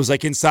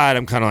like inside,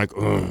 I'm kind of like,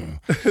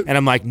 ugh. And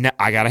I'm like,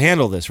 I got to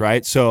handle this,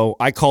 right? So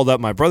I called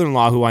up my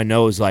brother-in-law, who I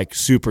know is like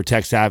super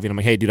tech savvy. And I'm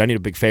like, hey, dude, I need a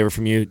big favor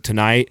from you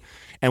tonight.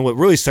 And what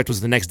really sucked was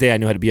the next day I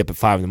knew I had to be up at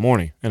 5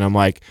 a.m. And I'm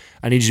like,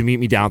 I need you to meet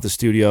me down at the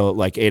studio at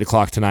like 8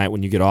 o'clock tonight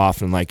when you get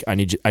off. And like, I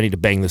need to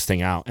bang this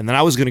thing out. And then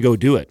I was going to go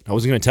do it. I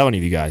wasn't going to tell any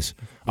of you guys.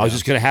 I was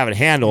just going to have it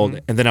handled.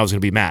 And then I was going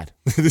to be mad.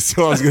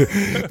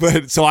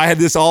 So I had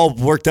this all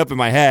worked up in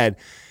my head.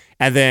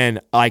 And then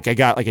like I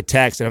got like a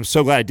text, and I'm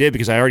so glad I did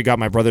because I already got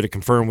my brother to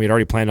confirm. We had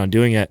already planned on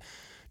doing it.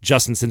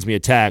 Justin sends me a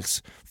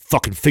text.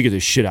 fucking figure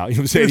this shit out. You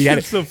know what I'm saying?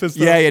 You're so pissed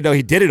off. Yeah, no,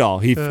 he did it all.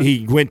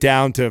 He went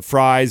down to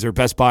Fry's or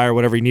Best Buy or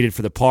whatever he needed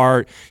for the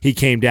part. He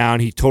came down.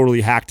 He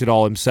totally hacked it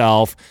all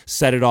himself,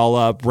 set it all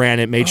up, ran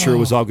it, made sure it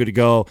was all good to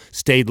go,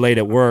 stayed late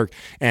at work.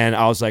 And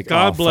I was like,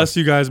 God bless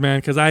you guys, man,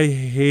 because I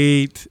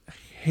hate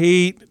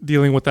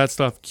dealing with that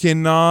stuff.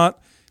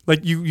 Cannot,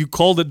 like you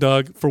called it,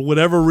 Doug, for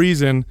whatever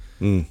reason.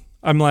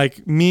 I'm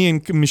like, me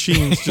and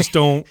machines just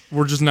don't,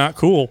 we're just not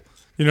cool.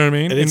 You know what I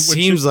mean? And it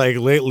seems like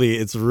lately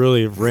it's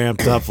really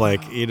ramped up.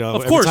 Like, you know,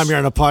 Of course. every time you're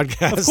on a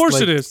podcast. Of course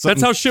like, it is.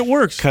 That's how shit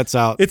works. cuts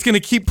out. It's going to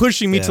keep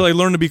pushing me till I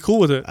learn to be cool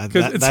with it.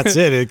 That's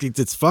it.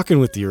 It's fucking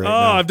with you right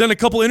now. I've done a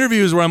couple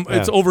interviews where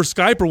it's over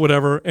Skype or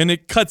whatever, and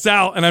it cuts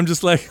out, and I'm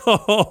just like,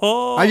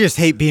 I just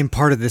hate being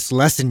part of this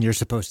lesson you're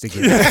supposed to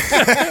give.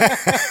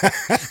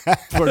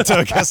 Poor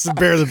Doug has to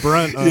bear the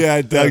brunt.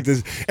 Yeah, Doug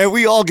does. And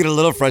we all get a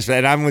little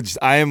frustrated. I'm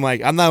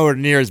not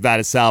near as bad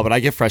as Sal, but I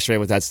get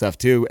frustrated with that stuff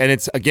too. And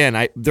it's,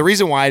 again, the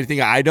reason why I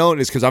think I don't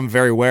is because I'm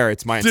very aware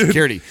it's my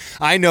insecurity.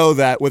 I know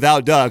that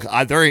without Doug,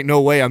 there ain't no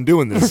way I'm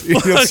doing this. You know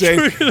what I'm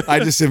saying? I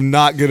just am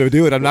not going to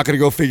do it. I'm not going to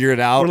go figure it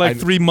out. we're like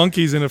three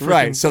monkeys in a freaking...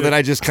 Right. So then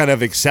I just kind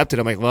of accept it.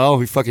 I'm like, well,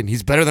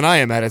 he's better than I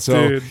am at it.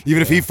 So Dude.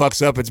 even if he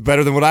fucks up, it's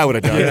better than what I would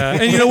have done. Yeah,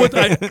 and you know what?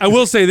 I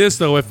will say this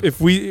though: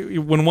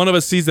 when one of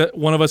us sees that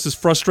one of us is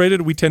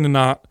frustrated, we tend to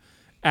not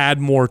add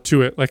more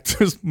to it. Like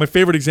my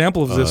favorite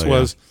example of this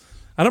was,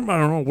 I don't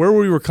know where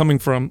we were coming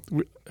from.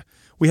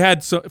 We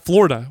had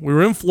Florida. We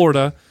were in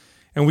Florida,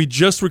 and we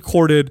just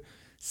recorded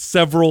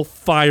several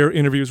fire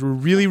interviews. We're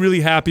really,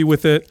 really happy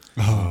with it.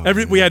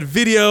 We had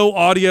video,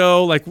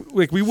 audio. Like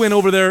we went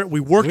over there. We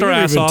worked our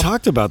ass off. We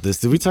talked about this.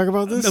 Did we talk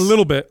about this? A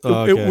little bit.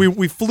 Oh, okay.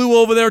 We flew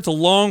over there. It's a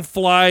long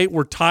flight.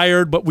 We're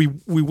tired, but we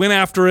went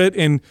after it,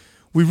 and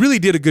we really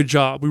did a good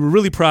job. We were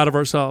really proud of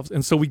ourselves.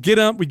 And so we get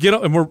up,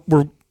 and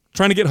we're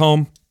trying to get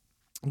home,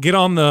 get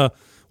on the,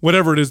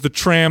 whatever it is, the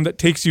tram that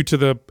takes you to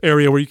the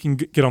area where you can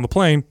get on the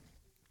plane.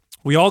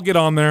 We all get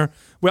on there.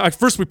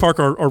 First we park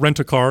our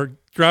rent-a-car,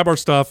 grab our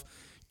stuff,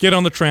 get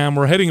on the tram.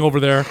 We're heading over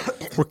there.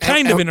 We're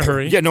kind of in a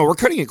hurry. Yeah, no, we're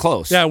cutting it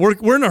close. Yeah,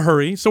 we're in a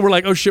hurry. So we're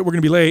like, oh shit, we're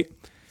gonna be late.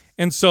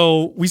 And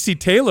so we see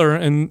Taylor,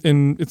 and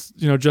it's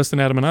Justin,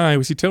 Adam, and I.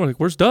 We see Taylor, like,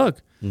 where's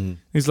Doug?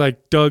 He's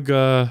like, Doug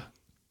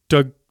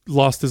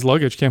lost his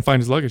luggage. Can't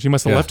find his luggage. He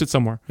must have left it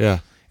somewhere. Yeah.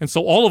 And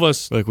so all of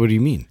us, Like, what do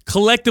you mean?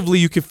 collectively,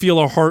 you could feel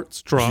our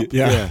hearts drop.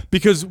 Yeah.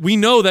 Because we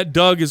know that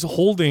Doug is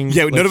holding.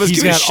 Yeah, none of us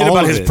he's give a got shit all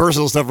about of his it.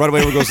 personal stuff right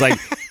away. We goes like,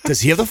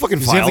 does he have the fucking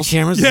Does he have the files?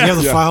 cameras? Yeah. Does he have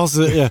the Yeah. files?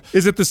 Yeah.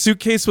 Is it the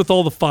suitcase with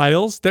all the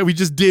files that we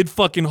just did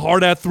fucking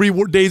hard at 3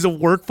 days of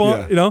work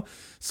for? Yeah.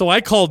 So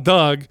I called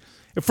Doug.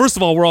 First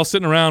of all, we're all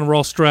sitting around, we're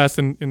all stressed,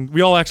 and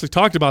we all actually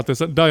talked about this.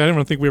 Doug, I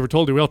don't think we ever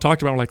told you. We all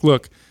talked about it. We're like,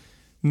 look,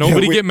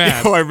 nobody get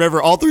mad. I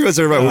remember all three of us.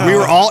 We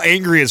were all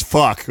angry as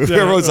fuck.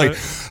 Everyone's like,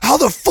 "How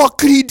the fuck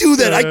could he do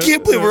that? I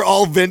can't believe we're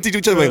all venting to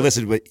each other." Like,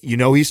 listen, but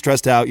he's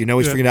stressed out. He's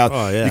freaking out.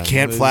 Oh, yeah. You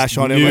can't flash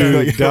on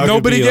Dude, him. Doug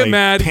Nobody would be get like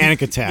mad.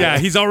 Panic attack. Yeah,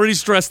 he's already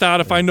stressed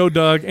out. If I know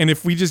Doug, and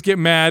if we just get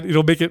mad,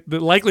 it'll make it, the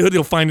likelihood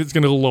he'll find it's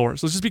going to lower.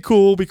 So let's just be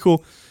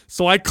cool.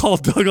 So I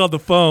called Doug on the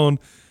phone,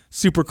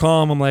 super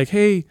calm. I'm like,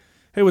 hey,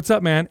 what's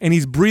up, man? And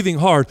he's breathing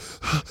hard.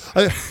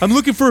 I'm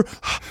looking for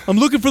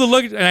the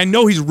luggage, and I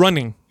know he's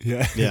running.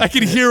 Yeah. I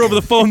can hear over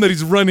the phone that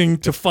he's running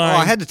to find.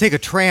 I had to take a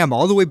tram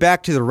all the way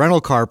back to the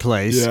rental car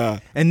place. Yeah.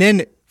 And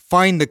then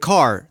find the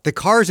car. The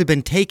cars have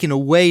been taken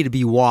away to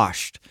be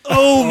washed.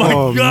 Oh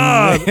my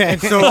God. And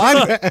so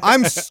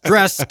I'm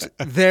stressed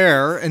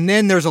there. And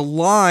then there's a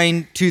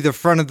line to the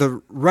front of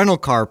the rental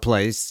car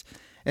place.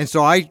 And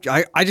so I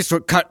just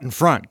cut in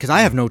front because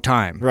I have no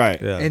time.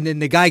 Right. Yeah. And then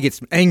the guy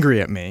gets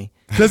angry at me.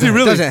 Does he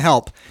really? It doesn't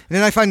help. And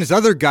then I find this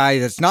other guy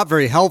that's not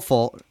very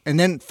helpful. And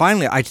then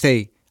finally I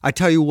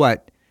tell you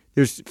what,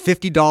 there's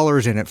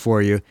 $50 in it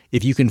for you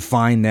if you can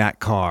find that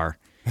car.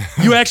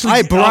 You actually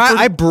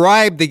I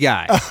bribed the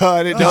guy.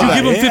 I didn't Did know you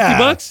that. give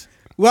him $50?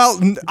 Well,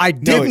 I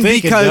didn't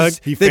thinking, because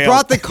Doug. He they failed.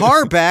 brought the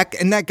car back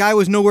and that guy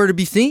was nowhere to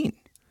be seen.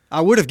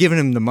 I would have given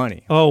him the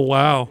money. Oh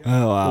wow.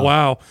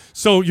 Wow.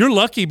 So you're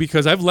lucky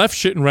because I've left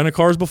shit in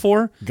rent-a-cars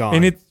before. Gone.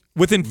 And it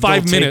within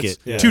 5 Don't take minutes. it.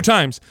 Yeah. 2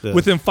 times.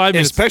 Within 5 And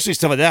minutes. especially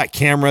stuff like that,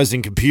 cameras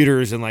and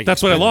computers and like.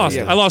 That's what I lost.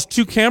 Yeah. I lost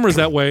 2 cameras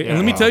that way. And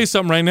let me tell you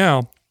something right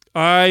now.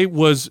 I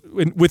was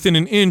within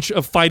an inch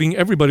of fighting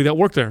everybody that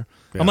worked there.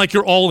 I'm like,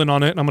 you're all in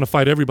on it, and I'm going to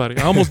fight everybody.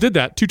 I almost did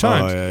that 2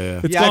 times.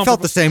 yeah. It's Yeah, I gone felt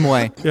for- the same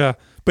way. Yeah.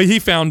 But he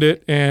found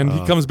it, and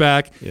he comes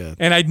back. yeah.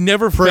 And I'd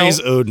never Praise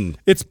felt... Odin.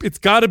 It's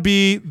got to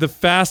be the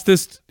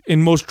fastest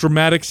and most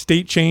dramatic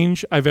state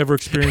change I've ever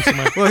experienced in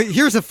my life. Well,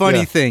 here's a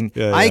funny thing.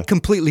 Yeah, I yeah.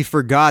 completely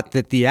forgot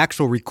that the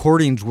actual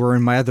recordings were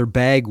in my other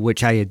bag,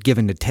 which I had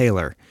given to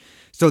Taylor.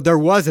 So there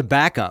was a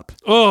backup.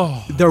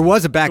 Oh. There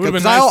was a backup. would've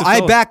been 'Cause nice to I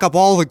tell back up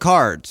all the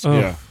cards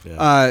Yeah.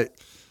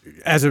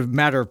 as a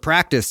matter of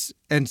practice.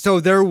 And so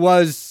there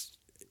was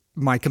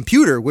my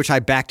computer, which I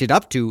backed it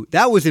up to.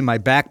 That was in my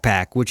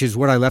backpack, which is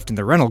what I left in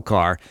the rental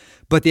car.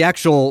 But the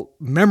actual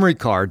memory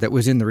card that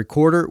was in the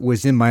recorder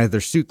was in my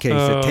other suitcase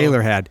that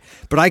Taylor had.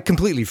 But I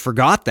completely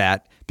forgot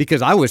that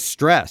because I was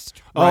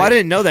stressed. Oh, I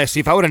didn't know that. See,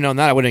 if I would have known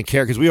that, I wouldn't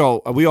care because we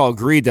all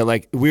agreed that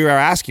like we were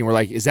asking. We're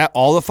like, is that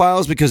all the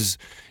files? Because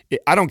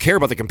I don't care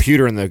about the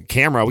computer and the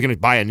camera. We're going to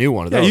buy a new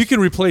one of those. Yeah, you can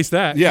replace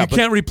that. Yeah, you but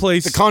can't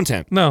replace the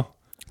content. No.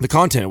 The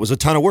content. It was a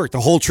ton of work.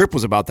 The whole trip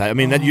was about that. I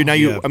mean,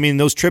 I mean,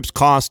 those trips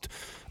cost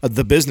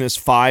the business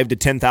 $5,000 to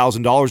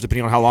 $10,000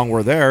 depending on how long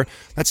we're there.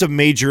 That's a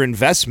major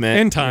investment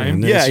And time.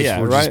 And Yeah,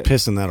 we're right.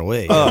 just pissing that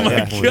away. Oh my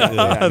God. Yeah,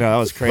 no, that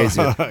was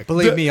crazy.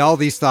 Believe me, all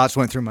these thoughts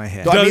went through my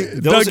head. I Doug, mean,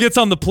 Doug those- gets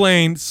on the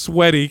plane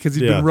sweaty because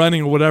he's Yeah. been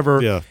running or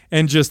whatever. Yeah.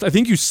 And just, I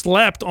think you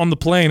slept on the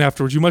plane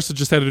afterwards. You must have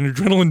just had an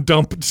adrenaline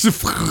dump.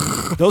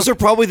 Those are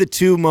probably the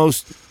two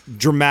most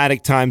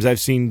dramatic times I've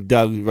seen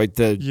Doug, right?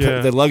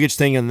 The luggage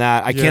thing and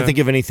that. I Yeah. can't think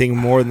of anything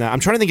more than that. I'm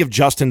trying to think of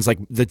Justin's like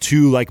the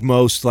two like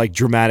most like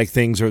dramatic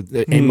things or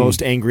the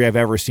most angry I've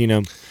ever seen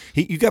him.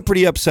 You got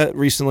pretty upset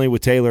recently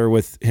with Taylor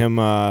with him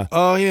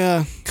Oh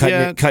yeah,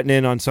 cutting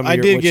in on some of I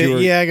your did what get. you were,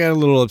 Yeah, I got a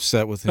little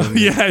upset with him.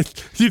 Yeah,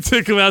 you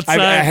took him outside.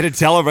 I had to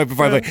tell him right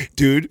before. I'm like,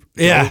 dude,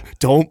 Yeah.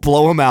 don't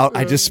blow him out.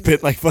 I just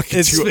spit like fucking.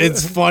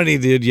 It's funny,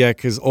 dude. Yeah,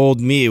 because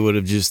old me would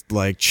have just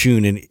like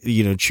chewed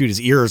his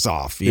ears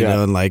off, you Yeah.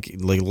 know, and like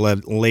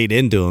laid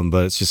into him.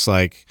 But it's just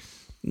like,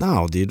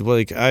 no, dude.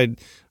 Like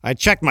I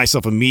checked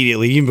myself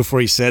immediately even before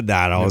he said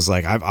that. I was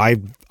like,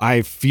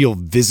 I feel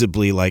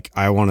visibly like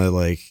I want to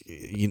like.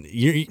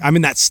 I'm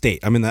in that state.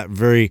 I'm in that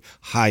very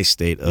high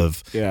state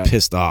of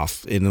pissed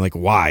off and like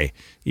why,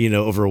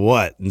 over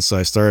what. And so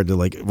I started to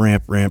like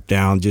ramp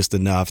down just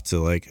enough to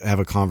like have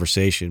a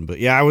conversation. But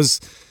yeah,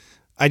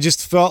 I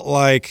just felt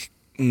like.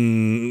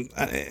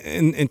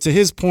 And to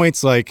his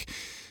points, like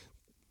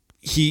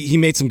he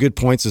made some good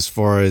points as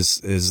far as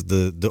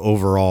the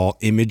overall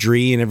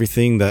imagery and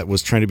everything that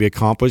was trying to be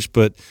accomplished.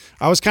 But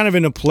I was kind of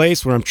in a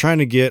place where I'm trying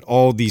to get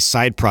all these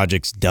side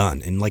projects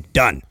done, and like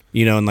I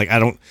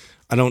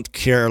don't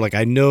care. Like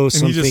I know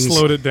some and you just things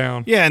slowed it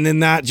down. Yeah, and then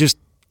that just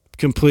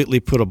completely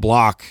put a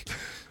block.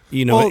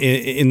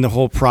 In the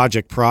whole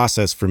project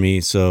process for me,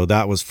 so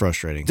that was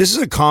frustrating. This is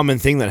a common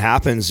thing that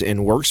happens in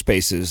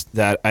workspaces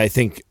that I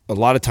think a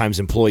lot of times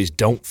employees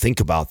don't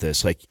think about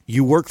this. Like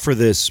you work for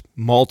this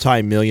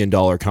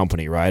multi-million-dollar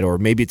company, right? Or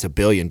maybe it's $1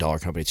 billion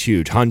company. It's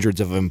huge,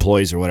 hundreds of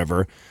employees or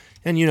whatever.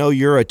 And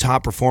you're a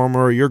top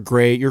performer, you're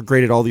great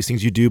at all these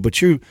things you do,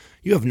 but you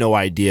have no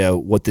idea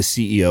what the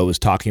CEO is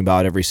talking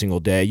about every single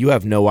day. You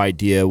have no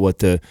idea what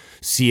the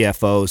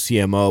CFO,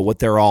 CMO, what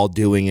they're all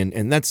doing,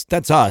 and that's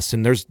us.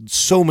 And there's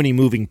so many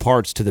moving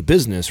parts to the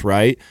business,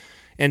 right?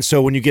 And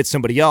so when you get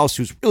somebody else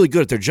who's really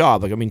good at their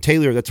job, like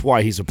Taylor, that's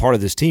why he's a part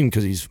of this team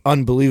because he's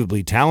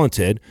unbelievably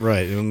talented.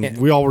 Right. And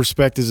we all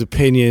respect his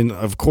opinion,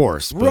 of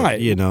course. But, right.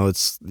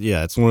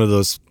 It's one of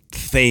those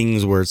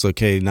things where it's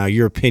okay. Now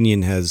your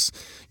opinion has,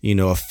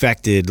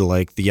 affected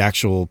like the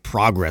actual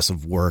progress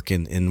of work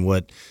and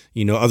what,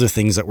 other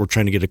things that we're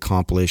trying to get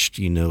accomplished,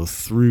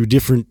 through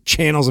different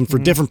channels and for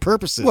different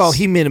purposes. Well,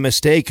 he made a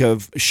mistake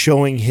of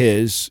showing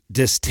his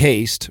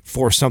distaste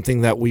for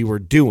something that we were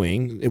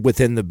doing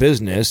within the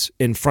business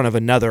in front of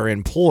another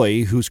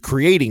employee who's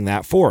creating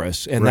that for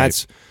us. And Right.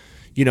 that's,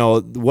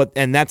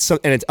 and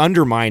it's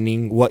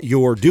undermining what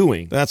you're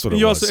doing. That's what it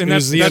You was. also- and It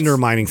was the that's-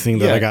 undermining thing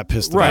that yeah, I got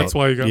pissed right. about. That's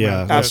why you got mad. yeah, Yeah.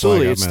 that's why I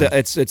Absolutely, got mad.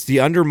 it's the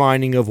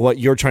undermining of what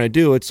you're trying to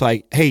do. It's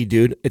like, hey,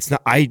 dude, it's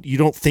not. You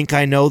don't think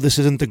I know this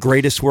isn't the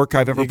greatest work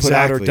I've ever put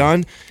out or Exactly.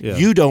 done. Yeah.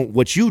 You don't.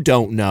 What you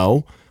don't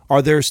know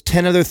are there's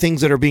 10 other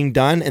things that are being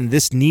done, and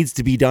this needs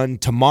to be done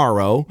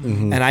tomorrow,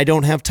 Mm-hmm. and I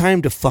don't have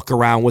time to fuck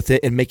around with it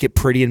and make it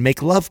pretty and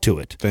make love to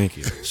it. Thank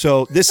you.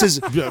 So this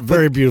is.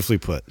 Very beautifully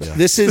put. Yeah.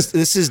 This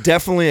is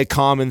definitely a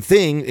common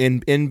thing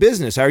in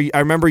business. I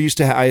remember I used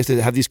to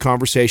have these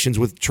conversations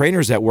with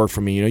trainers that work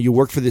for me. You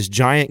work for this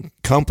giant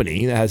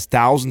company that has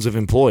thousands of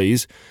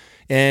employees,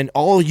 and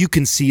all you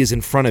can see is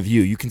in front of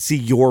you. You can see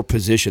your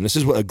position. This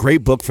is what a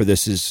great book for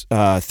this is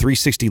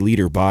 360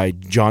 Leader by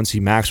John C.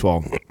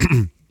 Maxwell.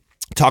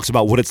 Talks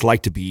about what it's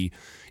like to be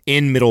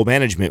in middle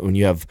management when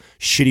you have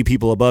shitty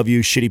people above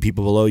you, shitty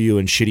people below you,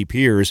 and shitty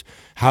peers.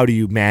 How do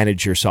you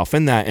manage yourself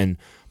in that? And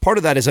part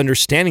of that is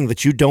understanding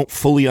that you don't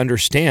fully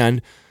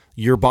understand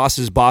your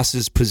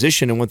boss's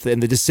position and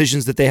and the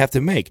decisions that they have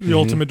to make. The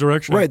ultimate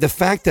direction. Right. The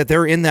fact that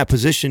they're in that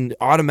position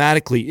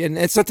automatically, and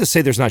it's not to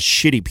say there's not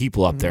shitty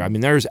people up there. I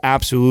mean, there's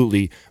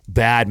absolutely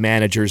bad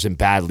managers and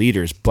bad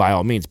leaders by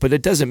all means, but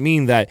it doesn't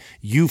mean that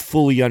you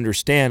fully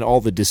understand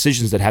all the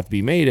decisions that have to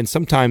be made. And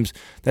sometimes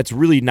that's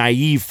really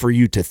naive for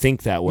you to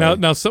think that way.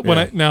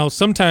 Now,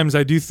 sometimes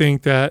I do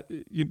think that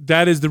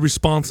that is the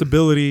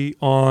responsibility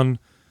on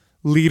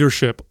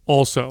leadership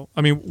also.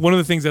 I mean, one of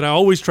the things that I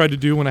always tried to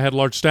do when I had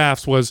large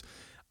staffs was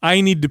I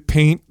need to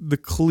paint the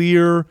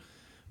clear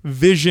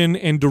vision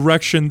and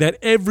direction that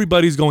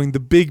everybody's going, the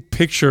big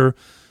picture,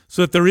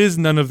 so that there is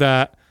none of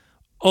that,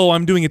 oh,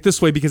 I'm doing it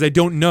this way because I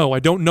don't know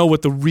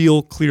what the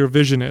real clear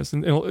vision is.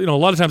 And a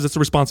lot of times that's the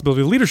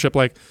responsibility of leadership.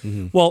 Like,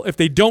 well, if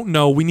they don't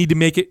know, we need to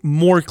make it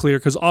more clear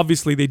because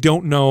obviously they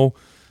don't know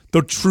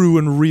the true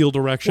and real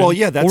direction. Well,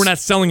 yeah, or we're not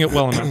selling it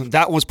well enough.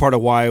 That was part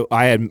of why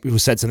I had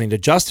said something to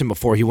Justin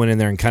before he went in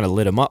there and kind of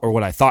lit him up, or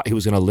what I thought he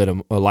was going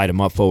to light him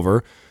up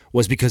over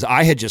was because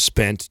I had just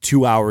spent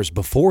 2 hours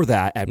before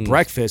that at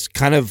breakfast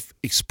kind of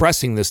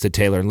expressing this to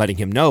Taylor and letting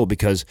him know,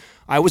 because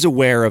I was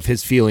aware of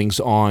his feelings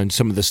on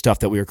some of the stuff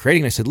that we were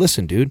creating. I said,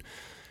 listen, dude,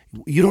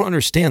 you don't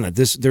understand that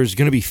there's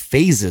going to be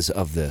phases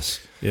of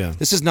this. Yeah.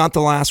 This is not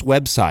the last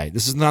website.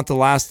 This is not the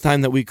last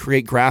time that we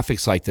create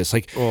graphics like this.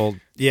 Like, well,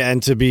 yeah,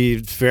 and to be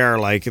fair,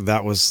 like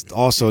that was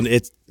also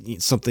it's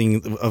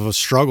something of a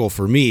struggle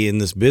for me in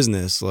this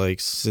business. Like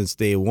since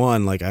day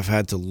one, like I've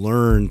had to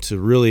learn to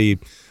really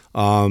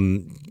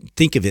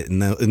think of it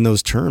in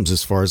those terms,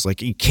 as far as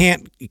like you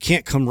can't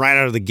come right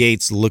out of the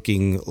gates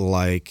looking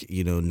like,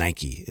 you know,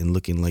 Nike and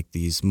looking like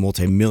these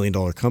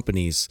multi-million-dollar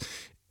companies.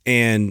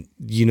 And,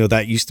 you know,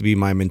 that used to be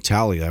my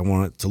mentality. I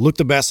want it to look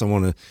the best. I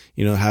want to,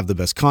 you know, have the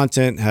best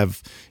content,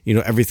 have, you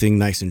know, everything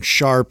nice and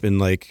sharp and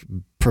like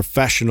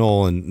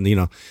professional, and, you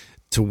know,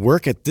 to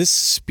work at this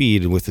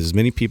speed with as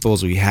many people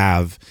as we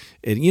have.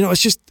 And, you know,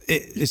 it's just,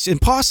 it's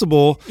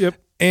impossible. Yep.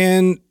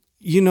 And,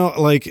 you know,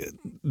 like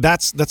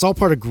that's all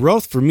part of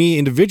growth for me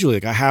individually.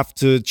 Like I have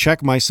to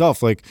check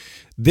myself, like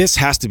this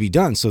has to be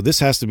done. So this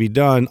has to be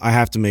done. I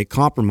have to make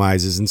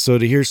compromises. And so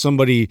to hear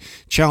somebody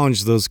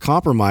challenge those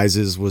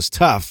compromises was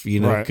tough, you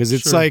know, because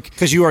it's like,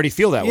 because you already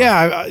feel that way.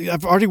 yeah,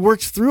 I've already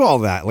worked through all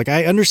that. Like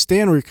I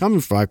understand where you're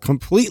coming from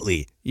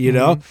completely, you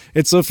know?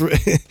 It's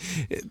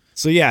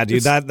so yeah,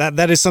 dude,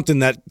 that is something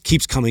that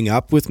keeps coming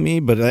up with me,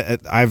 but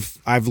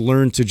I've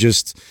learned to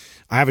just,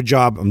 I have a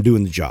job, I'm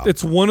doing the job.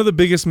 It's one of the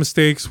biggest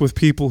mistakes with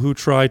people who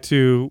try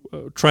to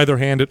try their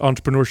hand at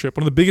entrepreneurship.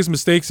 One of the biggest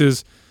mistakes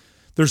is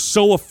they're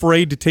so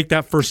afraid to take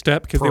that first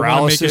step because they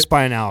want to make it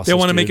by analysis. They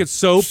want to make it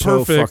so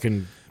perfect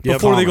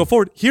before they go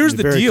forward. Here's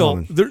the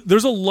deal: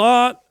 there's a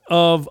lot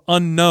of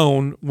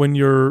unknown when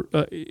you're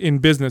in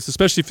business,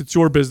 especially if it's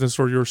your business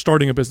or you're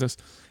starting a business.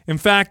 In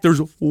fact,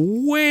 there's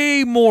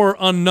way more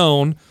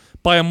unknown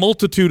by a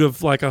multitude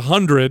of like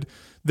 100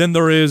 than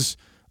there is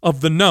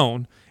of the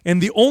known. And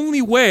the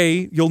only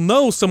way you'll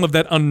know some of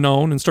that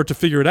unknown and start to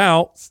figure it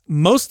out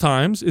most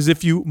times is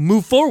if you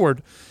move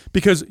forward,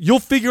 because you'll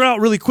figure out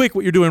really quick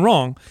what you're doing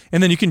wrong,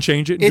 and then you can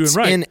change it and do it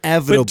right. It's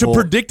inevitable. But to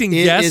predicting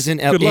guess,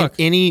 good luck.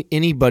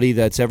 Anybody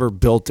that's ever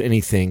built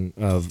anything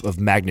of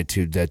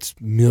magnitude that's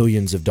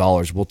millions of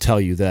dollars will tell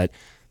you that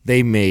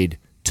they made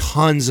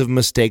tons of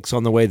mistakes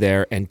on the way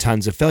there and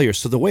tons of failures.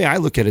 So the way I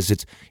look at it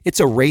is it's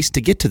a race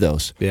to get to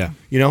those. Yeah.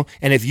 You know,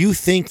 and if you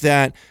think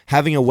that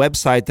having a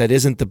website that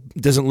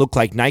doesn't look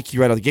like Nike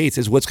right out of the gates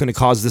is what's going to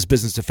cause this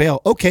business to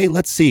fail, okay,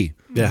 let's see.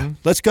 Yeah.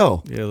 Let's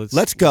go. Yeah,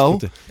 let's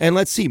go and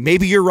let's see.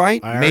 Maybe you're right.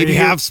 I maybe already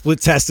have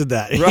split tested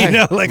that. Right. You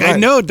know, like right. I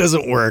know it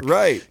doesn't work.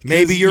 Right.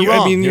 Maybe you're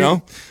wrong. I mean, you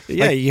know?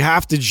 Yeah, like, you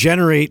have to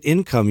generate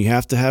income. You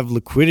have to have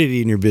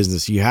liquidity in your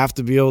business. You have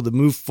to be able to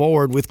move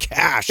forward with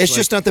cash. It's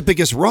just not the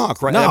biggest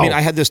rock, right? No. I mean,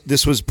 I had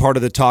this was part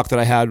of the talk that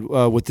I had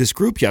with this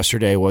group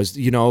yesterday was,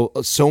 you know,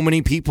 so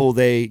many people,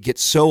 they get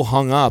so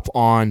hung up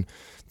on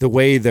the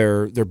way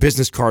their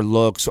business card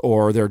looks,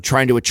 or they're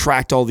trying to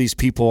attract all these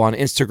people on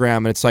Instagram,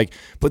 and it's like,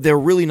 but they're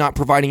really not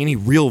providing any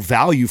real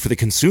value for the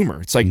consumer.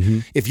 It's like,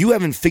 if you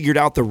haven't figured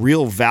out the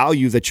real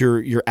value that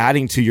you're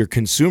adding to your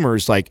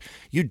consumers, like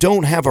you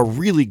don't have a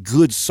really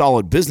good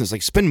solid business.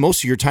 Like spend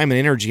most of your time and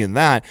energy in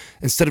that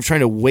instead of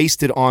trying to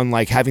waste it on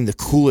like having the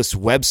coolest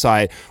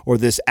website or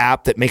this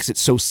app that makes it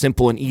so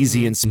simple and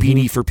easy and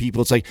speedy for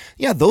people. It's like,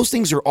 yeah, those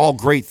things are all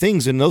great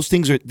things, and those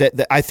things are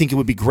that I think it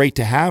would be great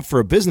to have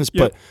for a business,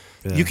 but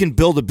yeah. You can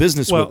build a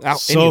business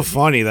without so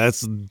funny.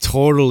 That's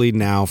totally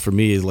now for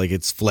me, like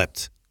it's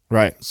flipped.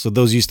 Right. So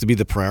those used to be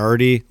the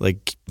priority,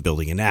 like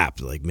building an app,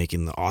 like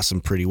making the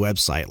awesome, pretty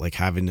website, like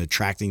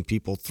attracting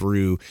people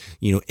through,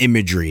 you know,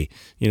 imagery,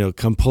 you know,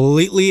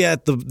 completely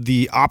at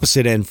the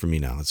opposite end for me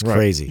now. It's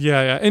crazy.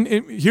 Yeah. And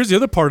here's the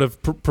other part of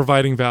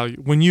providing value.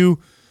 When you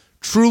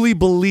truly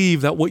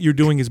believe that what you're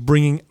doing is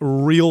bringing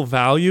real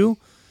value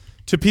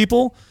to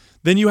people,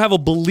 then you have a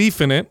belief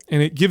in it,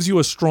 and it gives you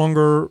a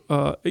stronger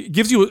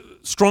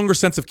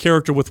sense of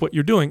character with what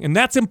you're doing. And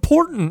that's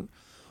important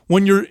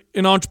when you're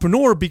an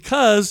entrepreneur,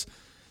 because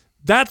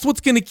that's what's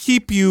going to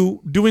keep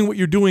you doing what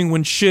you're doing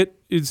when shit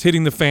is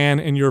hitting the fan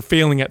and you're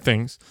failing at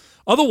things.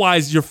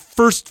 Otherwise, your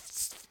first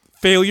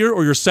failure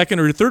or your second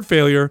or your third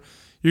failure,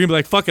 you're going to be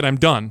like, fuck it, I'm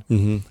done.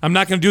 I'm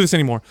not going to do this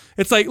anymore.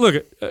 It's like,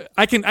 look,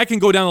 I can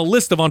go down a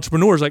list of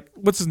entrepreneurs, like,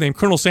 what's his name?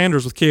 Colonel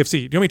Sanders with KFC. Do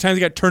you know how many times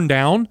he got turned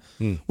down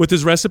with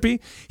his recipe?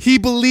 He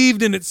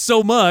believed in it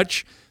so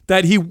much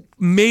that he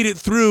made it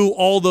through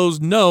all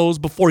those no's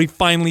before he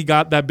finally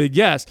got that big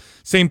yes.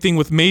 Same thing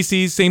with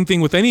Macy's, same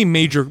thing with any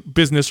major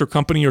business or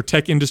company or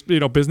tech industry,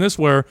 business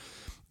where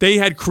they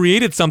had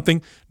created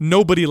something,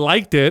 nobody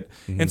liked it,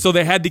 and so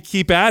they had to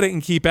keep at it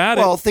and keep at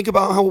it. Well, think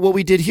about what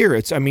we did here.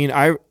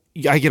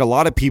 I get a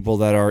lot of people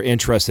that are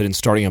interested in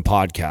starting a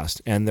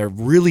podcast, and they're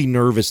really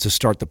nervous to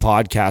start the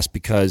podcast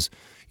because,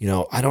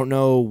 I don't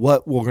know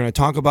what we're going to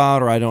talk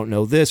about, or I don't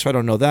know this, or I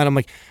don't know that. I'm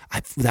like,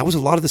 that was a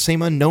lot of the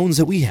same unknowns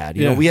that we had.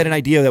 You know, we had an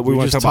idea that we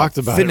want to just talk talked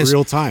about fitness. it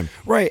real time.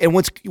 Right. And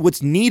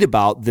what's neat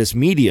about this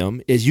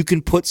medium is you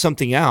can put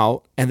something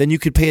out and then you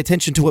could pay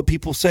attention to what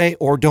people say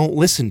or don't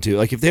listen to.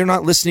 Like if they're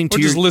not listening to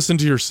or just listen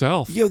to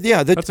yourself.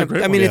 That's a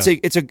great I mean, one.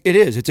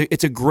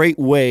 it's a great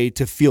way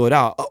to feel it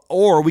out.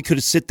 Or we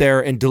could sit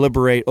there and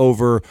deliberate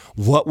over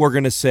what we're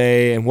going to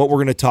say and what we're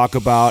going to talk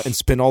about and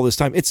spend all this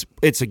time. It's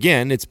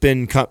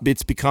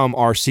become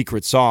our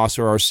secret sauce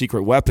or our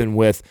secret weapon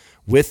with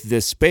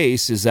this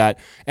space, is that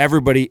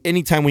everybody,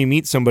 anytime we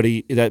meet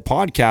somebody that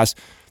podcasts,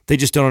 they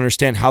just don't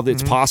understand how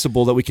it's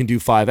possible that we can do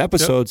 5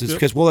 episodes. It's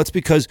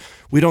because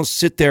we don't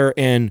sit there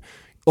and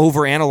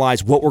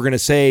overanalyze what we're going to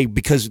say,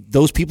 because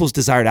those people's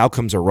desired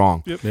outcomes are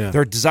wrong.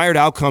 Their desired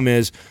outcome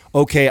is,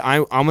 okay,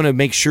 I'm going to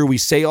make sure we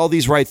say all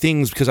these right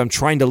things because I'm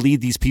trying to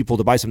lead these people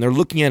to buy something. They're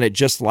looking at it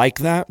just like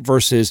that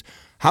versus,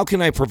 how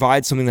can I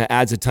provide something that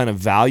adds a ton of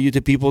value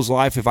to people's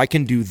life? If I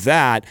can do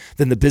that,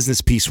 then the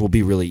business piece will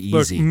be really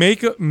easy.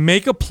 Look,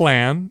 make a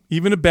plan,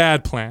 even a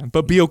bad plan,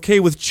 but be okay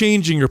with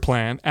changing your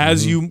plan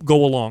as you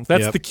go along.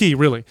 That's the key,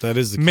 really. That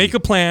is the key. Make a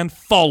plan,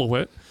 follow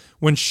it.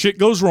 When shit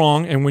goes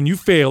wrong and when you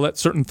fail at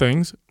certain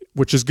things,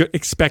 which is good,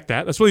 expect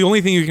that. That's really the only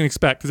thing you can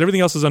expect, because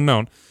everything else is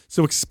unknown.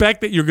 So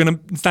expect that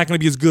it's not going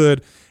to be as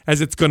good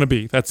as it's going to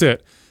be. That's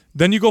it.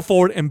 Then you go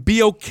forward and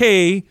be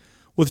okay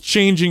with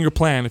changing your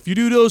plan. If you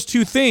do those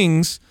 2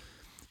 things,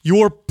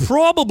 you're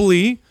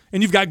probably,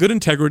 and you've got good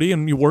integrity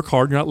and you work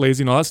hard, you're not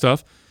lazy and all that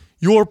stuff,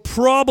 you're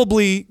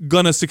probably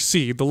going to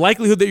succeed. The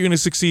likelihood that you're going to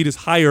succeed is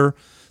higher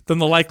than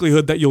the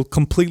likelihood that you'll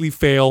completely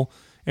fail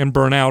and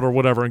burn out or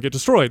whatever and get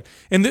destroyed.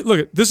 And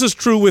look, this is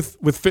true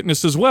with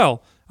fitness as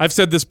well. I've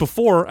said this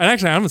before, and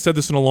actually I haven't said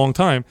this in a long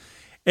time.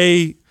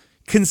 A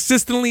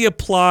consistently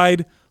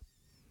applied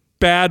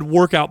bad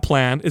workout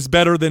plan is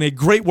better than a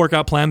great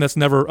workout plan that's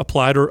never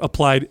applied or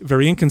applied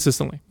very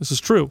inconsistently. This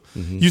is true.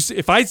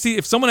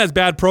 If someone has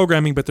bad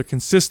programming but they're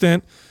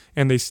consistent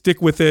and they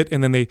stick with it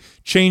and then they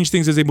change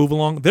things as they move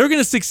along, they're going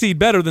to succeed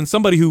better than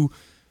somebody who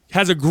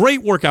has a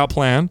great workout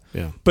plan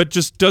but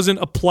just doesn't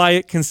apply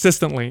it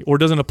consistently or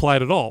doesn't apply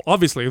it at all.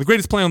 Obviously, the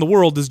greatest plan in the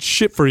world is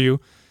shit for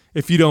you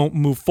if you don't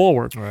move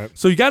forward. Right.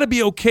 So you got to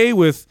be okay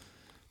with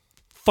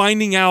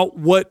finding out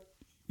what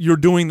you're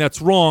doing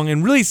that's wrong,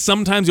 and really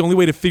sometimes the only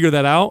way to figure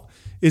that out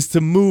is to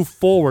move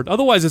forward.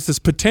 Otherwise, it's this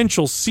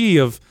potential sea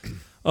of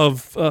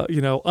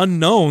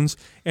unknowns,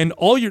 and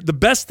the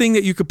best thing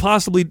that you could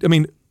possibly,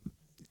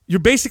 you're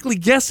basically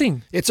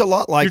guessing. It's a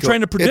lot like you're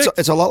trying to predict.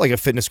 It's a lot like a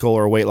fitness goal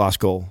or a weight loss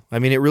goal. I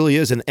mean, it really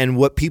is. And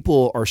what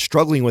people are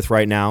struggling with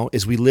right now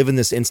is we live in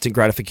this instant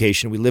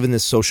gratification. We live in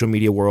this social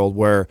media world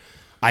where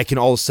I can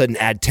all of a sudden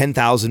add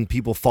 10,000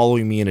 people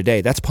following me in a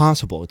day. That's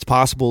possible. It's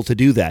possible to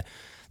do that.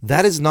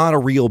 That is not a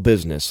real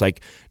business. Like,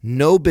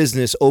 no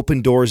business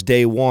opened doors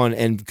day one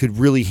and could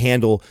really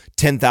handle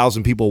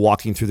 10,000 people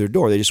walking through their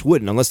door. They just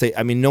wouldn't,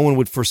 no one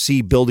would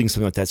foresee building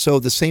something like that. So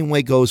the same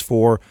way goes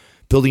for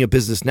building a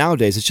business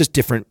nowadays. It's just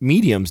different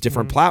mediums,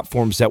 different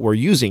platforms that we're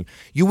using.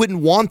 You wouldn't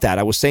want that.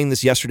 I was saying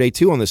this yesterday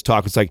too on this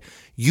talk. It's like,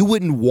 you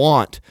wouldn't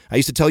want, I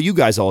used to tell you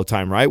guys all the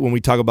time, right? When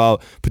we talk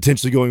about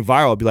potentially going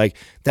viral, I'd be like,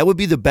 that would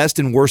be the best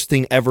and worst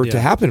thing ever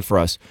to happen for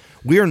us.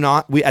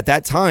 At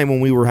that time when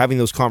we were having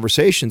those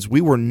conversations,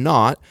 we were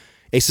not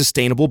a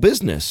sustainable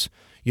business,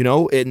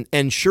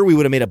 and sure, we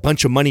would have made a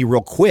bunch of money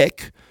real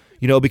quick,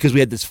 because we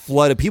had this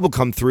flood of people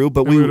come through,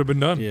 but we would have been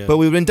done. But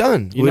we would have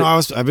been done.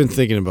 I've been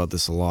thinking about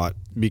this a lot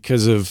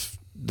because of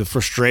the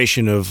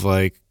frustration of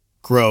like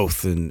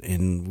growth,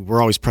 and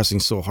we're always pressing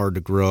so hard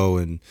to grow,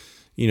 and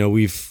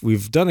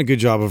we've done a good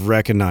job of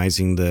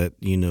recognizing that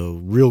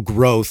real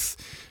growth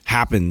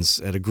happens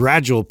at a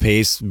gradual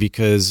pace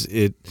because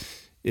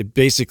it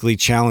basically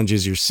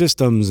challenges your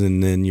systems,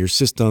 and then your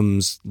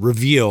systems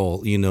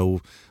reveal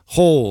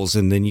holes,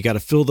 and then you got to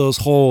fill those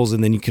holes,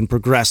 and then you can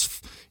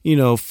progress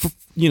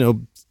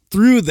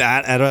through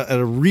that at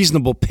a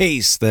reasonable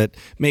pace that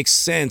makes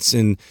sense.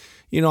 And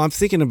I'm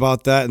thinking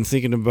about that and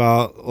thinking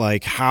about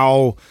like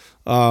how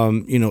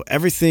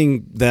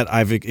everything that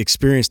I've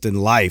experienced in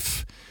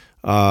life,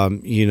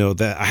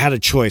 that I had a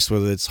choice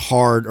whether it's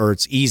hard or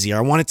it's easy.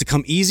 I want it to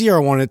come easy, or I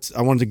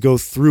wanted to go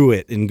through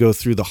it and go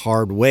through the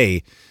hard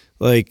way.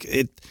 Like,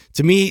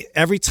 to me,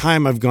 every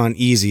time I've gone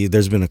easy,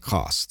 there's been a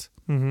cost.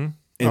 And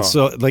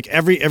so like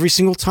every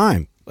single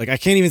time, like I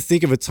can't even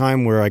think of a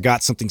time where I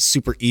got something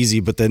super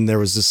easy, but then there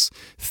was this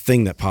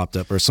thing that popped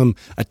up or some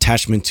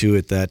attachment to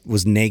it that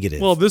was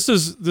negative. Well, this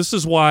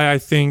is why I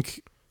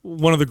think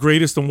one of the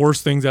greatest and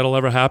worst things that'll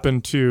ever happen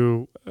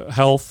to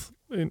health,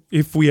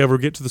 if we ever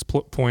get to this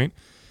point,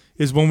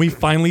 is when we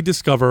finally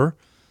discover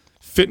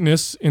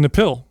fitness in a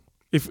pill.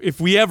 If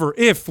we ever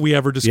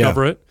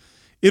discover it,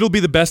 it'll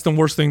be the best and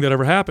worst thing that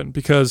ever happened,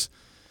 because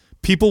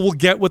people will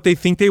get what they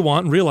think they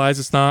want and realize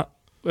it's not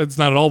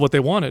at all what they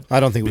wanted. I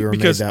don't think we were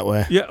made that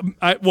way. Yeah,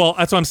 that's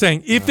what I'm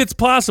saying. If it's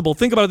possible,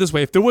 think about it this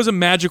way. If there was a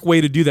magic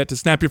way to do that, to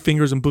snap your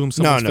fingers and boom,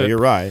 someone's fit, you're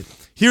right.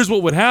 Here's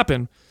what would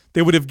happen.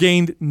 They would have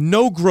gained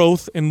no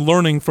growth and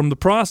learning from the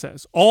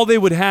process. All they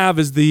would have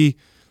is the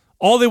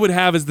all they would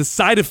have is the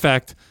side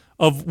effect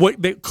of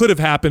what that could have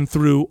happened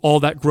through all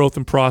that growth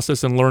and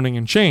process and learning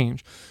and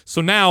change.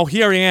 So now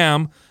here I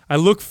am. I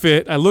look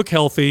fit. I look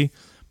healthy,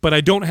 but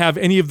I don't have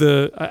any of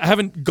I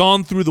haven't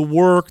gone through the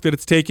work that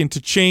it's taken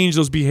to change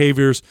those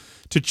behaviors,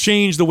 to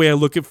change the way I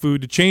look at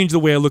food, to change the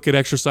way I look at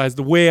exercise,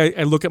 the way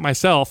I look at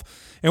myself.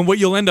 And what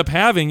you'll end up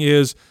having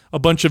is a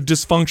bunch of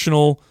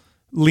dysfunctional,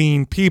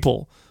 lean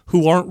people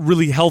who aren't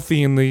really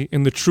healthy in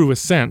the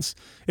truest sense.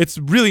 It's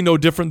really no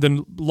different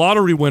than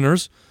lottery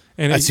winners.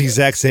 And That's the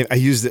exact same. I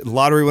used it,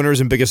 lottery winners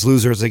and Biggest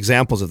Loser as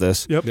examples of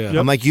this. Yep. Yeah. Yep.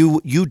 I'm like, you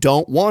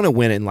don't want to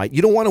win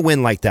you don't want to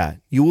win like that.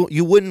 You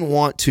wouldn't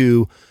want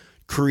to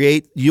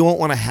you won't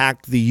want to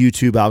hack the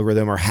YouTube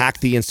algorithm or hack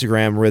the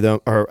Instagram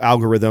rhythm or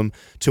algorithm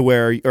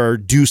to or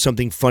do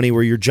something funny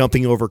where you're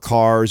jumping over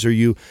cars, or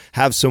you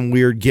have some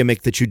weird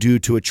gimmick that you do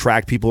to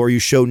attract people, or you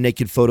show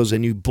naked photos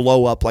and you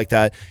blow up like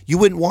that. You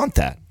wouldn't want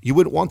that. You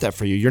wouldn't want that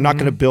for you. You're not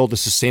going to build a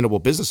sustainable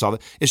business off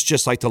it. It's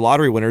just like the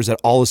lottery winners that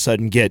all of a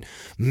sudden get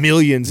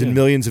millions and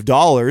millions of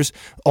dollars.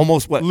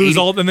 Almost what? Lose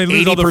all their friends.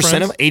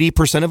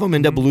 80% of them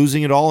end up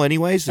losing it all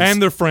anyways.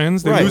 And their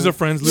friends. They Right. lose their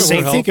friends, lose So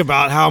their health. think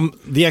about how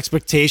the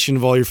expectation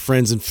of all your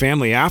friends and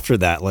family after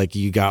that, like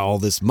you got all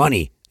this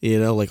money,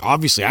 like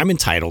obviously I'm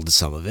entitled to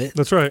some of it.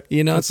 That's right.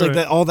 It's That's like right.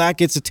 that, all that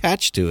gets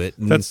attached to it.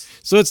 And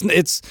so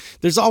it's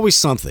there's always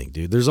something,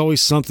 dude. There's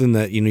always something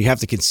that, you have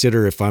to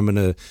consider if I'm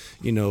going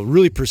to,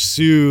 really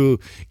pursue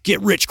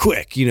get rich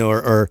quick,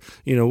 or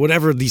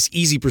whatever these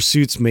easy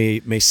pursuits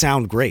may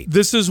sound great.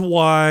 This is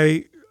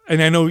why,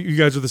 and I know you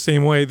guys are the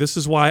same way, this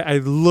is why I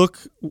look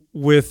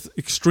with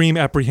extreme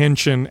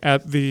apprehension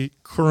at the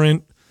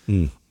current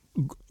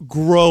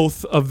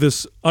growth of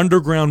this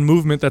underground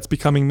movement that's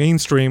becoming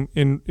mainstream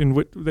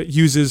that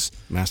uses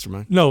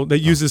Mastermind?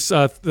 uses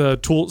the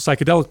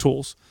psychedelic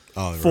tools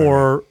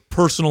for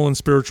personal and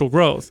spiritual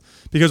growth.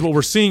 Because what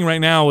we're seeing right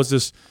now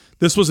is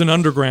this was an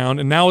underground,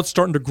 and now it's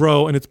starting to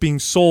grow, and it's being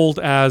sold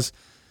as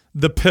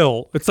the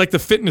pill. It's like the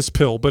fitness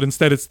pill, but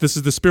instead this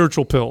is the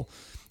spiritual pill.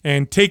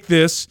 And take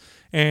this,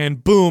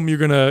 and boom, you're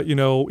gonna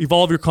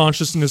evolve your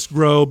consciousness,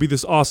 grow, be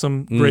this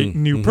awesome, great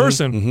new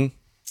person.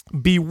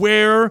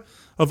 Beware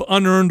of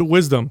unearned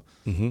wisdom.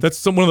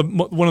 That's one of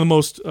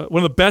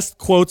the best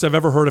quotes I've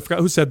ever heard. I forgot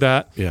who said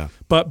that. Yeah.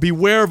 But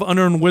beware of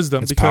unearned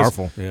wisdom. It's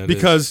powerful. Yeah, it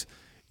because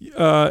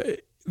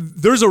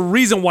there's a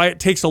reason why it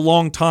takes a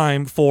long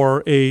time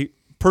for a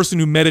person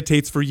who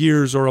meditates for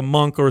years, or a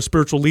monk or a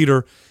spiritual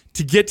leader,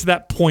 to get to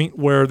that point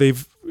where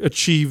they've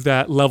achieved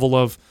that level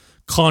of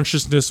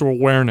consciousness or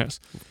awareness.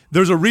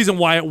 There's a reason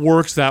why it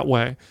works that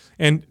way.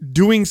 And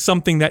doing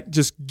something that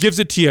just gives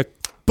it to you,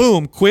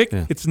 boom, quick,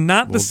 it's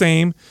not the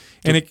same,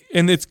 and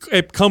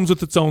it comes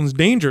with its own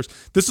dangers.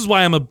 This is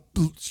why I'm a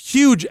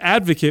huge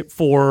advocate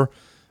for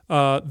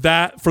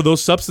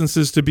those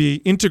substances to be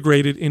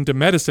integrated into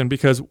medicine,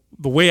 because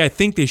the way I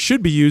think they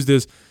should be used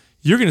is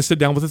you're going to sit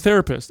down with a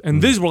therapist,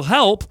 and these will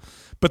help,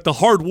 but the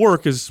hard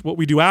work is what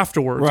we do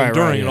afterwards and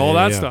during and all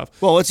that stuff.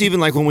 Well, it's even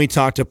like when we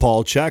talked to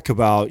Paul Chek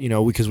about,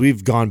 because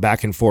we've gone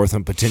back and forth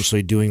on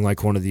potentially doing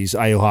like one of these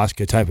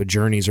ayahuasca type of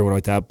journeys or what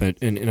like that, but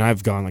and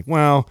I've gone like,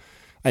 well,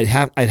 I'd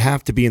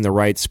have to be in the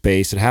right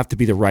space. It'd have to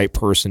be the right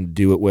person to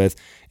do it with.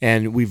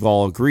 And we've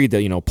all agreed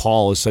that,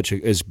 Paul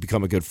has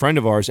become a good friend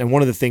of ours. And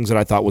one of the things that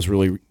I thought was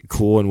really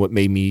cool and what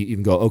made me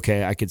even go,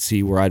 okay, I could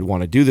see where I'd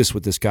want to do this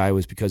with this guy,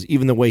 was because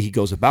even the way he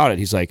goes about it,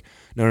 he's like,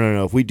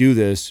 no. If we do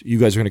this, you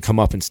guys are going to come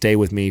up and stay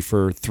with me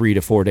for 3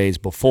 to 4 days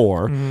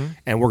before.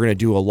 And we're going to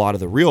do a lot of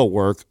the real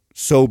work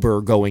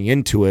sober going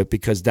into it,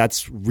 because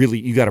that's really,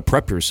 you got to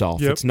prep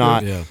yourself. It's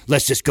not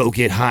let's just go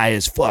get high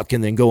as fuck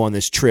and then go on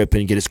this trip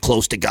and get as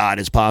close to God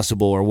as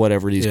possible, or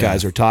whatever these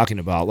guys are talking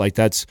about. Like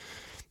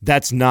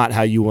that's not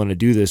how you want to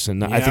do this.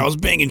 And I was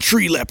banging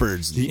tree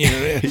leopards.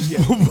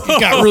 It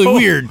got really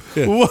weird.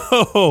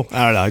 Whoa.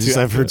 I don't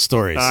know. I've heard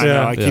stories.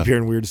 I keep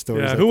hearing weird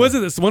stories. Yeah, like who that.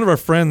 was it? One of our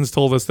friends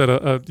told us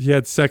that he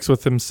had sex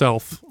with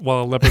himself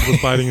while a leopard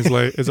was biting his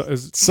leg.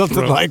 His Something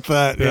throat. like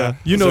that. Yeah,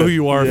 you know who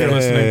you are if you're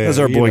listening. That's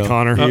our boy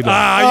Connor. You had to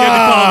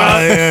call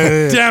him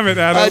out. Damn it,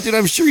 Adam. Dude,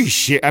 I'm sure he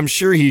shared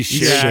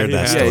shared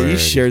that story. Yeah, he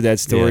shared that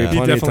story. Yeah. He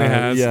plenty of definitely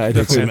times. has. Yeah, I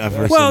Definitely think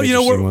so. has.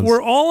 Well,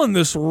 we're all in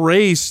this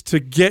race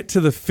to get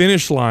to the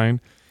finish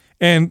line,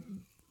 and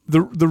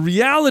the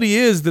reality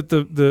is that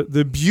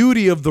the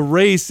beauty of the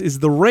race is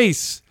the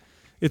race.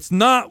 It's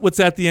not what's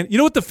at the end. You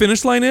know what the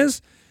finish line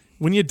is?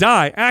 When you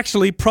die.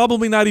 Actually,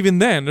 probably not even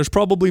then. There's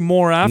probably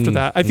more after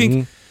that. I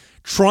think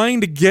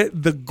trying to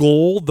get the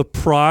goal, the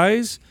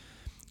prize,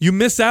 you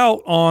miss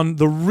out on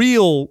the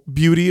real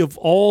beauty of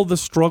all the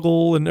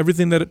struggle and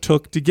everything that it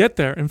took to get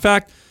there. In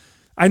fact,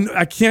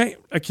 I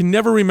can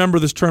never remember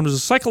this term. There's a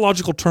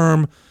psychological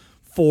term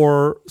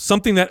for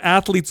something that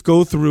athletes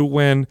go through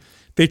when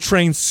they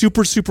train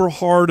super, super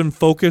hard and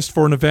focused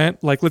for an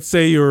event. Like, let's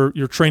say you're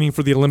training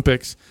for the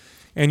Olympics,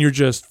 and you're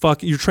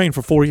trained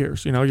for 4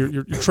 years.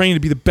 You're trained to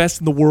be the best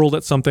in the world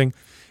at something,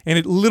 and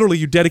it literally,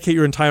 you dedicate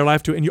your entire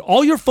life to it, and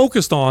all you're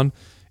focused on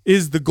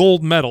is the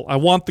gold medal. I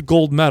want the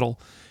gold medal.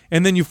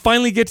 And then you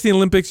finally get to the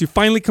Olympics, you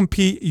finally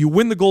compete, you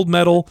win the gold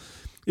medal,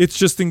 It's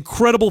just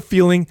incredible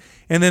feeling.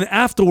 And then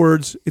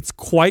afterwards, it's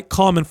quite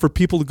common for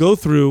people to go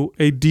through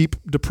a deep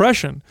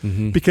depression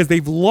because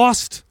they've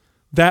lost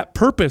that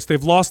purpose.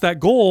 They've lost that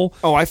goal.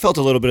 Oh, I felt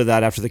a little bit of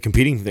that after the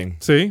competing thing.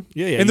 See?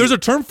 Yeah. And there's a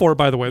term for it,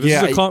 by the way. This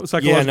is a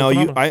psychological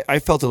phenomenon. I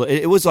felt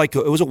it was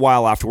a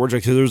while afterwards.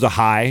 Like, so there was a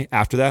high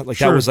after that. Like,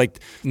 that was like,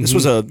 this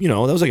was that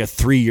was like a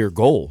 3-year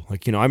goal.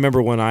 Like, I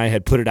remember when I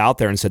had put it out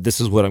there and said,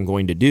 this is what I'm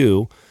going to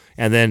do,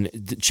 and then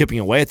chipping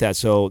away at that.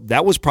 So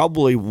that was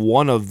probably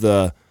one of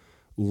the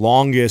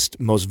longest,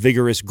 most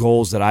vigorous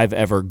goals that I've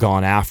ever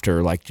gone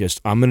after. Like,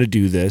 just, I'm going to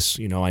do this.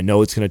 I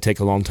know it's going to take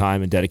a long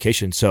time and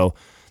dedication. So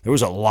there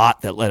was a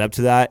lot that led up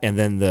to that, and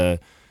then the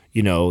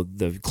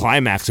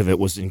climax of it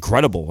was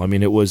incredible. I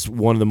mean, it was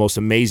one of the most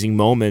amazing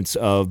moments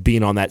of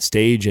being on that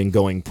stage and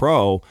going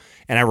pro.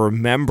 And I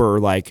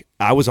remember, like,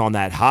 I was on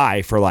that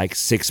high for like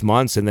 6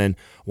 months, and then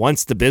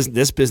once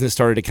this business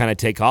started to kind of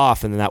take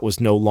off, and then that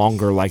was no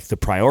longer like the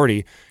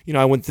priority.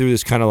 I went through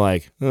this kind of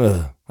like,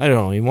 I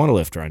don't even want to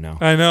lift right now.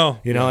 I know.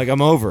 Like,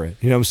 I'm over it.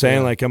 You know what I'm saying?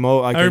 Yeah. Like,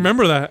 I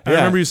remember that. I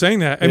remember you saying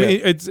that. I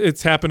mean,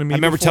 it's happened to me. I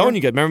remember before. telling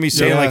you guys. Remember me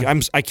saying,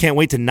 like, I can't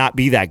wait to not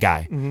be that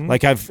guy.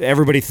 Like,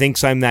 everybody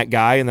thinks I'm that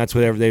guy, and that's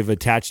what they've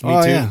attached me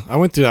to. Yeah. I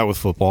went through that with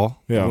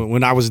football. Yeah.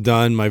 When I was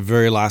done my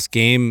very last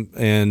game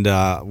and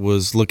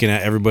was looking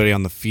at everybody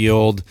on the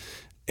field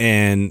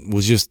and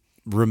was just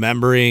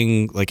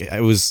remembering, like,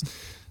 it was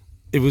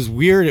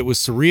weird. It was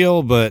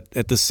surreal, but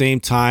at the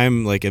same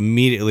time, like,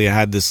 immediately I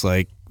had this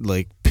like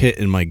pit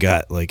in my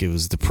gut. Like, it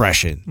was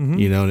depression,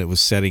 and it was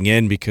setting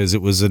in because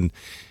it was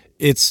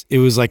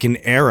like an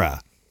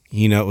era,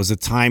 it was a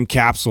time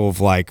capsule of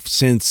like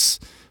since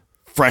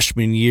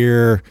freshman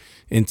year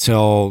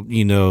until,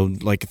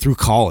 like through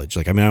college.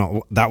 Like, I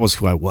mean, that was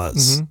who I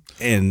was.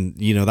 And,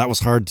 that was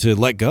hard to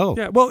let go.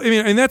 Yeah, well, I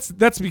mean, and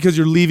that's because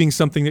you're leaving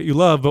something that you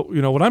love. But,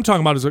 what I'm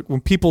talking about is like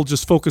when people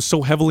just focus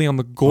so heavily on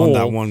the goal. On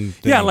that one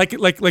thing. Yeah,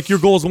 like your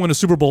goal is to win a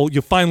Super Bowl.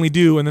 You finally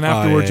do. And then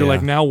afterwards, you're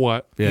like, now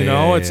what?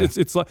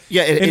 It's like.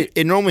 Yeah,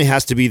 it normally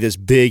has to be this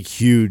big,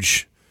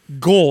 huge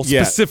goal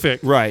specific.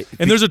 Right.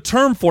 And there's a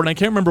term for it, and I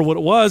can't remember what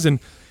it was. And,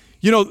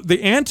 the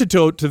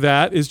antidote to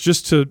that is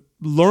just to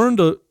learn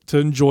to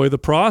enjoy the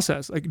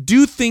process. Like,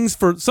 do things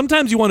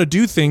sometimes you want to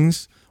do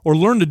things or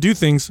learn to do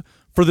things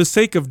for the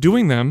sake of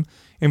doing them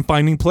and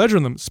finding pleasure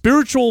in them.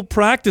 Spiritual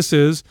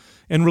practices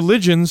and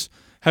religions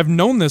have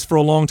known this for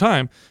a long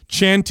time.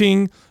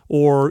 Chanting,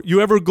 or you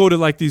ever go to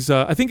like these,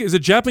 I think, is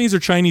it Japanese or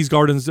Chinese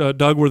gardens,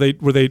 Doug, where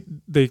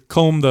they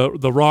comb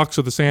the rocks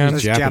or the sand?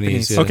 It's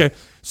Japanese. Yeah. Okay.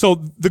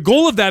 So the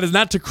goal of that is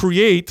not to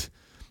create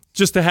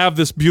just to have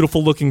this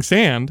beautiful looking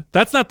sand.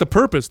 That's not the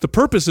purpose. The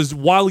purpose is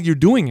while you're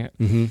doing it.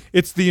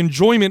 It's the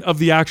enjoyment of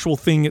the actual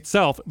thing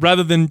itself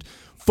rather than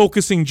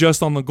focusing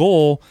just on the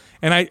goal.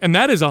 And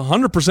that is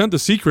 100% the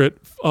secret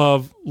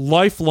of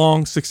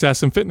lifelong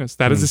success in fitness.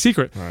 That is the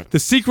secret. Right. The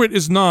secret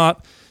is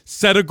not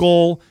set a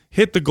goal,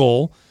 hit the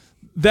goal.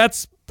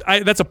 That's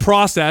a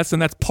process,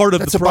 and that's part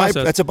of the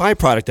process. That's a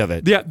byproduct of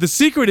it. Yeah, the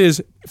secret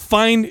is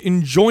find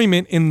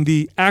enjoyment in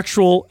the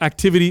actual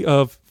activity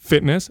of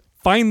fitness.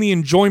 Find the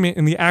enjoyment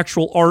in the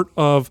actual art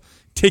of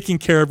taking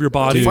care of your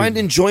body. Find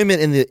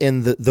enjoyment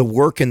in the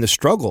work and the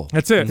struggle.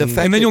 That's it.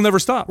 And then you'll never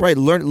stop. Right.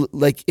 Learn,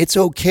 like, it's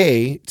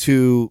okay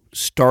to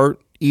start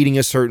eating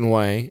a certain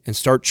way and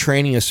start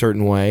training a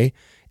certain way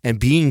and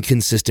being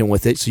consistent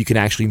with it so you can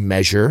actually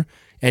measure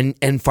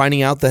and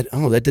finding out that,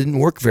 that didn't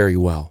work very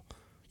well.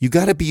 You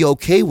got to be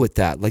okay with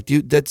that. Like,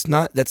 dude, that's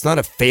not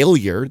a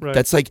failure. Right.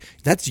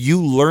 That's you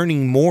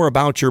learning more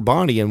about your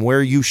body and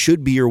where you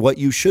should be or what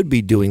you should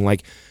be doing.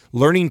 Like,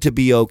 learning to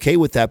be okay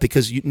with that,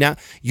 because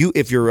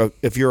if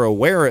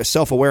you're a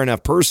self-aware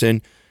enough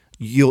person,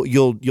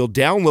 you'll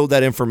download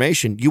that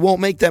information. You won't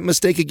make that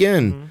mistake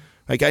again.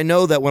 Like, I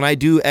know that when I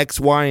do X,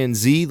 Y, and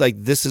Z,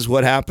 like, this is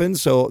what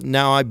happens. So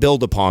now I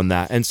build upon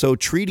that. And so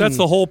that's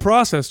the whole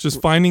process.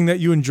 Just finding that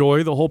you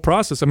enjoy the whole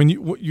process. I mean,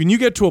 when you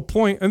get to a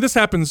point, and this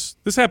happens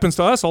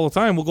to us all the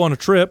time. We'll go on a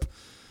trip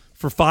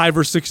for 5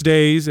 or 6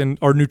 days, and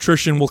our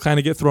nutrition will kind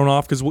of get thrown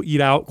off because we'll eat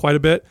out quite a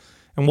bit,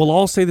 and we'll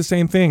all say the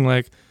same thing,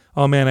 like,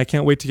 "Oh man, I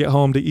can't wait to get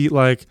home to eat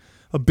like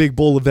a big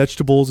bowl of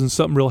vegetables and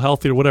something real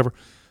healthy or whatever."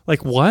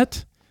 Like,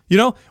 what?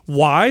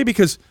 Why?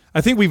 Because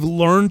I think we've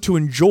learned to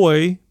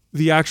enjoy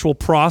the actual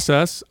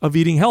process of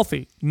eating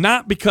healthy.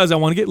 Not because I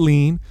want to get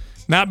lean,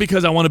 not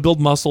because I want to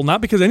build muscle,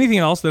 not because anything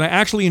else, that I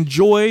actually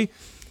enjoy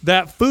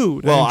that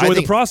food. Well, I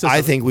enjoy the process.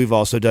 I think we've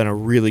also done a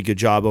really good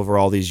job over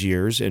all these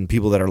years, and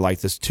people that are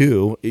like this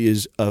too,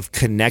 is of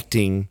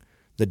connecting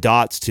the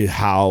dots to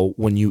how,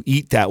 when you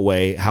eat that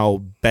way,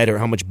 how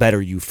much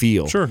better you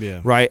feel. Sure.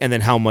 Yeah. Right. And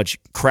then how much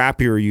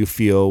crappier you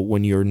feel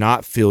when you're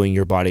not feeling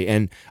your body.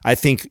 And I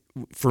think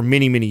for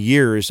many, many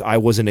years, I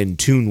wasn't in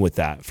tune with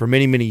that. For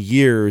many, many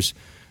years,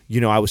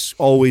 I was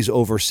always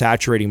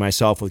oversaturating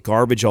myself with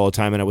garbage all the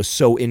time, and I was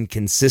so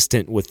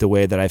inconsistent with the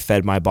way that I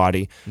fed my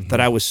body that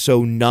I was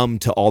so numb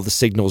to all the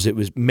signals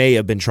it may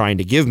have been trying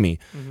to give me.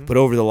 But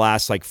over the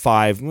last like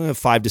 5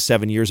 to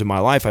 7 years of my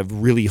life, I've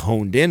really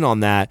honed in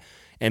on that.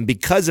 And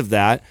because of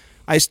that,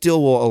 I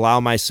still will allow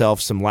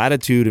myself some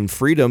latitude and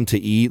freedom to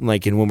eat.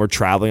 Like, and when we're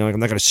traveling, like, I'm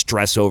not going to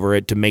stress over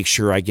it to make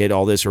sure I get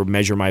all this or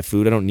measure my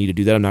food. I don't need to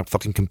do that. I'm not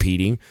fucking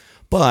competing.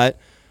 But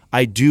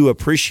I do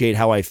appreciate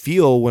how I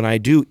feel when I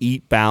do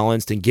eat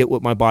balanced and get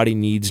what my body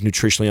needs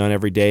nutritionally on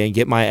every day and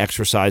get my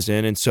exercise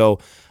in. And so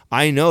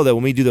I know that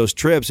when we do those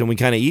trips and we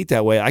kind of eat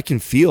that way, I can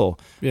feel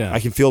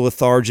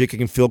lethargic. I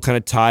can feel kind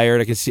of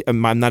tired. I can see I'm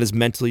not as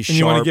mentally sharp. And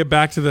you want to get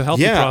back to the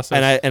healthy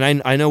process.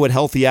 And I know what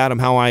Healthy Adam,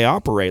 how I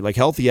operate. Like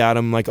Healthy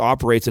Adam, like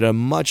operates at a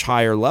much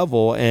higher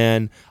level,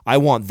 and I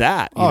want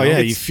that.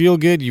 You feel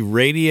good. You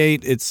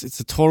radiate. It's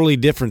a totally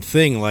different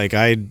thing. Like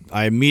I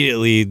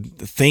immediately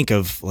think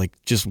of like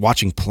just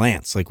watching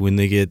plants, like when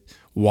they get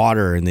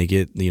water and they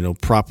get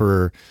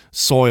proper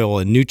soil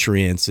and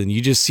nutrients, and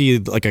you just see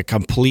like a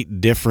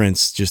complete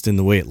difference just in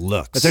the way it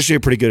looks. That's actually a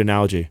pretty good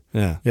analogy.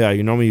 Yeah.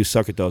 You normally you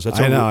suck at those. That's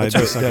I know.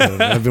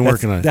 I've been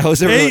working on it. That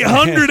was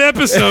 800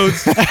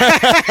 episodes.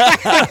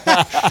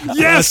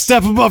 Yes,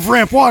 step above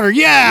ramp water.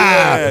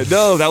 Yeah.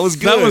 No, that was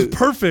good. That was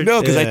perfect.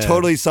 No, because I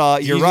totally saw.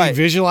 You're you right.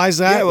 Visualize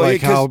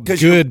that, how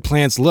good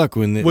plants look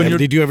when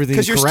they do everything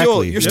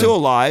correctly. You're still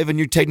alive, and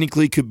you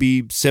technically could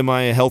be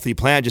semi-healthy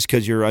plant just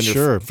because you're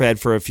underfed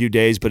for a few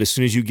days. But as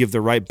soon as you give the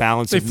right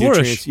balance of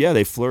nutrients,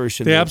 they flourish.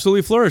 They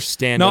absolutely flourish.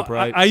 Stand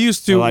upright. I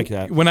used to like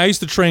that. When I used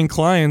to train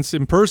clients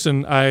in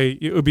person.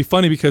 It would be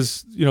funny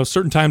because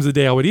certain times of the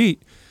day I would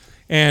eat,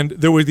 and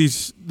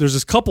there's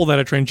this couple that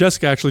I trained.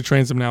 Jessica actually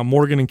trains them now.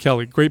 Morgan and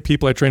Kelly, great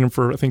people. I trained them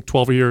for I think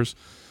 12 years,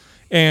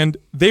 and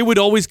they would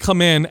always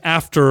come in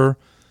after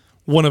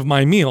one of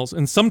my meals,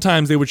 and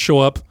sometimes they would show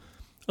up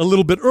a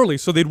little bit early,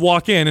 so they'd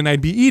walk in and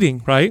I'd be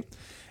eating, right,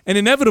 and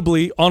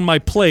inevitably on my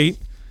plate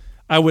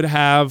I would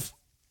have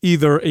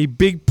either a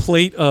big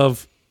plate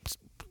of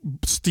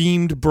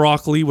steamed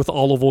broccoli with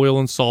olive oil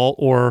and salt,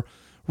 or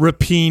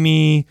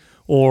rapini,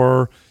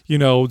 or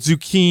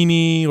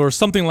zucchini or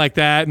something like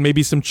that, and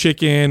maybe some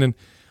chicken. And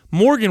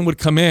Morgan would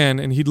come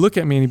in and he'd look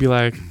at me and he'd be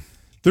like,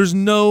 there's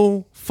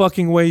no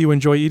fucking way you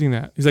enjoy eating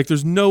that. He's like,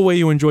 there's no way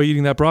you enjoy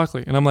eating that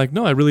broccoli. And I'm like,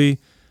 no, I really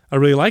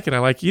like it. I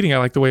like eating. I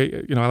like the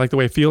way, I like the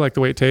way I feel, like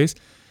the way it tastes.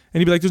 And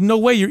he'd be like, there's no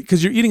way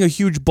because you're eating a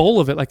huge bowl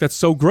of it. Like, that's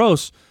so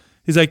gross.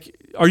 He's like,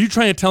 are you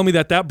trying to tell me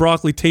that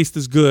broccoli tastes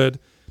as good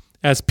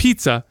as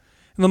pizza?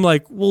 And I'm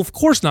like, well, of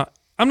course not.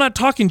 I'm not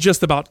talking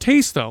just about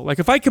taste though. Like,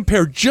 if I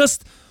compare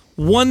just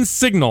one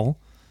signal,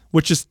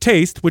 which is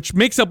taste, which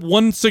makes up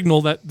one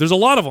signal that there's a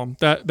lot of them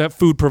that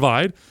food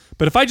provide.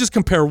 But if I just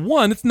compare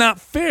one, it's not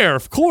fair.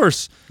 Of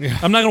course,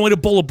 I'm not going to eat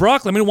a bowl of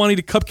broccoli. I'm going to want to eat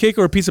a cupcake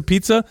or a piece of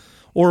pizza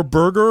or a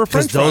burger or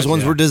French fries. Because those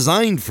ones were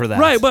designed for that.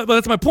 Right, but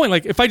that's my point.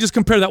 Like, if I just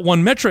compare that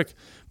one metric,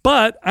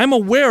 but I'm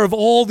aware of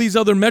all these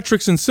other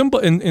metrics and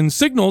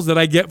signals that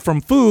I get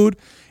from food,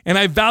 and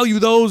I value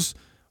those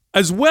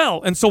as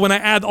well. And so when I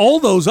add all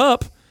those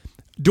up,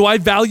 do I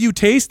value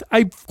taste?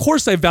 Of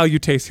course I value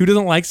taste. Who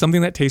doesn't like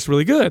something that tastes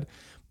really good?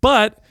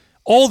 But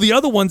all the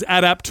other ones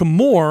add up to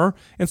more,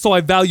 and so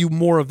I value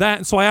more of that.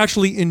 And so I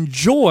actually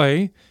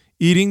enjoy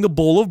eating the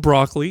bowl of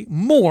broccoli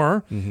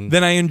more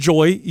than I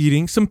enjoy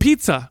eating some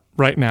pizza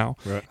right now.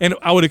 Right. And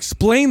I would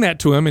explain that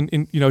to him, and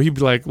he'd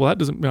be like, well, that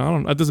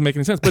doesn't make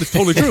any sense, but it's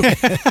totally true.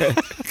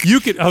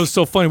 I was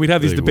so funny. We'd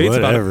have these debates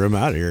about it. I'm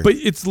out of here. But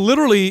it's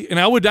literally, and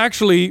I would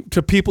actually,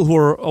 to people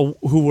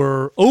who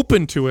were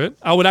open to it,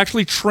 I would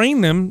actually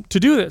train them to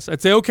do this.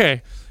 I'd say,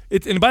 okay,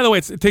 and by the way,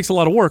 it takes a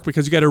lot of work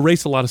because you got to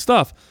erase a lot of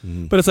stuff.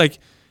 But it's like,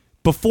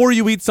 before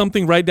you eat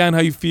something, write down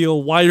how you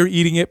feel. While you're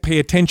eating it, pay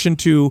attention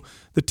to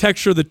the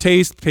texture, the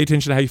taste, pay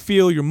attention to how you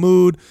feel, your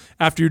mood.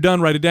 After you're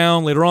done, write it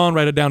down. Later on,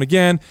 write it down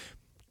again.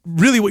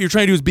 Really what you're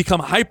trying to do is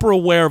become hyper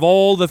aware of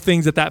all the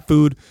things that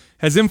food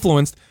has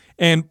influenced.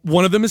 And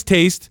one of them is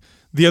taste.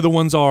 The other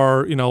ones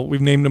are,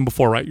 we've named them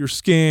before, right? Your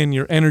skin,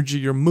 your energy,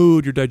 your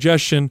mood, your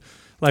digestion.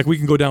 Like, we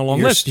can go down a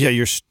long list. Yeah,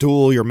 your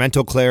stool, your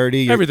mental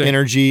clarity, your everything.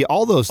 Energy,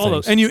 all those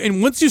things.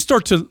 And once you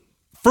start to,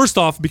 first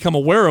off, become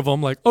aware of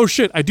them, like, oh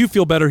shit, I do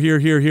feel better here,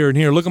 here, here, and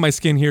here. Look at my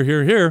skin here,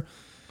 here, here.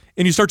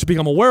 And you start to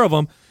become aware of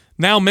them.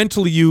 Now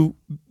mentally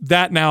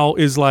that now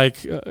is like,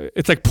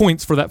 it's like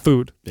points for that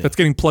food that's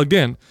getting plugged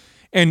in.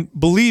 And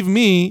believe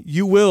me,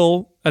 you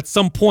will at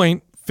some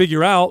point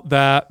figure out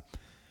that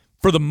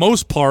for the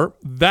most part,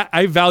 that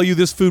I value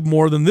this food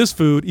more than this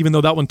food, even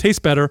though that one tastes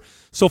better.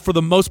 So for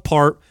the most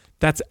part,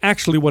 that's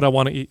actually what I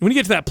want to eat. When you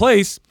get to that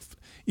place,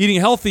 eating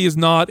healthy is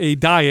not a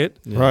diet.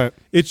 Right.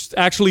 It's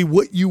actually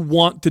what you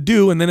want to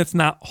do, and then it's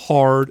not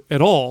hard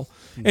at all.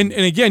 And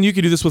again, you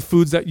can do this with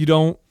foods that you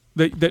don't,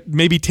 that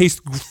maybe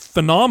taste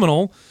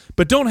phenomenal,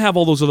 but don't have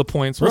all those other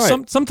points.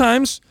 Well,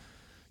 sometimes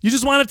you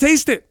just want to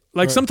taste it.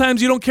 Like,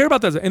 sometimes you don't care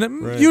about that.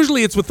 And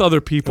usually it's with other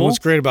people. And what's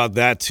great about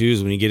that, too,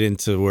 is when you get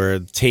into where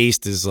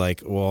taste is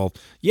like, well,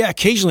 yeah,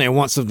 occasionally I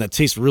want something that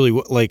tastes really,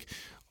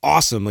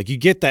 awesome. Like, you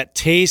get that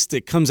taste,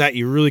 it comes at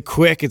you really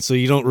quick, and so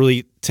you don't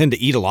really tend to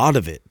eat a lot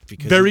of it.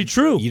 Because Very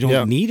true. You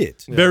don't need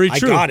it. Very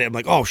true. I got it. I'm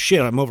like, oh,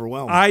 shit, I'm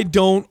overwhelmed. I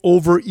don't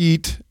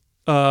overeat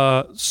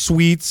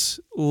sweets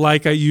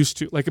like I used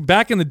to. Like,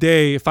 back in the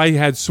day, if I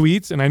had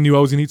sweets and I knew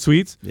I was going to eat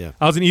sweets,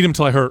 I was going to eat them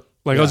until I hurt.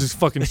 Like I was just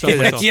fucking stuff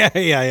myself.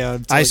 yeah.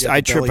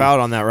 I trip out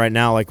on that right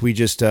now. Like we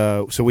just,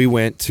 so we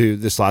went to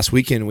this last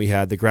weekend. We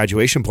had the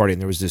graduation party,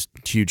 and there was this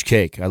huge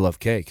cake. I love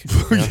cake.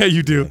 Yeah,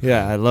 you do.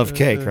 Yeah, I love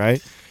cake,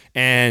 right?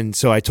 And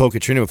so I told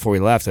Katrina before we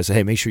left, I said,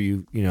 hey, make sure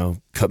you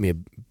cut me a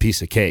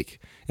piece of cake.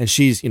 And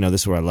she's,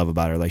 this is what I love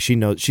about her. Like she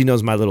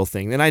knows my little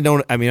thing. And I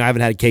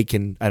haven't had a cake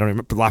in, I don't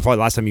remember, probably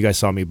last time you guys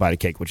saw me buy a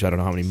cake, which I don't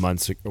know how many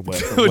months or what.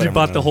 When you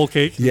bought the whole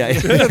cake? Yeah.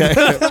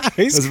 It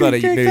was about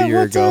maybe a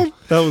year ago.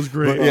 That was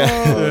great. But,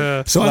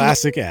 yeah. So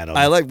classic Adam.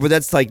 But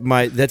that's like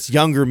that's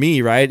younger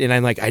me, right? And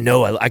I'm like, I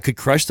know I could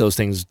crush those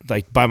things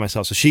like by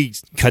myself. So she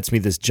cuts me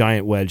this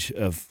giant wedge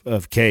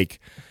of cake.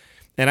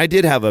 And I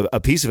did have a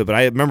piece of it, but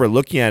I remember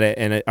looking at it,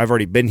 and I've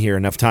already been here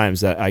enough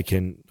times that I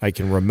can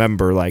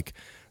remember, like,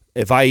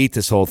 if I eat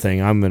this whole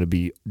thing, I'm going to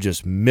be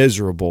just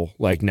miserable.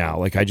 Like now,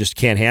 like I just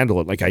can't handle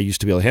it. Like I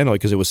used to be able to handle it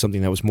because it was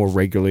something that was more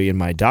regularly in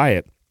my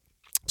diet.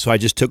 So I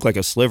just took like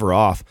a sliver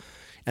off.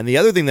 And the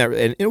other thing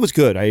and it was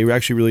good. I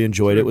actually really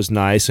enjoyed it. It was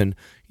nice, and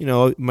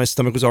my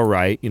stomach was all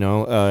right.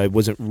 It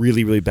wasn't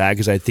really, really bad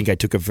because I think I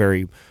took a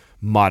very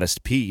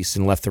modest piece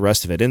and left the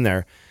rest of it in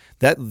there.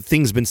 That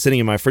thing's been sitting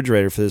in my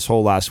refrigerator for this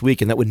whole last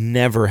week, and that would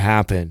never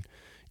happen.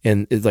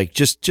 And it's like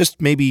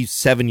just maybe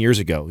 7 years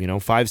ago,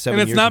 5-7 years.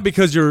 And it's not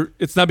because you're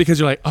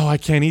like, oh, I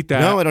can't eat that.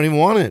 No, I don't even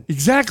want it.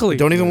 Exactly.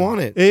 Don't even want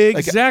it.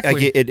 Exactly.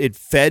 Like it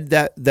fed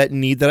that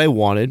need that I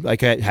wanted.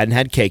 Like I hadn't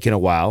had cake in a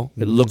while.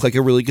 It looked like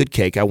a really good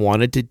cake. I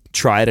wanted to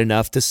try it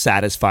enough to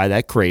satisfy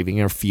that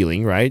craving or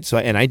feeling, right? So,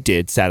 and I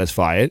did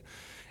satisfy it.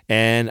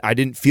 And I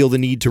didn't feel the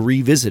need to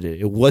revisit it.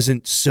 It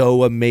wasn't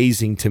so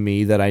amazing to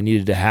me that I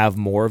needed to have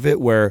more of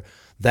it, where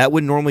that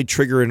would normally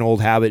trigger an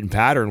old habit and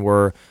pattern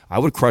where I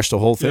would crush the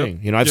whole thing.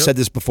 Yep. I've said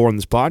this before in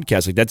this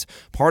podcast. Like that's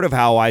part of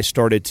how I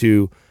started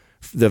to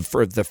the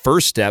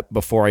first step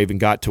before I even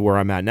got to where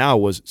I'm at now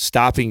was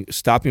stopping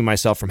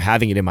myself from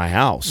having it in my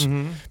house.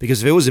 Mm-hmm.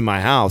 Because if it was in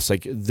my house,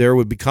 like there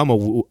would become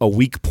a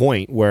weak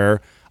point where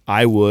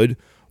I would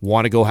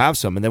want to go have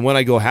some. And then when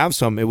I go have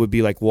some, it would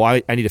be like, well,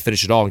 I need to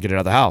finish it all and get it out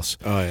of the house.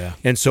 Oh, yeah.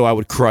 And so I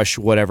would crush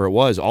whatever it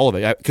was, all of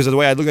it. Because of the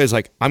way I look at it is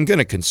like, I'm going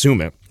to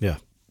consume it. Yeah.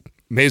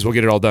 May as well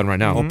get it all done right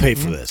now. I'll pay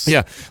for this.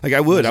 Yeah, like I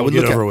would. I would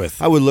get look over at, with.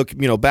 I would look,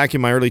 back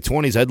in my early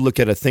 20s, I'd look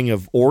at a thing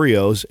of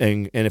Oreos,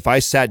 and if I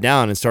sat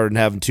down and started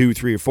having 2,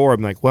 3, or 4,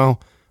 I'm like,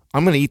 well,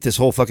 I'm going to eat this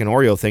whole fucking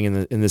Oreo thing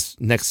in this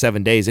next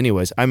 7 days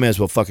anyways. I may as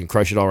well fucking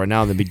crush it all right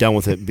now and then be done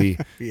with it and be,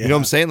 you know what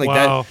I'm saying? Like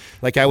wow. that,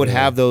 like I would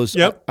have those,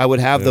 I would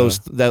have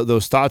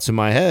those thoughts in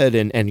my head,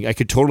 and I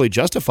could totally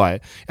justify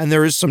it. And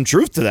there is some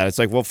truth to that. It's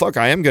like, well, fuck,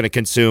 I am going to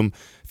consume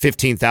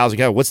 15,000.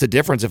 God, what's the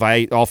difference if I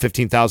eat all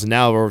 15,000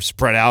 now or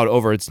spread out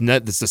over? It's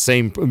the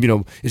same,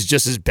 it's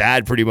just as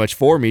bad pretty much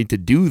for me to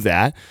do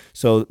that.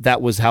 So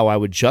that was how I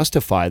would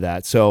justify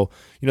that. So,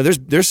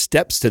 there's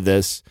steps to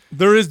this.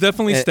 There is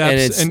definitely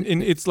steps. And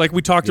it's like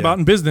we talked about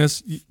in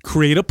business,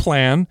 create a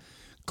plan,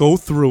 go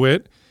through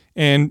it,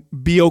 and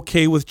be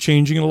okay with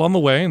changing it along the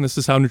way. And this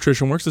is how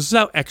nutrition works. This is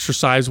how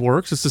exercise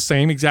works. It's the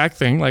same exact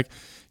thing. Like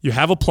you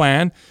have a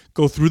plan,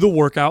 go through the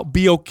workout,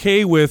 be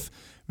okay with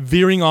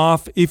veering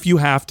off if you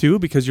have to,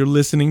 because you're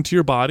listening to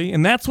your body,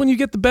 and that's when you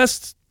get the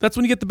best. That's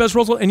when you get the best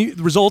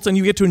results, and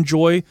you get to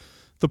enjoy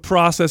the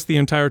process the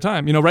entire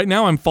time. Right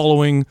now I'm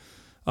following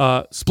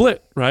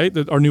Split,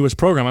 right? Our newest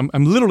program.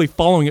 I'm literally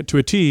following it to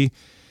a T.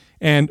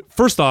 And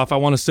first off, I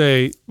want to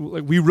say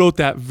we wrote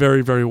that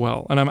very, very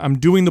well, and I'm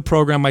doing the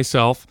program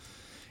myself,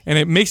 and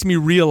it makes me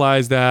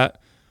realize that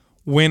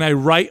when I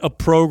write a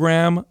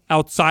program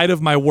outside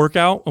of my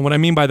workout, and what I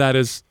mean by that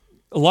is,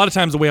 a lot of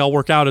times the way I'll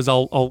work out is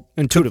I'll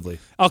intuitively.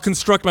 I'll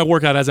construct my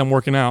workout as I'm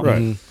working out.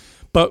 Right. Mm-hmm.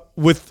 But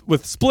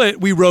with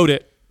Split, we wrote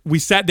it. We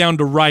sat down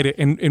to write it.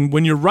 And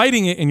when you're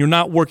writing it and you're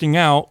not working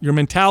out, your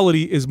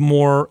mentality is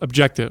more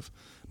objective.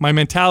 My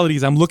mentality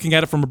is I'm looking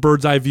at it from a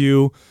bird's eye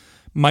view.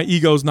 My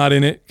ego's not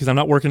in it because I'm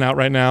not working out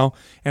right now.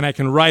 And I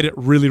can write it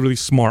really, really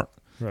smart.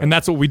 Right. And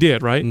that's what we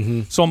did, right?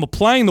 Mm-hmm. So I'm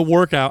applying the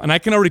workout, and I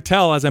can already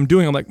tell as I'm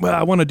doing, I'm like, well,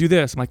 I want to do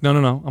this. I'm like, no.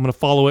 I'm going to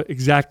follow it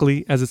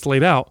exactly as it's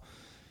laid out.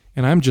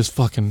 And I'm just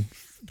fucking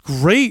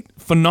great,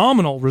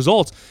 phenomenal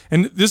results.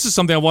 And this is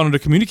something I wanted to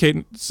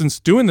communicate since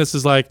doing this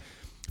is like,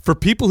 for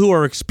people who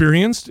are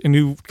experienced and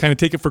who kind of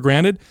take it for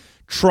granted,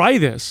 try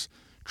this.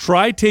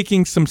 Try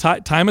taking some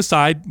time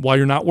aside while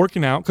you're not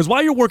working out. Because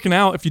while you're working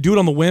out, if you do it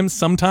on the whim,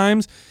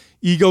 sometimes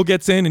ego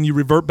gets in and you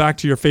revert back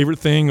to your favorite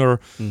thing, or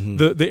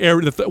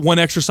the one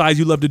exercise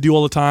you love to do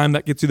all the time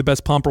that gets you the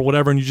best pump or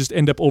whatever, and you just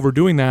end up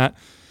overdoing that.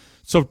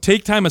 So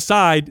take time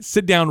aside,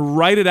 sit down,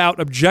 write it out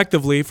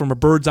objectively from a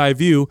bird's eye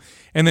view,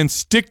 and then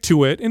stick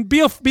to it, and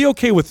be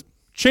okay with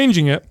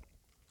changing it,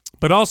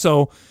 but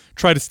also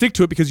try to stick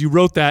to it because you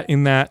wrote that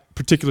in that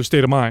particular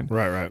state of mind.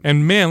 Right.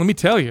 And man, let me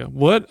tell you,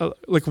 what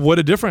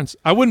a difference.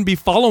 I wouldn't be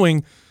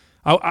following.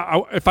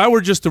 If I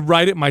were just to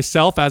write it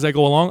myself as I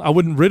go along, I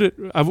wouldn't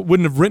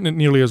have written it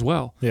nearly as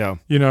well. Yeah.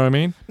 You know what I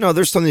mean? No,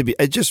 there's something to be.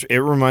 It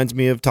reminds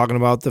me of talking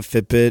about the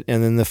Fitbit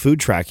and then the food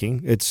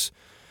tracking.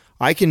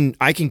 I can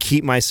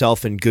keep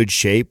myself in good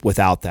shape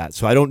without that,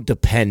 so I don't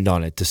depend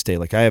on it to stay.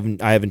 Like I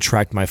haven't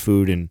tracked my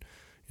food in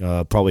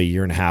probably a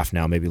year and a half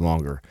now, maybe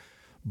longer.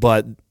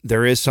 But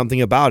there is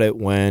something about it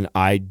when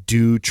I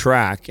do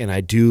track and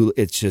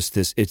it's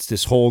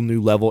this whole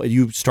new level.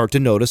 You start to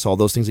notice all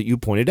those things that you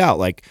pointed out,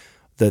 like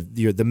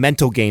the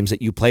mental games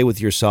that you play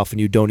with yourself and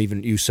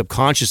you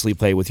subconsciously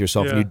play with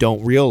yourself and you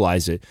don't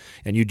realize it.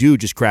 And you do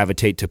just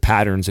gravitate to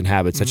patterns and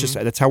habits.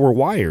 That's how we're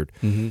wired.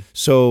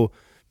 So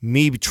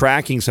me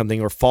tracking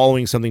something or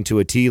following something to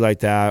a T like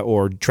that,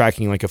 or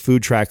tracking like a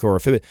food tracker or a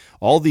Fitbit,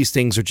 all these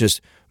things are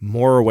just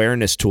more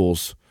awareness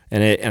tools.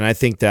 And I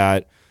think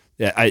that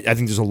I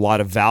think there's a lot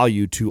of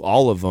value to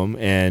all of them.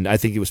 And I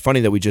think it was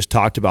funny that we just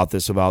talked about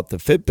this, about the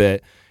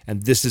Fitbit,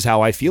 and this is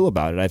how I feel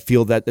about it. I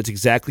feel that that's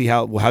exactly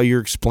how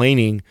you're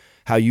explaining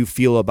how you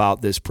feel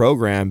about this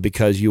program,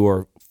 because you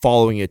are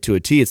following it to a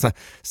T. It's not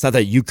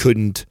that you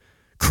couldn't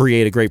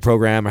create a great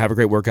program or have a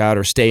great workout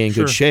or stay in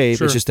good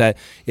shape. It's just that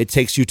it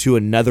takes you to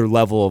another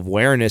level of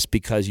awareness,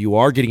 because you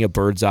are getting a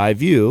bird's eye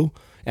view.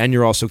 And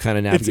you're also kind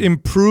of navigating. It's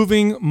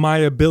improving my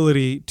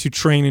ability to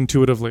train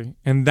intuitively.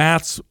 And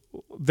that's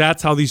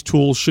how these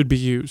tools should be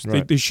used.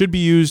 Right. They should be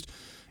used,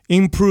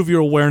 improve your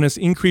awareness,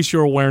 increase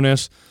your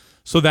awareness,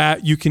 so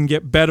that you can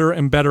get better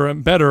and better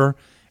and better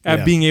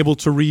at being able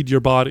to read your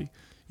body.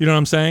 You know what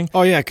I'm saying?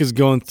 Oh, yeah, because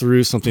going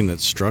through something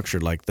that's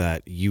structured like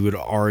that, you would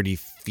already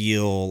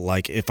feel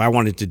like if I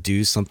wanted to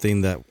do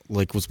something that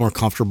like was more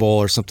comfortable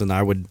or something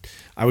I would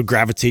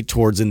gravitate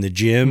towards in the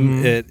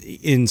gym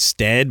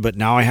instead, but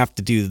now I have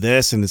to do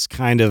this, and it's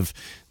kind of,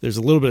 there's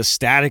a little bit of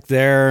static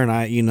there, and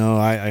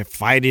I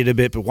fight it a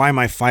bit, but why am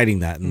I fighting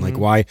that? And like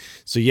why?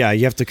 So yeah,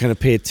 you have to kind of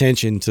pay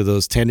attention to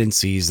those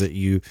tendencies that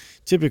you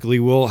typically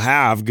will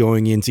have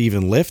going into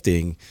even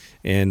lifting.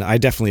 And I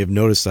definitely have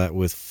noticed that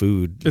with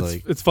food.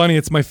 It's funny.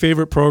 It's my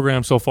favorite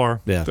program so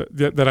far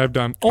that I've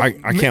done. I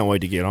can't wait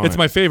to get on. It's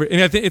my favorite,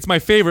 and I think it's my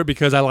favorite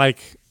because I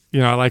like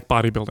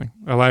bodybuilding.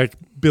 I like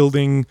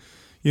building,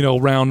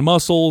 round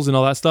muscles and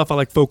all that stuff. I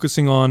like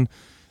focusing on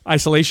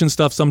isolation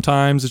stuff.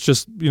 Sometimes it's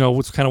just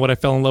what's kind of what I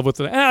fell in love with.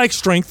 And I like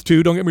strength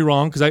too. Don't get me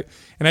wrong, because I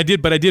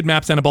did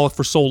MAPS Anabolic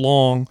for so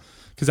long,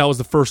 because that was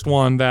the first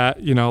one that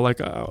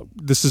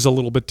this is a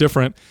little bit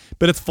different.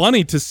 But it's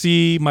funny to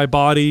see my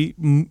body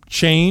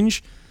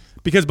change,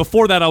 because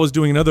before that I was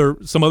doing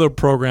some other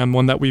program,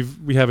 one that we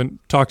haven't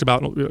talked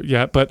about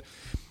yet, but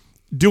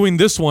doing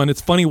this one, it's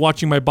funny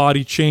watching my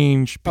body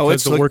change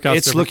because the workout's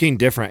it's looking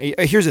different.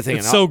 Here's the thing,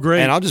 it's so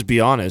great, and I'll just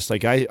be honest.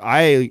 Like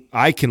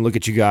I can look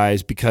at you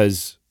guys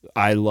because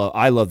I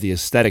love the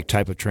aesthetic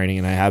type of training,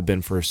 and I have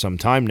been for some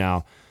time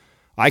now.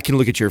 I can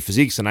look at your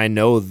physiques and I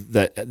know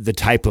that the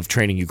type of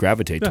training you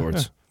gravitate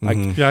towards. I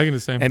can do the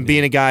same. And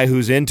being a guy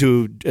who's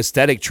into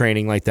aesthetic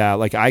training like that,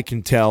 like I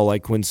can tell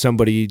like when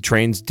somebody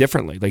trains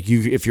differently. Like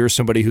if you're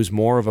somebody who's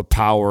more of a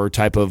power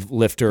type of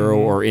lifter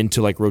or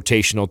into like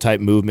rotational type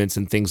movements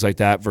and things like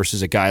that,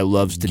 versus a guy who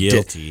loves to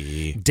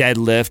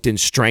deadlift and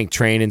strength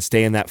train and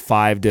stay in that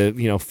 5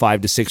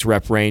 to 6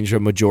 rep range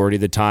a majority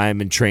of the time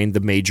and train the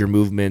major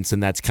movements,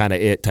 and that's kind of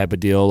it type of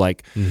deal.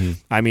 Like,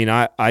 I mean,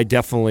 I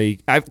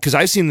definitely, because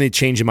I've seen the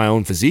change in my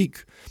own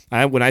physique.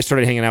 When I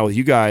started hanging out with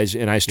you guys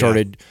and I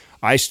started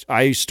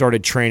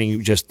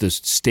training just the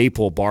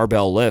staple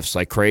barbell lifts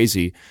like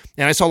crazy,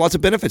 and I saw lots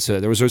of benefits to it.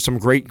 There was some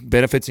great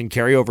benefits and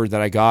carryover that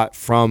I got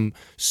from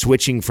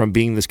switching from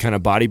being this kind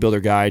of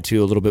bodybuilder guy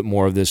to a little bit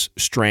more of this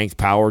strength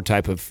power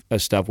type of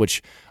stuff,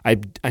 which I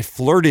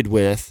flirted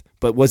with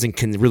but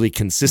wasn't really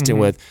consistent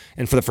with.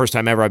 And for the first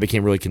time ever, I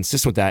became really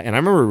consistent with that. And I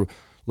remember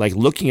like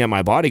looking at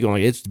my body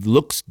going, it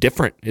looks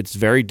different. It's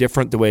very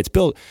different the way it's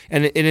built.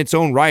 And in its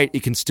own right,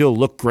 it can still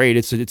look great.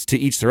 It's to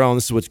each their own.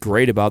 This is what's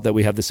great about that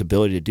we have this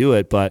ability to do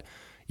it. But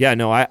yeah,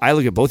 no, I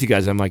look at both you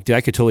guys. I'm like, dude,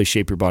 I could totally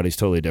shape your bodies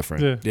totally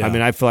different. Yeah. I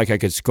mean, I feel like I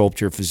could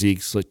sculpt your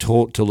physiques like, to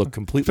look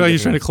completely I feel like different. you're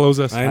trying to close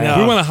us. I know.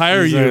 We want to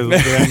hire you.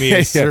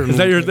 Is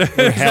that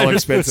your hell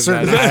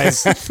expensive?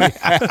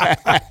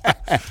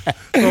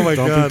 Oh my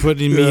Don't God. be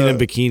putting me in a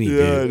bikini,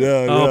 dude.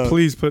 Oh,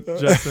 please put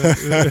Justin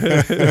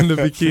in the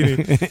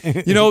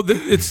bikini.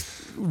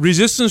 It's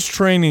resistance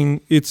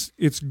training.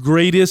 Its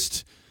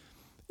greatest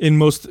and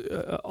most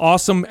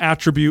awesome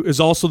attribute is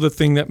also the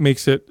thing that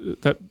makes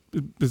it, that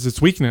is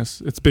its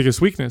weakness, its biggest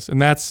weakness. And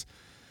that's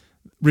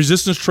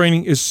resistance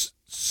training is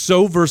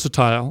so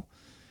versatile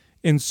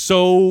and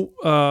so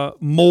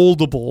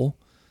moldable.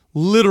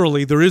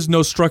 Literally, there is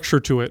no structure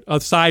to it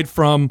aside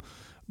from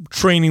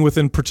training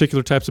within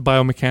particular types of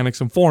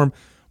biomechanics and form.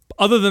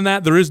 Other than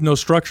that, there is no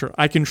structure.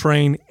 I can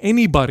train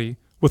anybody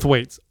with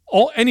weights.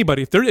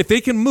 Anybody. If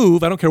they can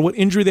move, I don't care what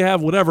injury they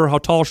have, whatever, how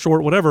tall,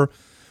 short, whatever,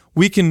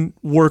 we can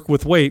work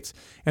with weights.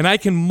 And I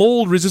can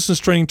mold resistance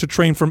training to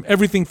train from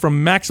everything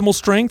from maximal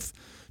strength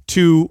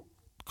to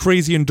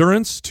crazy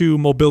endurance to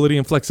mobility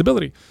and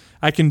flexibility.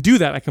 I can do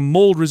that. I can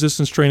mold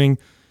resistance training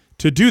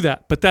to do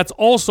that. But that's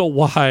also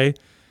why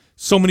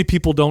so many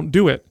people don't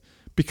do it,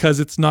 because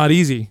it's not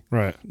easy.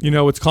 Right.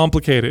 It's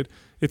complicated.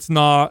 It's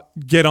not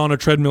get on a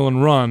treadmill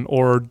and run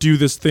or do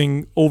this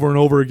thing over and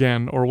over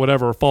again or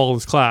whatever, or follow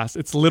this class.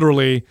 It's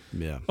literally,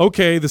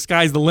 okay, the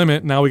sky's the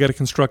limit. Now we got to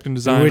construct and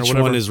design. Which or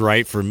whatever. one is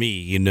right for me?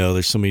 You know,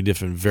 there's so many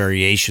different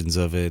variations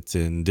of it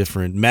and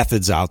different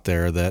methods out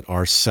there that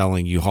are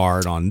selling you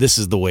hard on this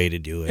is the way to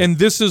do it. And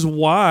this is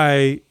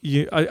why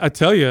I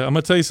tell you, I'm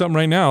going to tell you something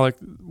right now. Like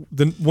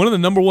one of the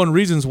number one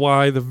reasons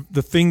why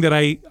the thing that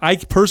I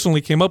personally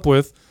came up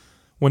with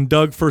when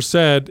Doug first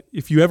said,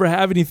 if you ever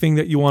have anything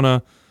that you want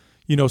to,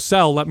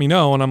 sell, let me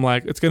know. And I'm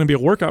like, it's going to be a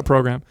workout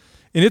program.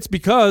 And it's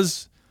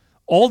because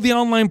all the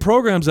online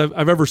programs I've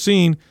ever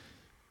seen,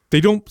 they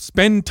don't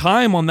spend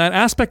time on that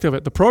aspect of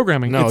it, the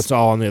programming. No, it's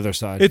all on the other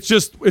side. It's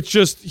just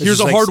here's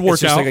a hard workout.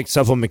 It's just like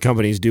supplement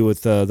companies do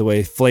with the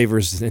way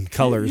flavors and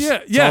colors. Yeah,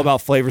 It's all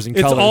about flavors and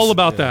colors. It's all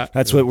about that.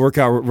 That's what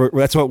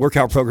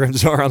workout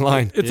programs are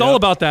online. It's all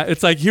about that.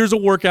 It's like, here's a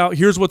workout,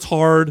 here's what's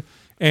hard,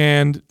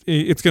 and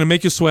it's going to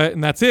make you sweat,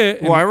 and that's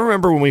it. Well, I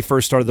remember when we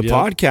first started the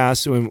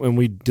podcast, when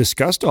we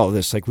discussed all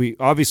this, like we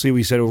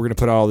said we're going to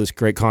put out all this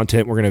great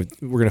content. We're going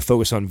to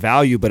focus on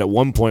value, but at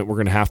one point we're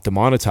going to have to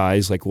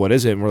monetize. Like, what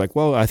is it? And we're like,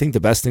 well, I think the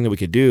best thing that we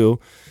could do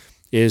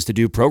is to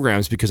do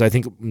programs, because I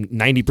think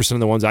 90% of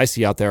the ones I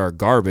see out there are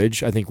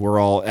garbage. I think we're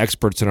all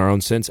experts in our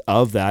own sense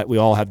of that. We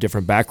all have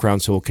different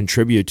backgrounds, so we'll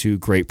contribute to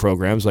great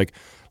programs. Like,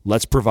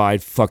 let's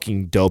provide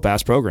fucking dope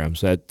ass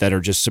programs that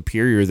are just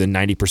superior than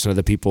 90% of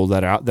the people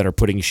that are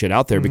putting shit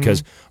out there,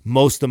 because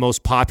the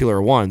most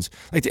popular ones,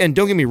 like, and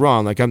don't get me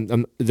wrong, like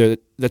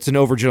that's an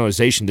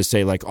overgeneralization to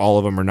say like all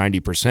of them are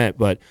 90%,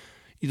 but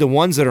the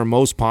ones that are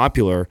most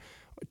popular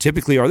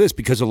typically are this,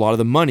 because a lot of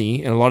the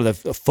money and a lot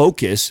of the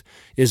focus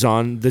is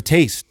on the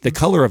taste, the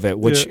color of it,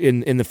 which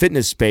in the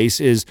fitness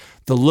space is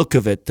the look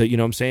of it, you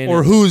know what I'm saying?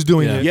 Or who's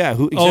doing it. Yeah.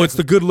 Oh, it's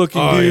the good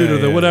looking dude or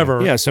the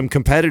whatever. Yeah, some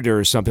competitor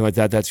or something like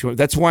that.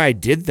 That's why I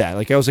did that.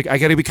 Like, I was like, I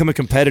got to become a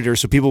competitor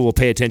so people will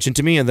pay attention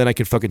to me, and then I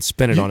can fucking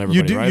spin it on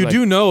everybody. You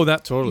do know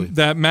that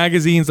that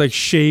magazines like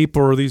Shape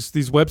or these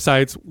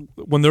websites,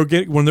 when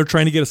they're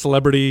trying to get a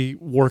celebrity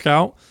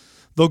workout,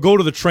 they'll go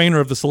to the trainer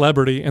of the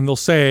celebrity and they'll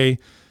say,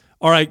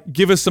 all right,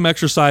 give us some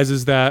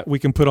exercises that we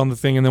can put on the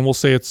thing, and then we'll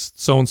say it's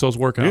so-and-so's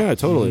workout. Yeah,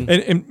 totally.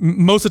 And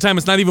most of the time,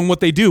 it's not even what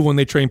they do when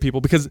they train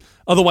people, because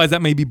otherwise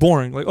that may be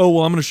boring. Like, oh,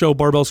 well, I'm going to show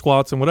barbell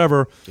squats and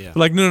whatever. Yeah.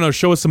 But like, no,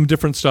 show us some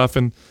different stuff.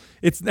 And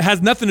it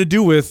has nothing to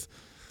do with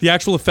the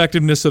actual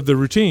effectiveness of the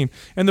routine.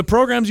 And the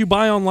programs you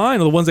buy online,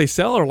 or the ones they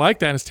sell, are like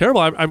that, and it's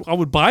terrible. I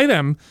would buy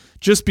them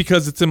just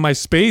because it's in my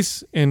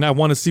space, and I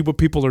want to see what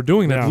people are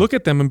doing. And I'd look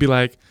at them and be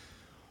like,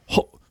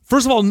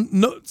 first of all,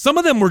 no, some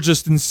of them were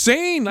just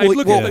insane.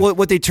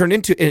 What they turned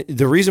into,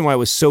 the reason why it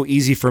was so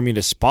easy for me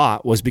to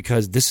spot was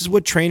because this is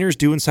what trainers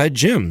do inside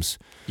gyms.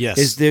 Yes.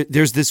 Is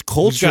there's this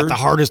culture. You've got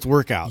the hardest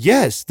workout.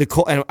 Yes.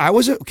 And I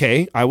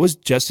was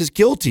just as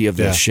guilty of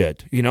this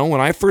shit. You know,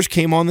 when I first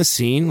came on the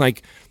scene,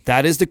 like,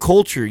 that is the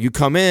culture. You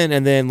come in,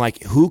 and then,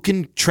 like, who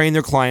can train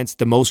their clients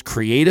the most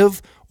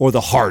creative or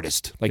the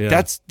hardest? Like,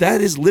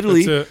 that is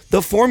literally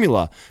the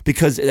formula,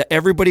 because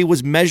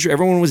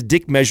everyone was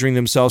dick measuring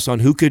themselves on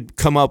who could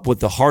come up with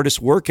the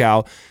hardest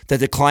workout that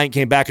the client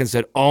came back and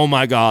said, oh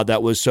my God,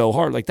 that was so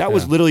hard. Like, that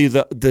was literally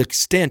the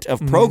extent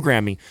of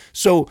programming.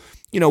 So,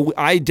 you know,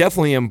 I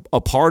definitely am a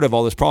part of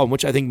all this problem,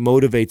 which I think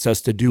motivates us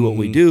to do what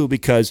we do,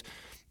 because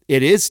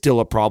it is still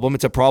a problem.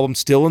 It's a problem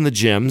still in the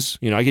gyms.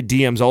 You know, I get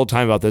DMs all the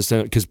time about this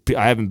because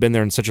I haven't been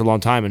there in such a long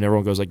time, and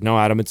everyone goes like, no,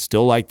 Adam, it's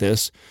still like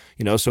this.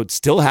 You know, so it's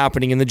still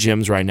happening in the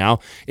gyms right now.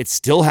 It's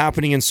still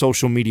happening in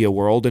social media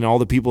world, and all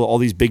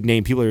these big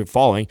name people you're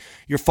following.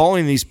 You're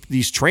following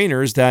these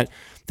trainers that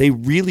they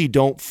really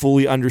don't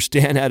fully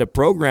understand how to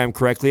program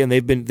correctly, and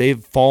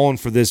they've fallen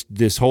for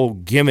this whole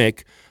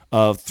gimmick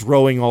of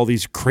throwing all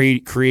these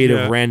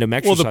creative random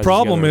exercises. Well, the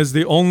problem together. is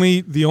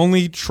the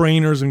only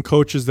trainers and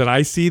coaches that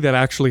I see that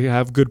actually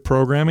have good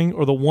programming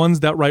are the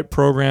ones that write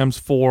programs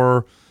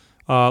for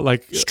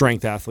like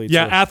strength athletes.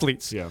 Yeah,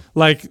 athletes. Yeah.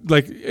 Like,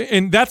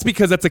 and that's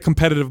because that's a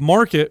competitive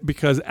market,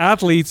 because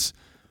athletes,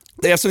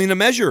 they have something to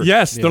measure.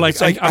 Yes, they're like,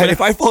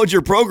 if I followed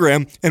your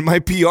program and my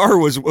PR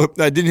was,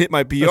 I didn't hit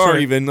my PR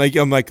even, like,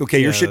 I'm like, okay,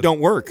 your shit don't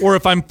work. Or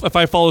if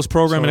I follow this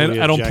program and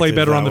I don't play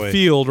better on the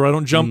field, or I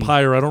don't jump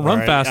higher, I don't run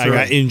faster,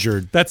 I got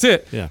injured. That's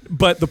it. Yeah.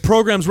 But the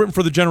programs written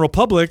for the general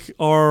public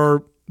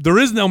there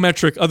is no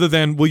metric other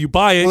than, will you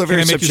buy it? Well, they're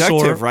very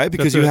subjective, right?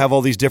 Because you have all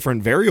these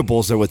different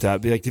variables there with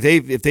that. Like,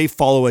 if they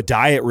follow a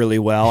diet really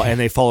well and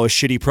they follow a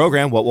shitty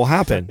program, what will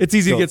happen? It's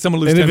easy to get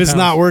someone to lose 10 And if it's pounds.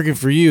 not working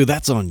for you,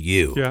 that's on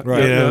you. Yeah.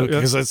 Right.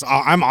 Because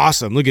I'm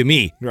awesome. Look at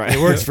me. Right.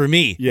 It works for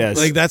me. Yes.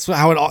 Like, that's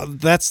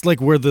like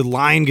where the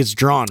line gets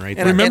drawn right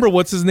there. Remember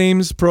what's his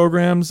name's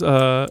programs?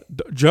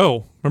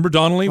 Joe. Remember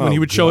Donnelly when he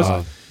would show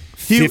us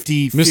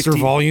 50 Mr.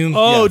 Volume.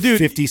 Oh, dude,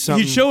 50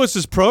 something. He'd show us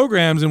his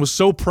programs and was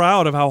so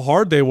proud of how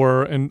hard they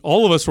were, and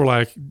all of us were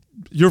like,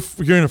 you're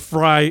going to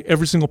fry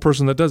every single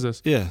person that does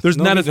this. Yeah. There's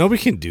nobody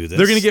can do this.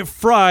 They're going to get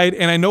fried,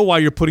 and I know why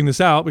you're putting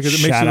this out because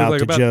it makes Shout you look out like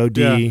to a bad Joe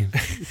D. Yeah.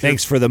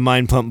 Thanks for the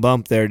mind pump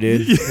bump there,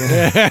 dude. All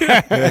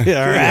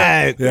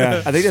right.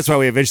 Yeah, I think that's why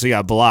we eventually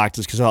got blocked.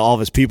 Is because all of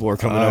his people were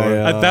coming over.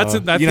 yeah. That's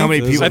it. You know how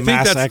many people- I think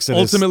Mass that's exodus.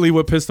 ultimately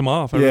what pissed him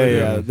off. I Yeah, really do.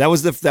 yeah. That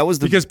was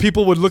the Because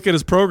people would look at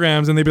his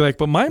programs and they'd be like,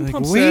 "But Mind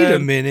Pump Wait said a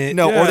minute.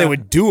 no, Yeah. or they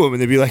would do them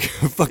and they'd be like,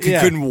 fucking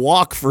Yeah. couldn't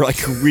walk for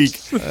like a week,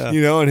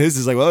 you know. And his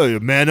is like, well,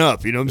 man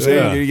up, you know what I'm saying?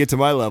 Yeah. You gotta get to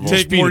my level.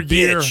 take being more a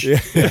gear,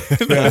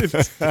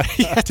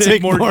 bitch.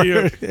 take more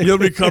gear, you'll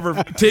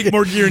recover. Take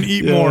more gear and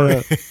eat more.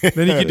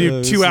 Then you can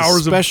do 2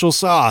 hours of special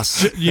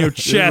sauce.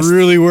 chest. It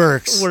really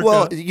works. work.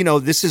 Well, you know,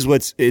 this is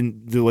what's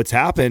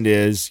happened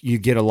is you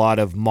get a lot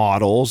of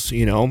models,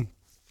 you know,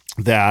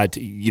 that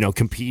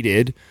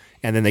competed,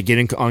 and then they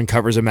get on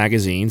covers of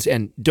magazines.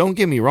 And don't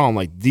get me wrong,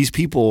 like these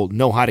people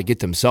know how to get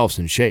themselves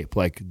in shape.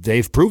 Like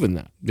they've proven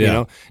that. You Yeah.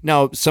 know,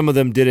 now some of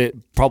them did it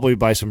probably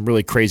by some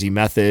really crazy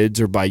methods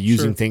or by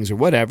using things or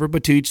whatever.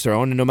 But to each their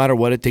own. And no matter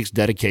what, it takes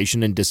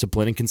dedication and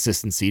discipline and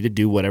consistency to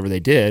do whatever they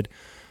did.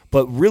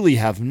 But really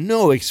have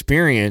no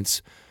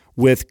experience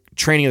with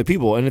training other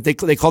people. And if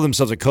they call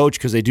themselves a coach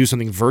because they do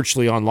something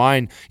virtually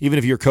online, even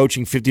if you're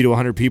coaching 50 to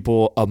 100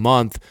 people a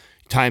month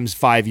times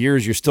 5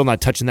 years, you're still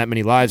not touching that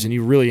many lives, and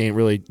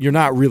you're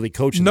not really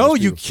coaching. No,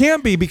 those you people.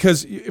 can't be,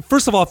 because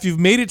first of all, if you've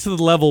made it to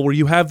the level where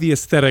you have the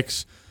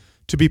aesthetics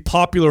to be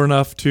popular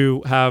enough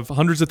to have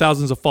hundreds of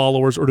thousands of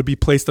followers or to be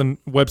placed on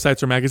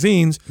websites or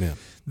magazines,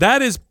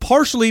 that is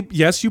partially,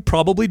 yes, you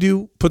probably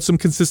do put some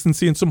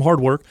consistency and some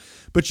hard work,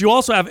 but you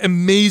also have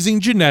amazing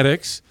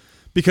genetics,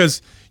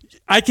 because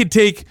I could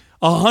take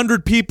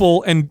 100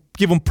 people and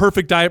give them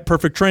perfect diet,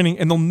 perfect training,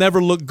 and they'll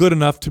never look good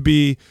enough to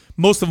be,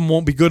 most of them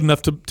won't be good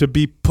enough to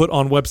be put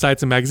on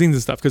websites and magazines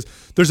and stuff, because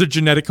there's a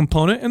genetic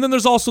component. And then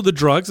there's also the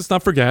drugs, let's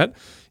not forget,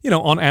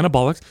 on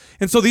anabolics.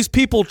 And so these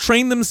people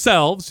train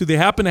themselves, who they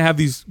happen to have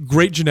these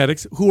great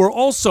genetics, who are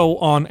also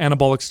on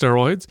anabolic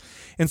steroids.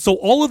 And so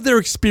all of their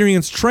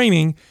experience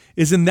training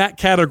is in that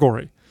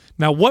category.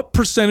 Now, what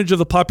percentage of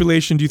the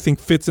population do you think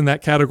fits in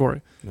that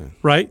category?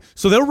 Right?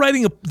 So they're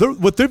writing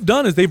what they've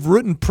done is they've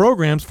written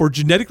programs for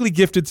genetically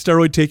gifted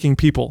steroid-taking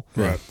people.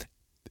 Right.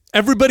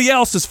 Everybody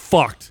else is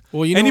fucked.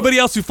 Well, anybody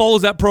else who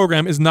follows that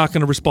program is not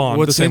going to respond.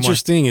 What's the same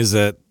interesting is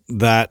that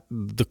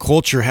the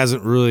culture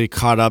hasn't really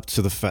caught up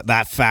to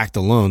that fact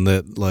alone,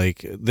 that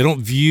like they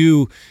don't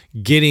view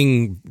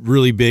getting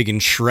really big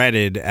and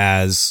shredded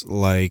as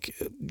like,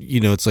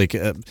 it's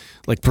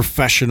like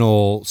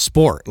professional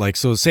sport. Like,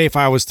 so say if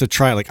I was to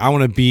try, like I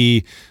want to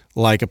be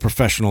like a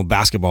professional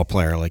basketball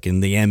player, like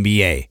in the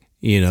NBA.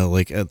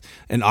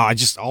 And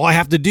all I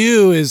have to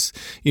do is,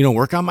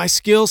 work on my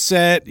skill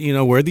set,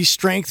 wear these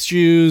strength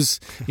shoes,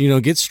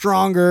 get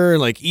stronger,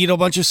 like eat a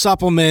bunch of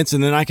supplements,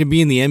 and then I can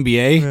be in the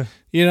NBA.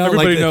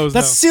 Everybody knows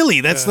that's now.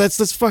 silly.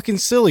 That's fucking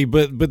silly.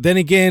 But then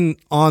again,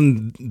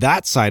 on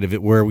that side of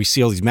it, where we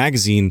see all these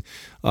magazine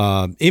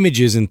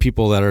images and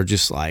people that are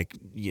just like,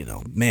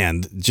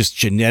 man, just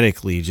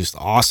genetically just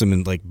awesome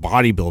and like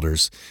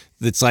bodybuilders.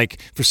 It's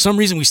like for some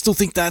reason we still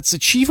think that's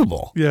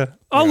achievable. Yeah,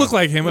 I'll look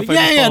like him if I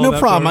just follow no that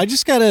problem. program. I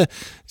just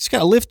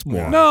gotta lift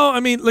more. No, I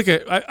mean, look,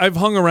 I've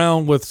hung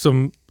around with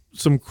some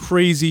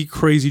crazy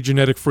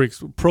genetic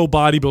freaks, pro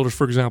bodybuilders,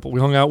 for example. We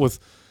hung out with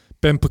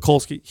Ben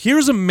Pekulski.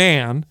 Here's a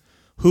man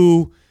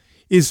who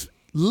is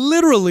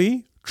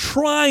literally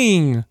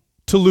trying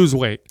to lose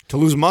weight, to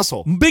lose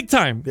muscle. big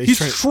time. He's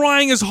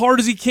trying as hard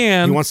as he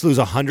can. He wants to lose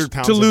 100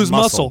 pounds to lose of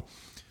muscle.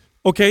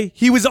 Okay,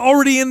 he was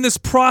already in this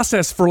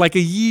process for like a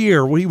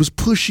year where he was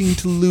pushing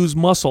to lose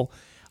muscle.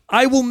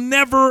 I will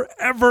never,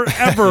 ever,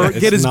 ever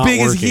get as not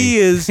big as working. he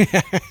is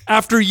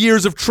after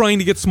years of trying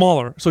to get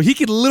smaller. So he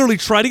could literally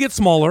try to get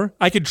smaller.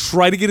 I could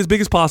try to get as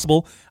big as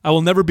possible. I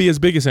will never be as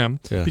big as him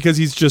because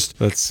he's just...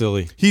 That's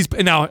silly.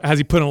 Now, has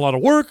he put in a lot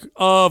of work?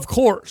 Of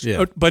course.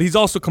 Yeah. But he's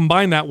also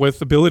combined that with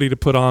the ability to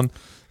put on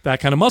that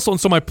kind of muscle. And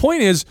so my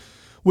point is,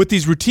 with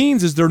these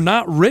routines, is they're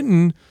not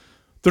written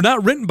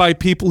by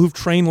people who've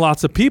trained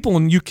lots of people.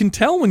 And you can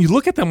tell when you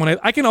look at them. When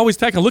I can always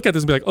take a look at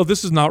this and be like, oh,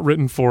 this is not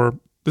written for...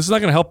 This is not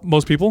going to help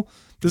most people.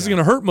 This is going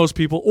to hurt most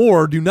people,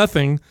 or do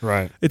nothing.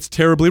 Right. It's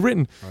terribly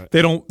written. Right.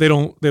 They don't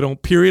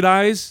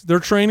periodize their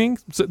training.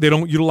 So they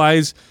don't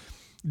utilize,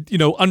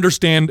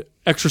 understand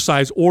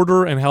exercise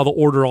order and how the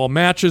order all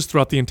matches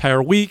throughout the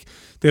entire week.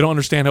 They don't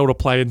understand how to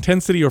apply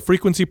intensity or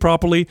frequency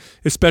properly,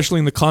 especially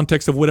in the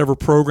context of whatever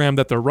program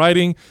that they're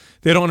writing.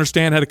 They don't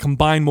understand how to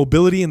combine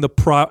mobility in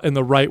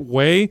the right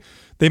way.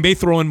 They may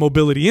throw in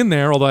mobility in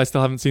there, although I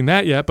still haven't seen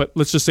that yet, but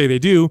let's just say they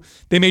do.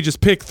 They may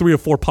just pick 3 or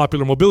 4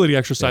 popular mobility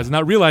exercises,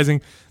 not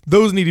realizing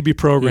those need to be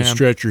programmed.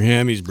 Stretch your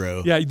hammies,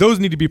 bro. Yeah, those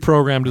need to be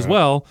programmed as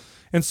well.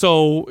 And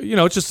so,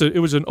 it's just it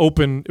was an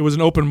open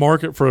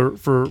market for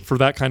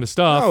that kind of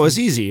stuff. Oh, it was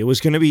easy. It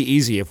was going to be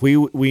easy. If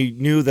we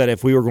knew that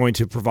if we were going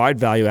to provide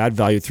value, add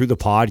value through the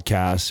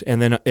podcast, and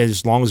then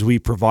as long as we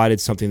provided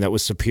something that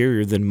was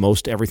superior than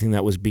most everything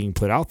that was being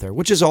put out there,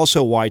 which is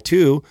also why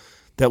too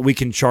that we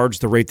can charge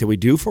the rate that we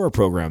do for our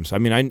programs. I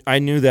mean, I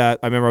knew that.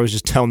 I remember I was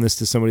just telling this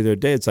to somebody the other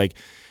day. It's like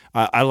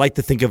I like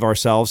to think of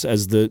ourselves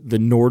as the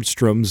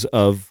Nordstroms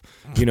of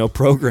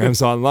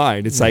programs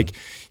online. It's like,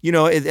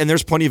 and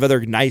there's plenty of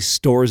other nice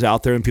stores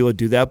out there and people that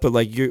do that, but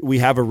like we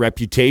have a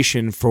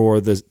reputation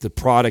for the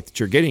product that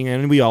you're getting,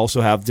 and we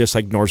also have, just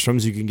like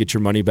Nordstrom's, you can get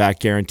your money back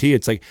guarantee.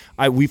 It's like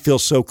we feel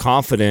so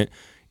confident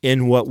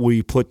in what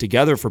we put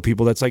together for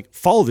people. That's like,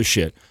 follow this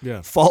shit.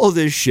 Yeah. Follow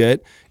this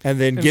shit and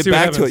then get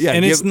back to it. Yeah.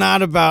 And it's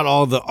not about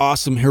all the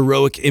awesome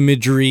heroic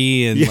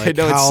imagery and it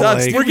how,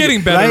 sucks. We're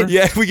getting better. Right?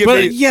 Yeah, we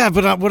get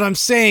but what I'm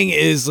saying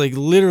is like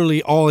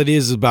literally all it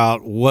is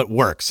about what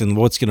works and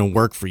what's going to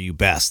work for you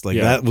best. Like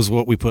that was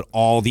what we put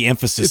all the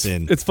emphasis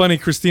in. It's funny,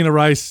 Christina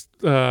Rice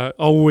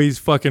always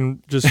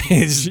fucking just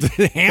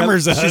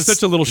hammers us. She's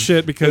such a little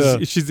shit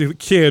because she's a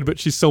kid, but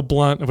she's so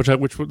blunt,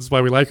 which is why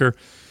we like her.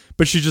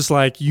 But she's just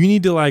like, you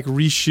need to like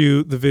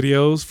reshoot the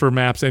videos for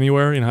Maps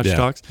Anywhere. You know how she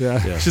talks?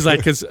 Yeah. She's like,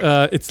 because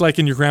it's like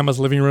in your grandma's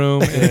living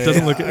room and it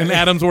doesn't look. And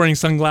Adam's wearing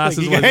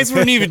sunglasses. You guys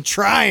weren't even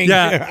trying.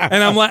 Yeah.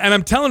 And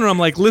I'm telling her, I'm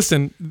like,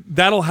 listen,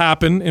 that'll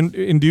happen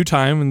in due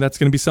time, and that's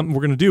going to be something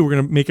we're going to do. We're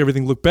going to make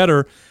everything look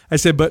better. I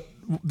said, but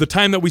the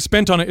time that we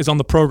spent on it is on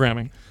the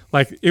programming.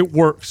 Like, it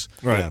works.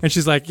 Right. And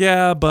she's like,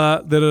 yeah,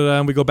 but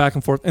and we go back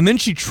and forth. And then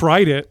she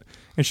tried it.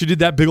 And she did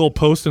that big old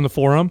post in the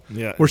forum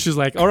where she's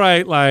like, all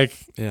right, like,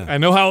 I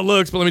know how it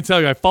looks, but let me tell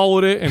you, I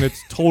followed it and it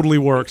totally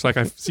works. Like,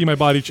 I see my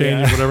body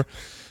change or whatever.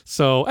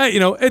 So, hey,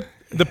 at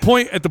the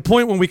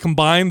point when we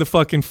combine the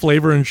fucking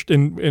flavor and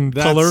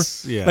color,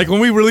 like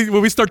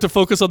when we start to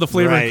focus on the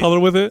flavor and color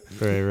with it,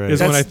 is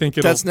when I think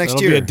that's next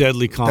that'll year. Be a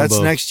deadly combo. That's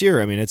next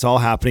year. I mean, it's all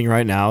happening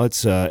right now.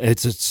 It's a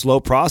slow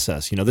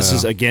process. This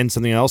is, again,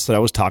 something else that I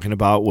was talking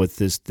about with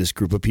this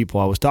group of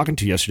people I was talking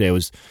to yesterday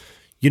was,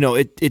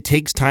 it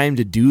takes time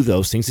to do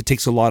those things. It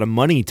takes a lot of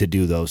money to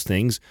do those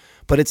things,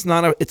 but it's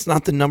not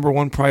the number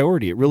one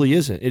priority. It really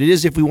isn't. It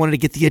is if we wanted to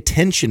get the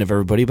attention of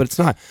everybody, but it's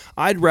not.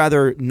 I'd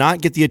rather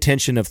not get the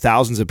attention of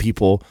thousands of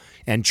people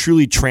and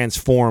truly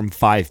transform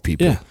 5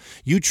 people. Yeah.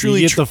 You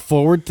truly get the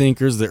forward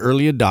thinkers, the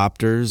early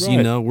adopters.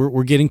 Right.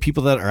 We're getting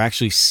people that are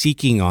actually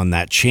seeking on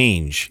that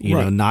change.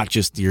 Not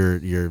just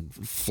your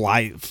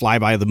fly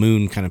by the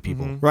moon kind of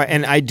people. Right.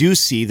 And I do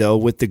see, though,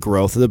 with the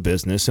growth of the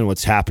business and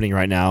what's happening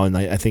right now, and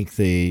I think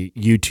the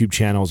YouTube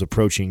channel is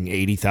approaching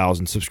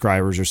 80,000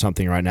 subscribers or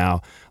something right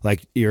now.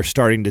 Like, you're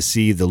starting to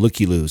see the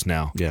looky-loos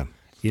now. Yeah.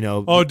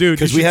 Oh, dude,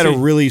 because we had a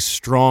really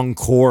strong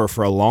core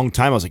for a long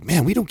time. I was like,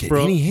 man, we don't get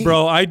any hate.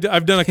 Bro, I've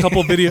done a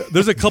couple videos.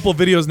 There's a couple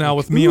videos now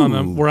with me on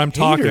them where I'm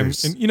talking,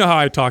 haters. and you know how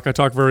I talk. I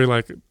talk very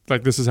like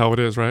this is how it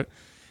is, right?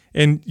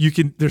 And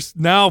there's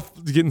now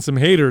getting some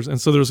haters,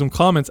 and so there's some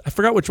comments. I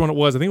forgot which one it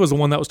was. I think it was the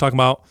one that was talking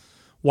about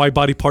why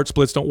body part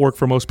splits don't work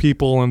for most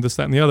people, and this,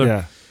 that, and the other.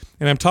 Yeah.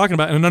 And I'm talking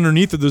about, and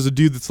underneath it, there's a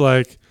dude that's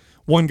like,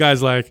 one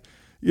guy's like,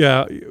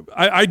 yeah,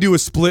 I do a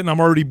split and I'm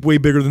already way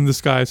bigger than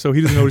this guy, so he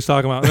doesn't know what he's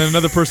talking about. And then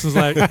another person's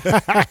like,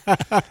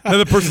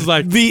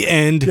 the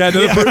end. Yeah,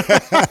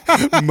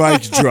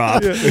 Mic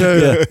drop.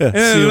 Yeah. And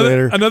See you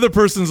later. Another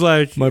person's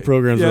like, my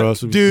programs are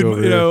awesome.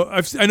 Dude,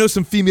 I know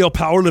some female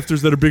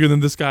powerlifters that are bigger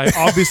than this guy.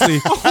 Obviously.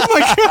 Oh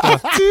my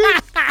god,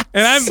 dude.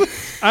 And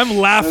I'm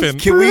laughing.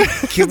 Can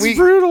we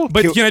brutal.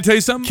 But can I tell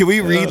you something? Can we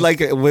read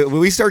when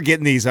we start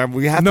getting these?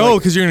 We have no, to,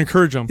 because you're gonna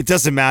encourage them. it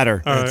doesn't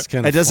matter. All right. It's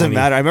kinda It doesn't funny.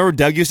 matter. I remember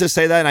Doug used to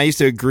say that, and I used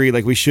to agree.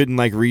 Like, we shouldn't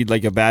read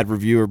like a bad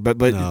review, but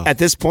No. at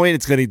this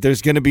point,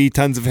 there's gonna be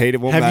tons of hate.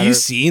 It won't Have matter. you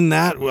seen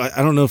that?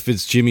 I don't know if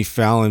it's Jimmy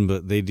Fallon,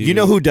 but they do. You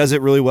know who does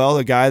it really well?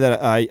 The guy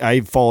that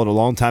I followed a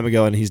long time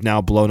ago, and he's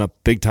now blown up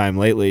big time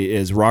lately,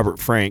 is Robert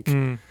Frank.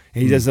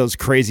 He does those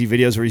crazy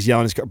videos where he's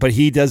yelling his car, but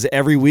he does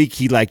every week.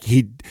 He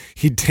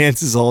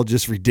dances all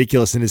just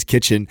ridiculous in his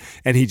kitchen,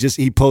 and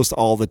he posts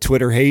all the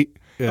Twitter hate.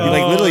 Yeah.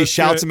 He literally that's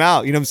shouts great. them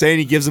out. You know what I'm saying?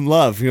 He gives them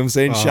love. You know what I'm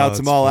saying? Shouts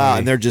them that's all out, funny.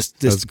 and they're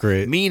just That's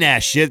great. mean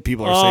ass shit.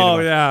 People are saying. Oh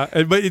about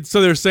yeah, but so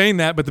they're saying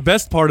that. But the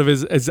best part of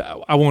it is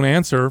I won't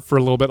answer for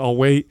a little bit. I'll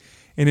wait,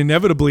 and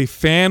inevitably,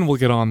 fan will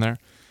get on there,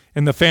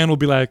 and the fan will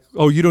be like,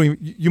 "Oh,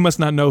 you must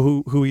not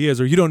know who he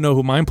is, or you don't know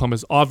who Mind Pump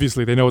is."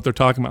 Obviously, they know what they're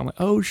talking about. I'm like,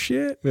 "Oh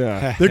shit,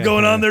 Yeah. they're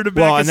going on there to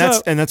back Well,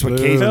 us and that's up." what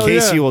Hell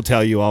Casey yeah. will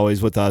tell you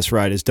always with us,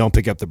 right? Is don't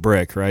pick up the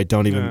brick, right?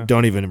 Don't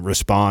even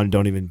respond.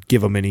 Don't even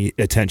give them any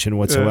attention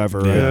whatsoever,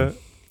 right? Yeah.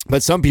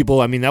 But some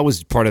people, I mean, that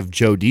was part of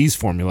Joe D's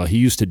formula. He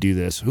used to do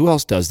this. Who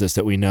else does this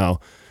that we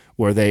know,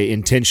 where they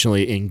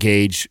intentionally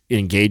engage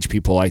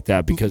people like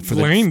that because for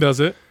Lane does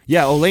it.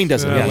 Lane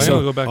does it. Yeah, Yeah, Lane so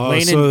will go back.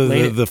 Lane so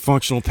and the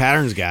functional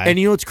patterns guy. and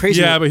you know what's crazy?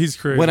 Yeah, but he's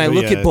crazy. When I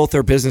look Yeah. at both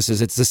their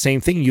businesses, it's the same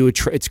thing.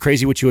 It's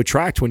crazy what you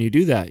attract when you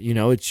do that. You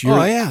know, it's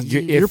your,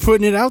 you're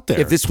putting it out there.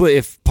 if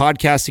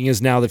podcasting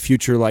is now the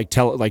future, like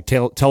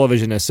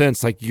television in a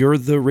sense, like you're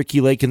the Ricky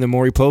Lake and the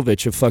Maury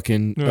Povich of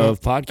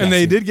podcasting, And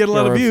they did get a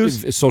lot of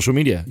views. Social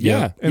media,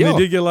 yeah, And they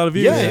did get a lot of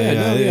views. Yeah,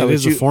 it but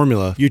is a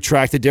formula. You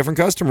attract a different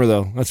customer,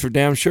 though. That's for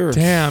damn sure.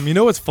 Damn, you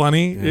know what's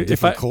funny?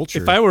 different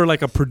culture. If I were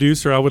like a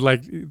producer, I would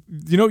like,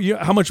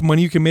 how much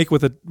money you can make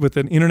with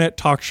an internet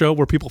talk show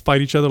where people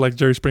fight each other like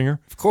Jerry Springer.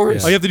 Of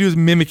course. All you have to do is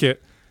mimic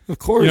it. Of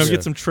course. You know,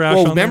 get some trash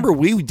Well, on remember, there.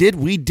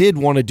 we did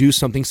want to do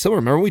something similar.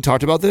 Remember we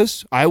talked about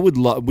this?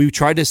 We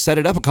tried to set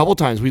it up a couple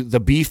times. The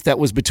beef that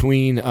was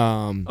between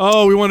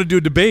Oh, we want to do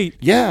a debate.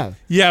 yeah.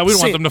 Yeah, we don't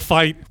want Say- them to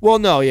fight. Well,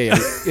 no, yeah.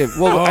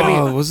 Well, I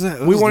mean, was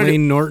that? we wanted to-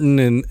 Lane Norton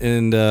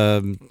and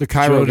the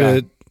Cairo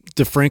guy.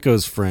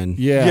 DeFranco's friend.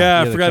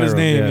 Yeah, I the forgot his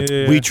Cairo, name. yeah.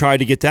 Yeah. we tried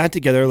to get that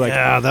together. Like,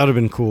 Yeah, that would have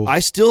been cool. I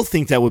still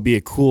think that would be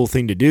a cool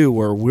thing to do,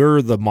 where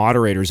we're the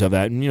moderators of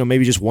that, and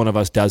maybe just one of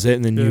us does it,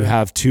 and then you Yeah.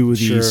 have two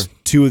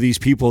of these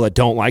people that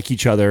don't like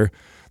each other.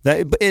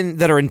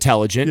 That are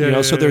intelligent,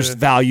 Yeah, so there's yeah.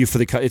 value for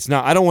the. It's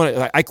not. I don't want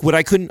to. I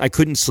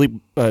couldn't sleep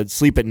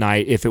at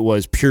night if it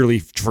was purely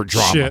for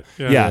drama. Shit,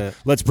 yeah. Yeah,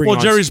 let's bring. Well,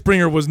 on Jerry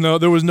Springer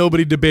there was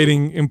nobody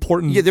debating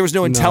important. Yeah, there was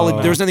no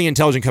intelligent. There was nothing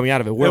intelligent coming out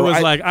of it. it Where was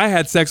I- like I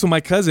had sex with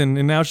my cousin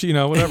and now she,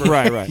 whatever.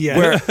 right.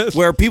 Yeah.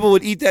 Where people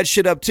would eat that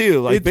shit up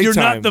too, like big You're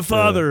time. not the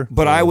father.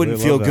 But I wouldn't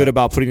they feel love good that.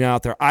 about putting it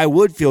out there. I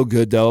would feel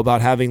good though about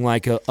having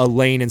like a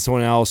Lane and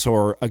someone else,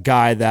 or a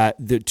guy that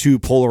the two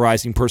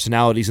polarizing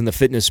personalities in the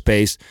fitness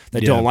space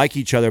that don't like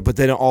each other, but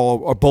they don't all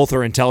or both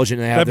are intelligent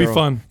and they have That'd be their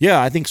own- fun.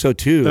 Yeah, I think so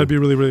too. That'd be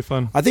really, really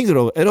fun. I think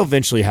it'll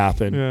eventually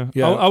happen.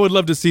 Yeah. I would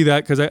love to see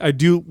that because I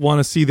do want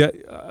to see that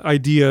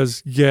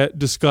ideas get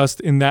discussed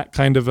in that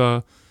kind of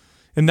a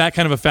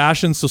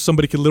fashion, so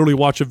somebody could literally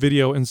watch a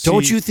video and see.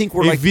 Don't you think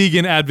we're a like-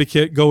 vegan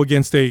advocate go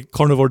against a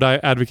carnivore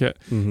diet advocate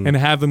and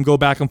have them go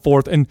back and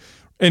forth and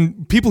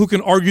people who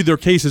can argue their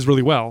cases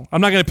really well.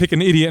 I'm not going to pick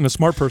an idiot and a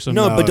smart person.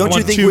 No, but I don't you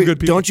want think two good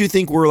people. don't you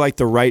think we're like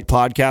the right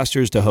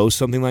podcasters to host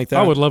something like that?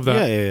 I would love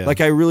that. yeah.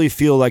 Like I really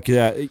feel like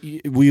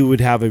we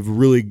would have a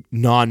really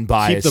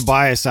non-biased. Keep the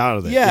bias out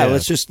of it. Yeah,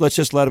 let's just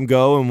let them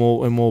go,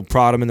 and we'll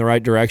prod them in the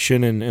right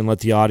direction, and let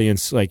the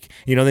audience then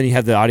you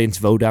have the audience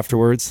vote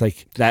afterwards,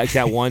 like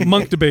that one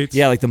Monk debates.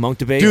 Yeah, like the monk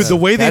debate. Dude, the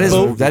way they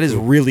vote- that is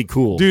really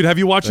cool. Dude, have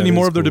you watched any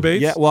more is of their cool.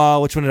 debates? Yeah.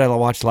 Well, which one did I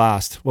watch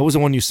last? What was the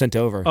one you sent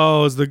over?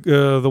 Oh, it's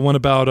the one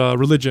about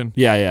religion.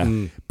 Yeah.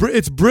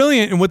 It's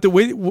brilliant, and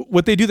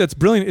what they do that's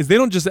brilliant is they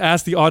don't just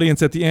ask the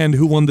audience at the end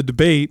who won the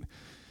debate.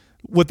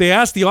 What they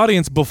ask the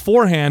audience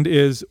beforehand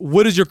is,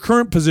 what is your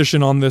current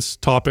position on this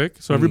topic?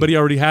 So everybody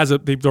already has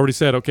it. They've already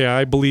said, okay,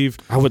 I believe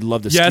I would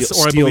love to yes, steal,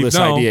 or I steal believe this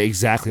no. idea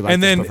exactly like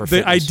and this, then but for the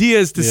fitness. idea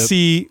is to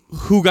see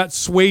who got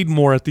swayed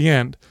more at the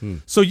end.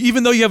 So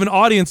even though you have an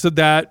audience of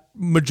that,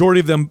 majority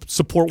of them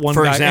support one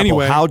For guy example,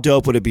 anyway. how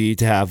dope would it be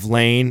to have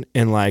Lane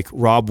and like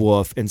Rob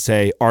Wolf and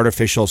say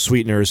artificial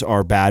sweeteners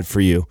are bad for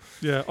you?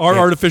 yeah, are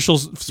artificial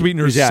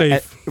sweeteners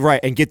safe? Right,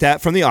 and get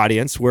that from the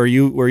audience where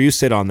you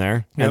sit on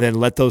there, Yep. and then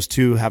let those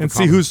two have And a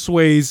see who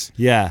sways.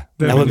 Yeah,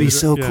 them that would and be do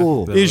so yeah.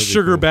 cool. That Is would be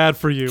sugar cool. bad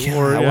for you? Yeah,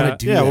 or I wanna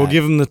do Yeah, we'll that.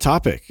 give them the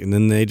topic, and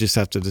then they just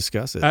have to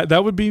discuss it.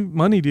 that would be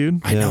money,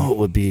 dude. I know it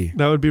would be.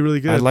 That would be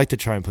really good. I'd like to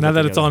try and put now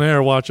that that it's on together.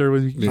 air, Watcher. I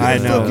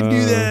know. Fucking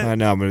do that. I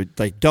know. I'm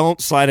gonna,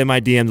 don't slide in my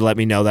DM to let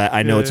me know that.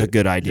 I know it's a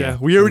good idea. Yeah,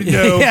 we already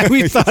know. yeah,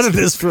 we thought of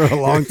this for a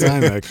long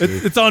time. Actually,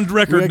 It's on we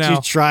record actually now.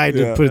 tried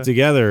to put it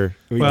together.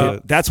 Well,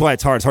 That's why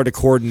it's hard. It's hard to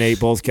coordinate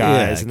both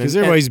guys. because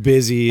everybody's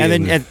busy, And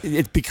then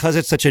it's because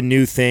it's such a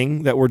new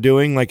thing that we're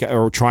doing, like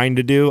or trying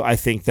to do. I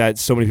think that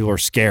so many people are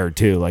scared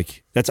too.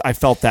 Like I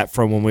felt that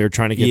from when we were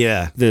trying to get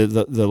Yeah.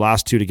 the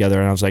last two together,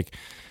 and I was like,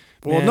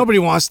 well, man. nobody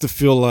wants to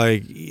feel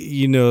like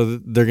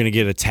they're going to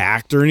get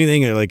attacked or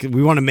anything. Like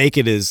we want to make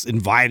it as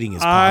inviting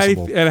as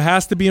possible. It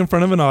has to be in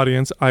front of an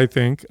audience. I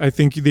think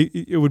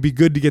it would be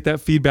good to get that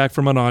feedback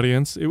from an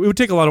audience. It would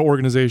take a lot of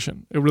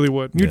organization. It really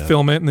would. You'd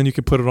film it and then you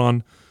could put it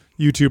on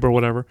YouTube or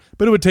whatever.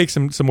 But it would take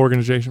some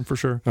organization for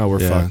sure. oh, we're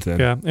Yeah. fucked. Then.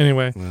 Yeah.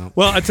 Anyway,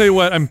 well, I tell you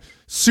what, I'm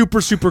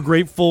super, super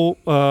grateful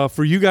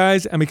for you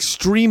guys. I'm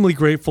extremely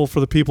grateful for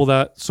the people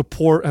that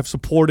have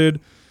supported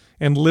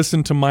and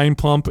listened to Mind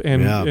Pump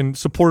and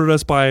supported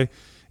us by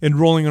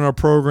enrolling in our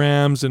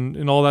programs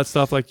and all that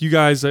stuff. Like you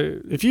guys,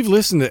 If you've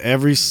listened to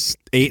every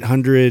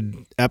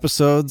 800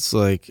 episodes,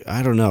 like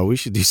I don't know, we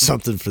should do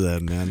something for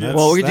them, man. That's,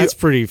 Well, we could that's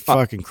pretty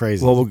fucking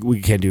crazy. Well,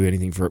 we can't do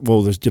anything for.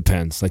 Well, this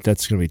depends. Like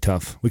that's gonna be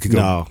tough. We could go.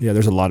 No. Yeah,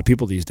 there's a lot of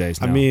people these days.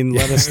 I now. mean,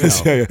 let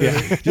us know.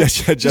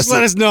 Just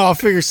let us know. I'll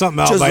figure something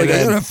out Just by like I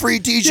then. got a free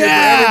T-shirt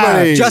Yeah, for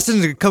everybody.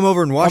 Justin's gonna come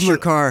over and wash your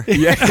car.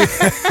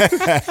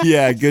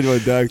 Yeah, good one,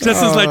 Doug.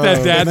 Justin's like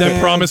that dad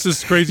that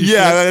promises crazy shit.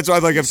 Yeah, that's why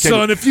I'm like I'm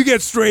Son, if you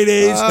get straight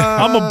A's,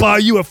 I'm gonna buy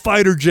you a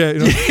fighter jet.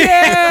 You know?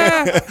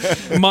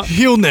 Yeah.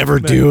 He'll never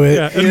do it.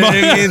 Yeah, and You know Mom-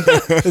 what I mean?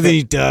 And then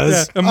he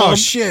does. And oh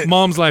shit!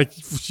 Mom's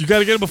like, you got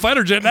to get him a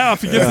fighter jet now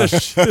if he gets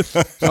this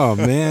shit. Oh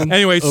man!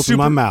 Anyway, open super,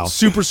 my mouth.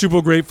 super,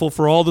 super grateful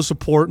for all the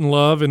support and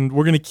love, and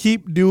we're gonna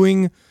keep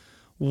doing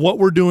what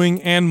we're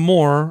doing and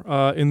more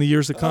in the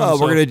years to come. Oh,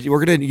 So-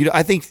 we're gonna.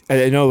 I think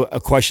I know a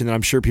question that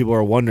I'm sure people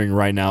are wondering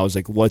right now is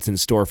like, what's in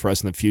store for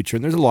us in the future?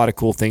 And there's a lot of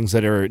cool things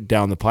that are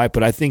down the pipe.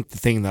 But I think the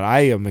thing that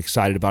I am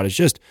excited about is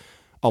just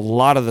a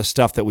lot of the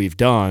stuff that we've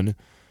done.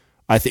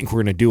 I think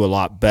we're gonna do a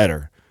lot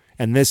better.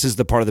 And this is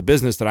the part of the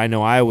business that I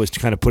know I was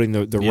kind of putting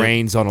the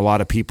reins on a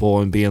lot of people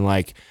and being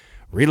like,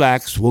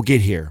 relax, we'll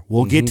get here.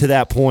 We'll get to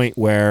that point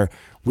where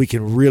we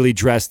can really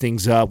dress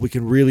things up. We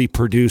can really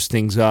produce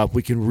things up.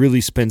 We can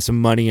really spend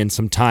some money and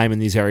some time in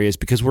these areas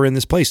because we're in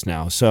this place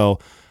now. So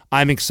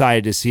I'm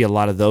excited to see a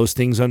lot of those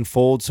things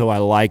unfold. So I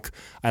like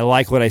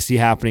what I see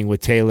happening with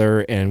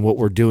Taylor and what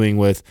we're doing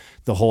with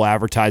the whole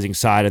advertising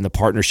side and the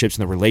partnerships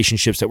and the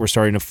relationships that we're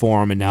starting to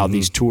form, and now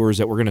these tours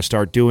that we're going to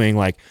start doing.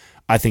 Like,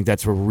 I think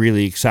that's a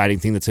really exciting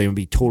thing that's going to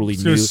be totally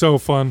new. It's so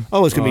fun.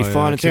 Oh, it's going to be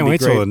fun. I It's can't gonna be wait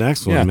great. till the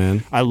next one,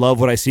 man. I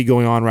love what I see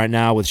going on right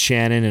now with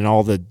Shannon and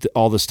all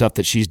the stuff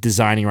that she's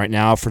designing right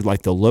now for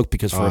like the look,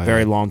 because for a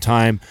very long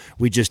time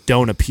we just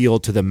don't appeal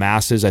to the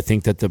masses. I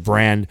think that the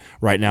brand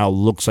right now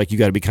looks like you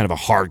got to be kind of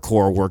a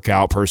hardcore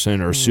workout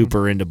person or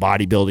super into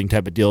bodybuilding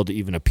type of deal to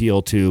even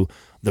appeal to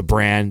the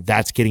brand.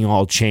 That's getting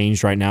all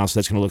changed right now, so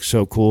that's going to look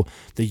so cool.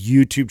 The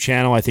YouTube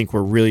channel, I think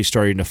we're really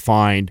starting to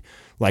find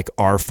like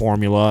our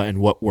formula and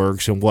what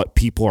works and what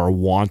people are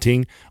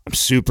wanting. I'm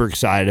super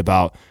excited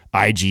about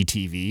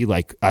IGTV.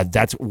 Like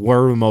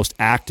we're the most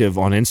active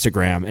on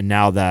Instagram, and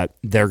now that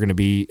they're going to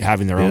be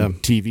having their own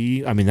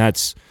TV, I mean,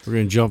 we're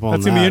going to jump on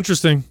That's going to be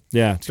interesting.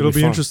 Yeah, It'll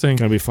be interesting. It's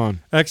going to be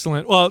fun.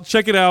 Excellent. Well,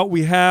 check it out.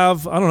 We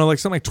have, I don't know, like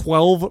something like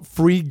 12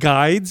 free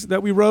guides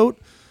that we wrote.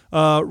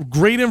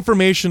 Great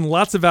information,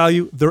 lots of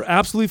value. They're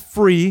absolutely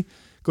free.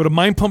 Go to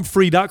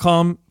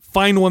mindpumpfree.com,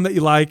 find one that you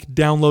like,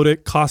 download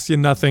it, costs you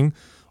nothing.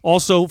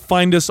 Also,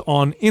 find us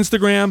on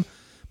Instagram.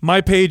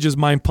 My page is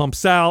Mind Pump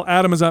Sal.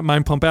 Adam is at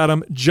Mind Pump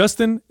Adam.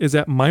 Justin is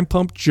at Mind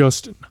Pump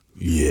Justin.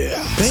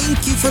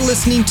 Thank you for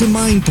listening to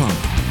Mind Pump.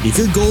 If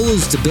your goal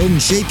is to build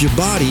and shape your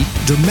body,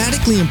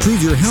 dramatically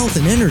improve your health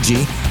and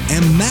energy,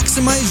 and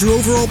maximize your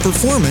overall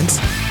performance,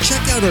 check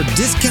out our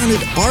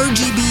discounted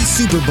RGB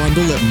Super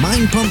Bundle at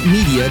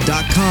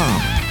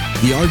mindpumpmedia.com.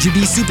 The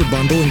RGB Super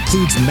Bundle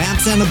includes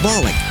MAPS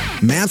Anabolic,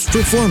 MAPS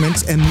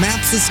Performance, and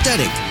MAPS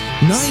Aesthetic.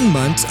 9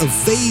 months of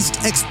phased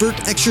expert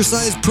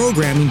exercise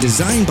programming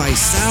designed by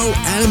Sal,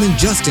 Adam, and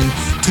Justin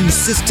to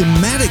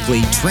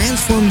systematically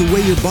transform the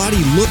way your body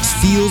looks,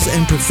 feels,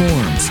 and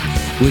performs.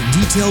 With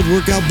detailed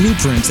workout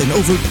blueprints and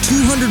over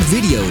 200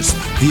 videos,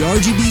 the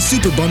RGB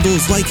Super Bundle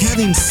is like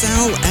having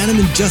Sal, Adam,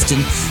 and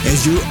Justin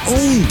as your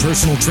own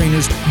personal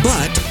trainers,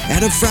 but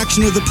at a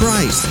fraction of the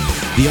price.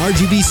 The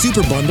RGB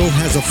Super Bundle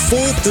has a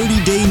full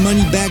 30-day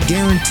money-back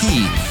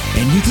guarantee,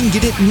 and you can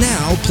get it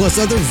now plus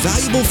other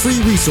valuable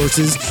free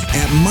resources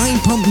at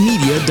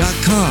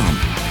mindpumpmedia.com.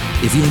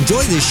 If you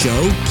enjoy this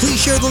show, please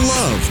share the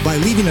love by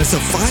leaving us a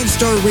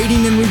 5-star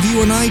rating and review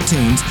on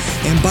iTunes,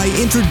 and by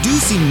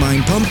introducing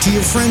Mind Pump to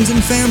your friends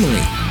and family.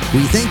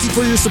 We thank you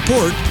for your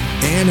support,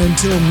 and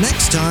until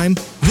next time,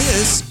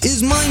 this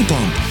is Mind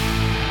Pump.